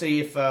 We'll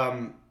see if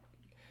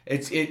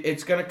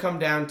it's going to come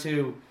down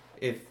to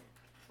if.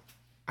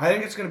 I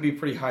think it's going to be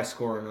pretty high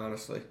scoring,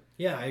 honestly.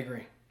 Yeah, I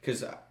agree.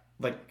 Because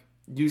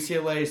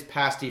UCLA's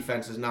pass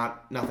defense is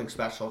nothing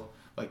special.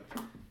 Like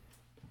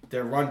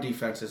their run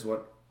defense is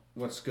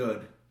what's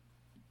good.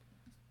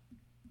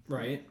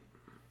 Right.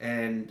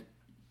 And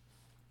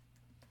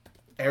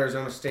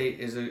Arizona State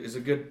is a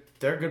good.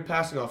 They're a good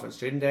passing offense.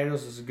 Jaden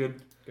Daniels is a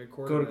good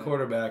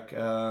quarterback.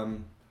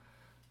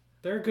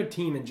 They're a good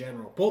team in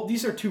general. Both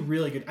these are two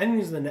really good. I think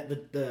these are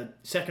the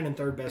second and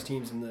third best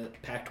teams in the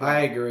Pac-12.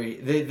 I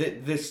agree.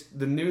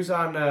 The news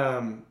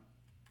on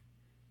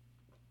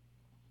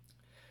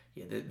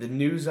the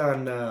news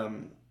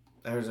on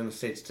Arizona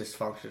State's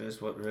dysfunction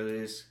is what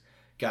really has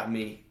got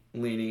me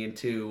leaning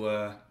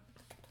into.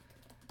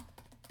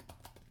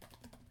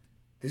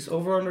 This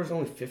over/under is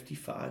only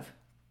 55.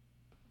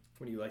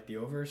 What do you like, the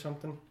over or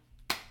something?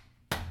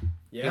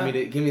 Yeah.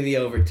 Give me the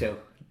over too.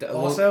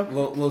 Also,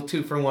 little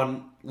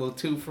 2-for-1. Little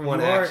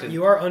 2-for-1 action.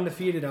 You are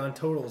undefeated on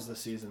totals this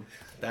season.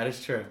 That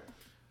is true.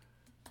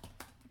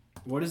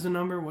 What is the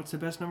number? What's the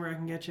best number I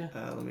can get you?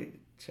 Let me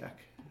check.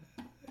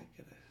 I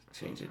gotta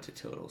change it to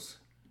totals.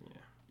 Yeah.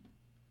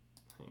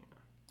 Hang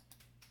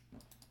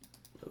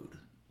on. Load.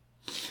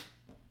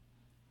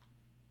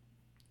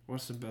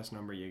 What's the best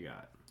number you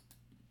got?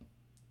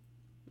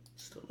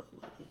 Still not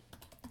loading.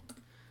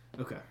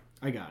 Okay,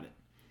 I got it.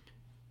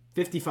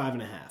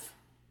 55.5.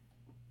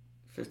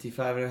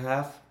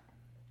 55.5.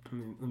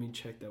 Let me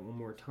check that one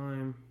more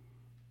time.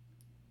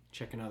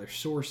 Check another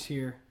source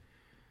here.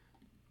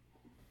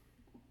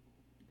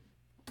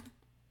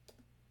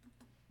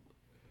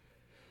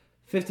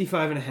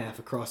 55.5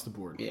 across the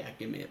board. Yeah,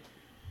 give me it.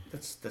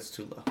 That's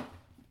too low.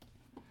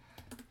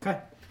 Okay.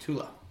 Too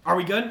low. Are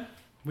we good?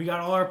 We got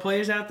all our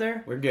plays out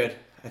there? We're good.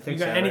 I think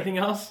you got so, anything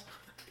else?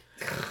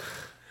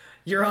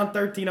 You're on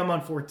 13, I'm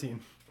on 14.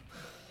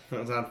 I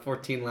was on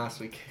 14 last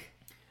week.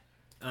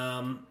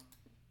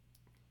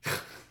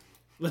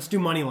 Let's do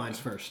money lines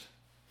first.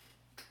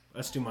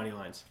 Let's do money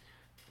lines.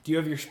 Do you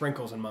have your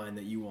sprinkles in mind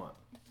that you want?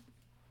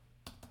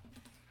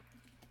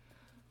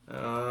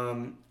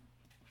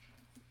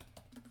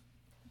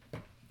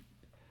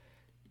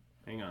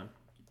 Hang on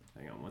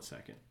 1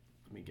 second.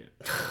 Let me get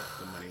the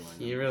money line.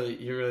 You're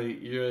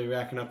really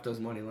racking up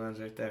those money lines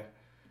right there.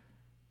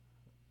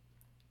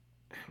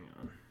 Hang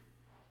on.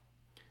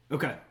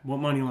 Okay, what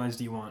money lines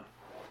do you want?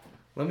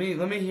 Let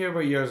me hear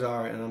what yours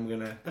are, and I'm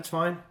gonna. That's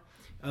fine.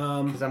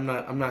 Because I'm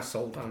not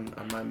sold on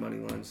my money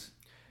lines.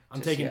 I'm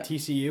taking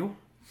TCU. I'm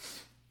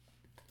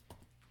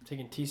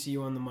taking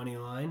TCU on the money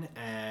line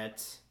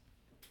at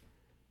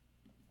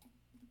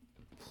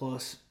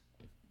plus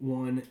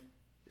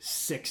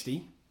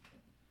 160.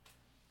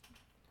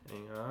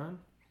 Hang on.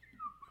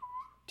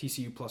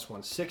 TCU plus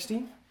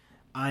 160.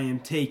 I am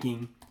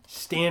taking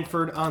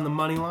Stanford on the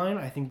money line.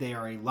 I think they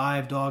are a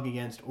live dog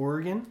against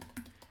Oregon.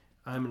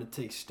 I'm going to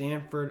take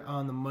Stanford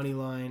on the money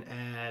line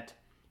at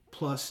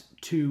plus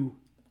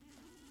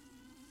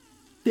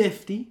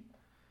 250.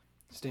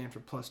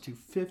 Stanford plus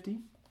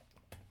 250.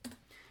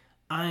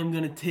 I'm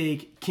going to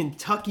take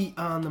Kentucky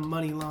on the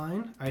money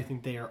line. I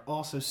think they are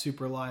also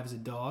super live as a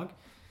dog.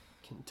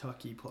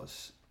 Kentucky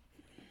plus...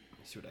 Let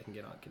me see what I can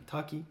get on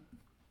Kentucky.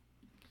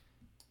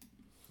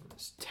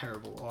 It's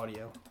terrible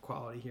audio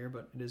quality here,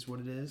 but it is what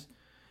it is.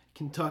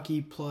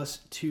 Kentucky plus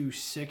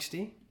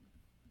 260.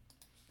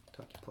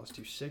 Kentucky plus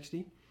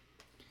 260.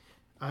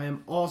 I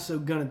am also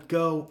going to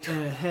go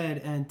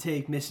ahead and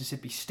take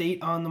Mississippi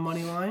State on the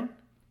money line.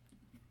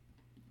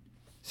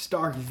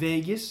 Stark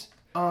Vegas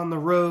on the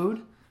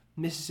road.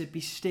 Mississippi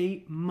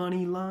State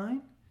money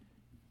line.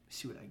 Let's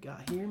see what I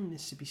got here.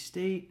 Mississippi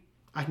State.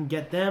 I can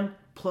get them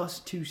plus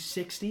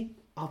 260.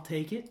 I'll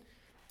take it.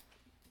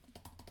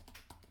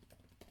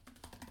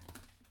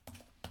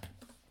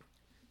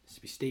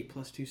 Mississippi State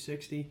plus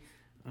 260.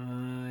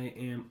 I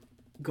am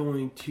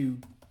going to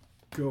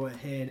go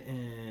ahead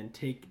and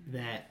take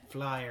that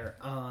flyer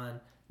on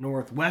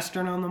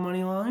Northwestern on the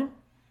money line.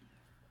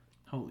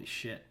 Holy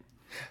shit.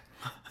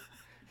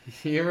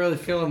 You're really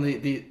feeling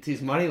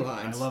these money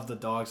lines. I love the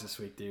dogs this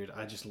week, dude.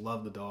 I just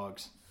love the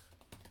dogs.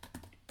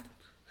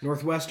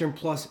 Northwestern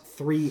plus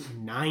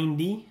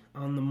 390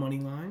 on the money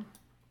line.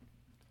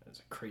 That's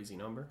a crazy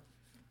number.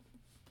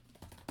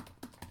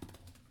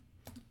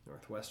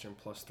 Northwestern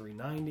plus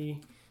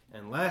 390.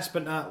 And last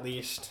but not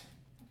least,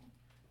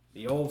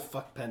 the old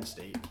fuck Penn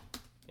State.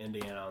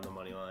 Indiana on the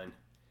money line.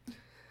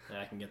 And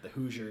I can get the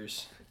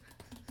Hoosiers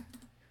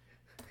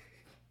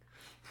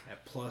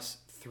at plus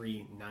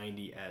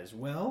 390 as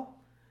well.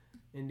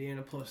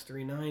 Indiana plus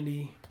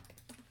 390.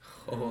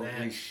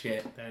 Holy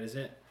shit. That is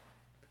it.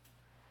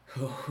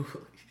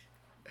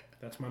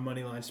 That's my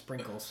money line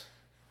sprinkles.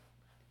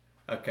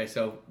 Okay,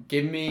 so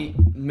give me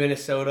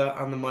Minnesota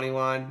on the money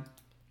line.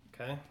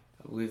 Okay.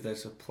 I believe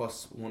that's a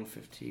plus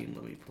 115.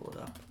 Let me pull it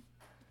up.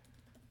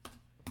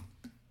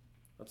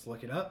 Let's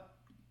look it up.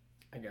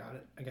 I got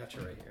it. I got you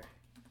right here.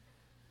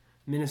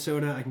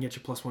 Minnesota, I can get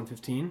you plus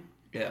 115.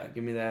 Yeah,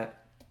 give me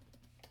that.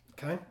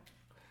 Okay.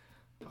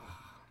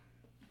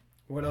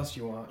 What else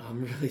do you want?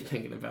 I'm really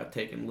thinking about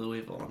taking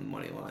Louisville on the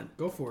money line.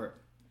 Go for it.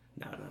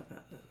 No.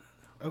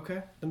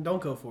 Okay, then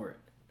don't go for it.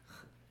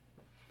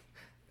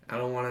 I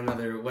don't want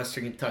another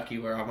Western Kentucky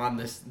where I'm on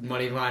this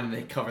money line and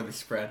they cover the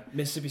spread.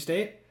 Mississippi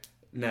State?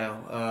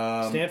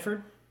 No.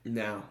 Stanford?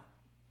 No.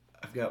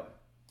 I've got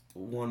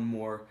one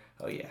more.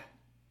 Oh, yeah.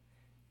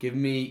 Give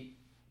me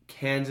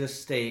Kansas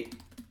State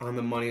on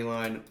the money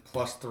line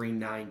plus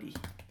 390.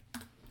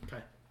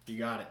 Okay, you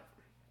got it.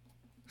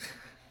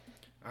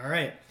 All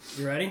right,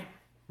 you ready?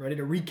 Ready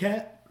to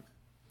recap?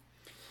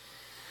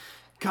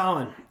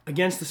 Colin,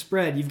 against the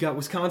spread, you've got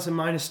Wisconsin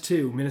minus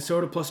 2,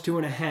 Minnesota plus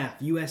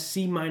 2.5,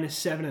 USC minus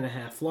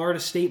 7.5, Florida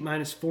State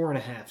minus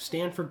 4.5,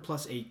 Stanford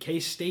plus 8,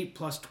 K-State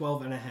plus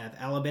 12.5,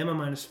 Alabama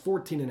minus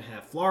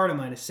 14.5, Florida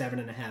minus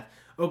 7.5,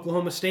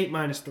 Oklahoma State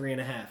minus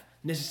 3.5,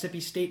 Mississippi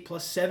State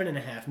plus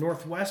 7.5,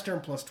 Northwestern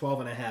plus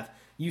 12.5,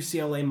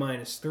 UCLA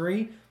minus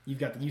 3. You've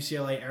got the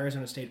UCLA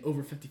Arizona State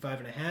over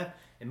 55.5,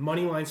 and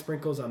money line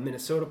sprinkles on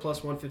Minnesota plus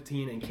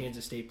 115 and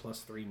Kansas State plus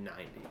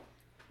 390.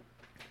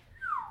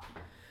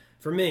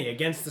 For me,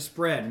 against the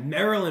spread,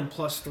 Maryland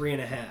plus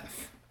 3.5.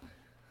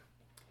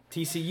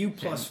 TCU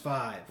plus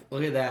 5.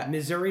 Look at that.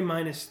 Missouri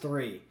minus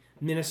 3.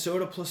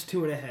 Minnesota plus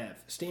 2.5.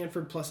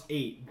 Stanford plus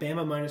 8.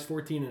 Bama minus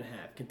 14.5.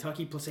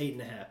 Kentucky plus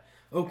 8.5.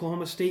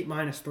 Oklahoma State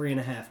minus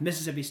 3.5.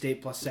 Mississippi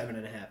State plus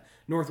 7.5.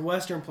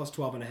 Northwestern plus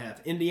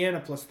 12.5. Indiana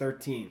plus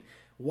 13.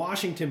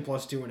 Washington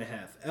plus 2.5.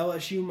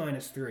 LSU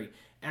minus 3.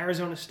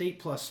 Arizona State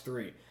plus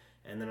 3.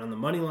 And then on the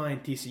money line,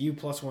 TCU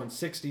plus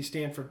 160,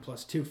 Stanford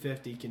plus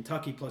 250,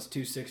 Kentucky plus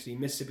 260,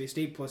 Mississippi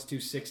State plus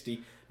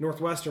 260,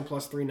 Northwestern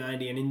plus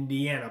 390, and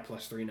Indiana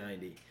plus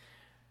 390.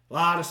 A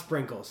lot of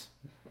sprinkles.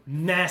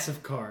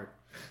 Massive card.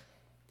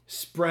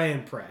 Spray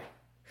and pray.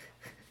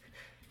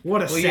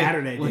 What a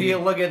Saturday, dude. Will you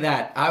look at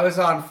that? I was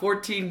on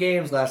 14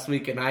 games last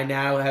week, and I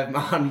now have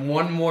on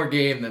one more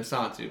game than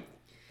Santu.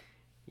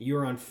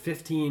 You're on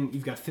 15.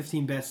 You've got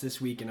 15 bets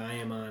this week, and I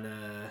am on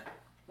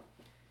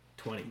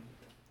 20.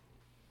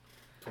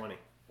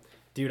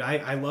 Dude,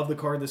 I love the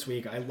card this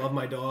week. I love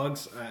my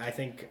dogs. I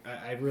think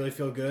I really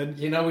feel good.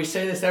 You know, we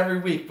say this every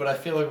week, but I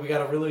feel like we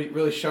got a really,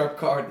 really sharp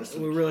card this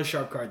week. We're really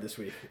sharp card this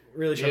week.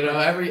 Really sharp. You know,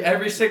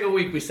 every single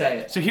week we say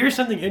it. So here's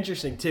something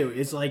interesting too.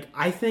 It's like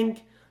I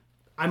think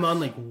I'm on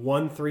like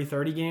one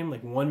 3:30 game,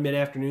 like one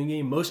mid-afternoon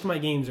game. Most of my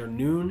games are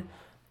noon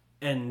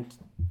and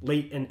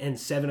late and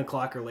 7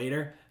 o'clock or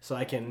later, so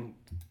I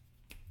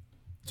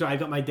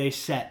got my day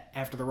set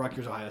after the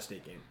Rutgers Ohio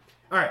State game.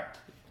 All right.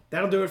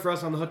 That'll do it for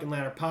us on the Hook and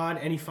Ladder Pod.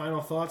 Any final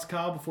thoughts,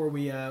 Kyle, before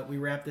we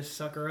wrap this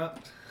sucker up?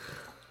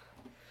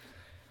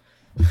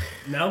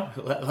 No?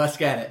 Let's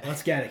get it.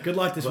 Let's get it. Good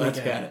luck this weekend.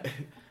 Let's get it.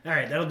 All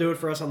right, that'll do it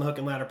for us on the Hook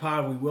and Ladder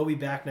Pod. We will be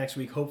back next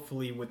week,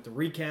 hopefully, with the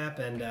recap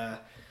and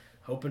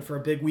hoping for a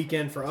big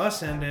weekend for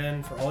us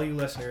and for all you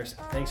listeners.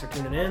 Thanks for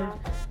tuning in.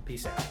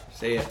 Peace out.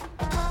 See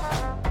ya.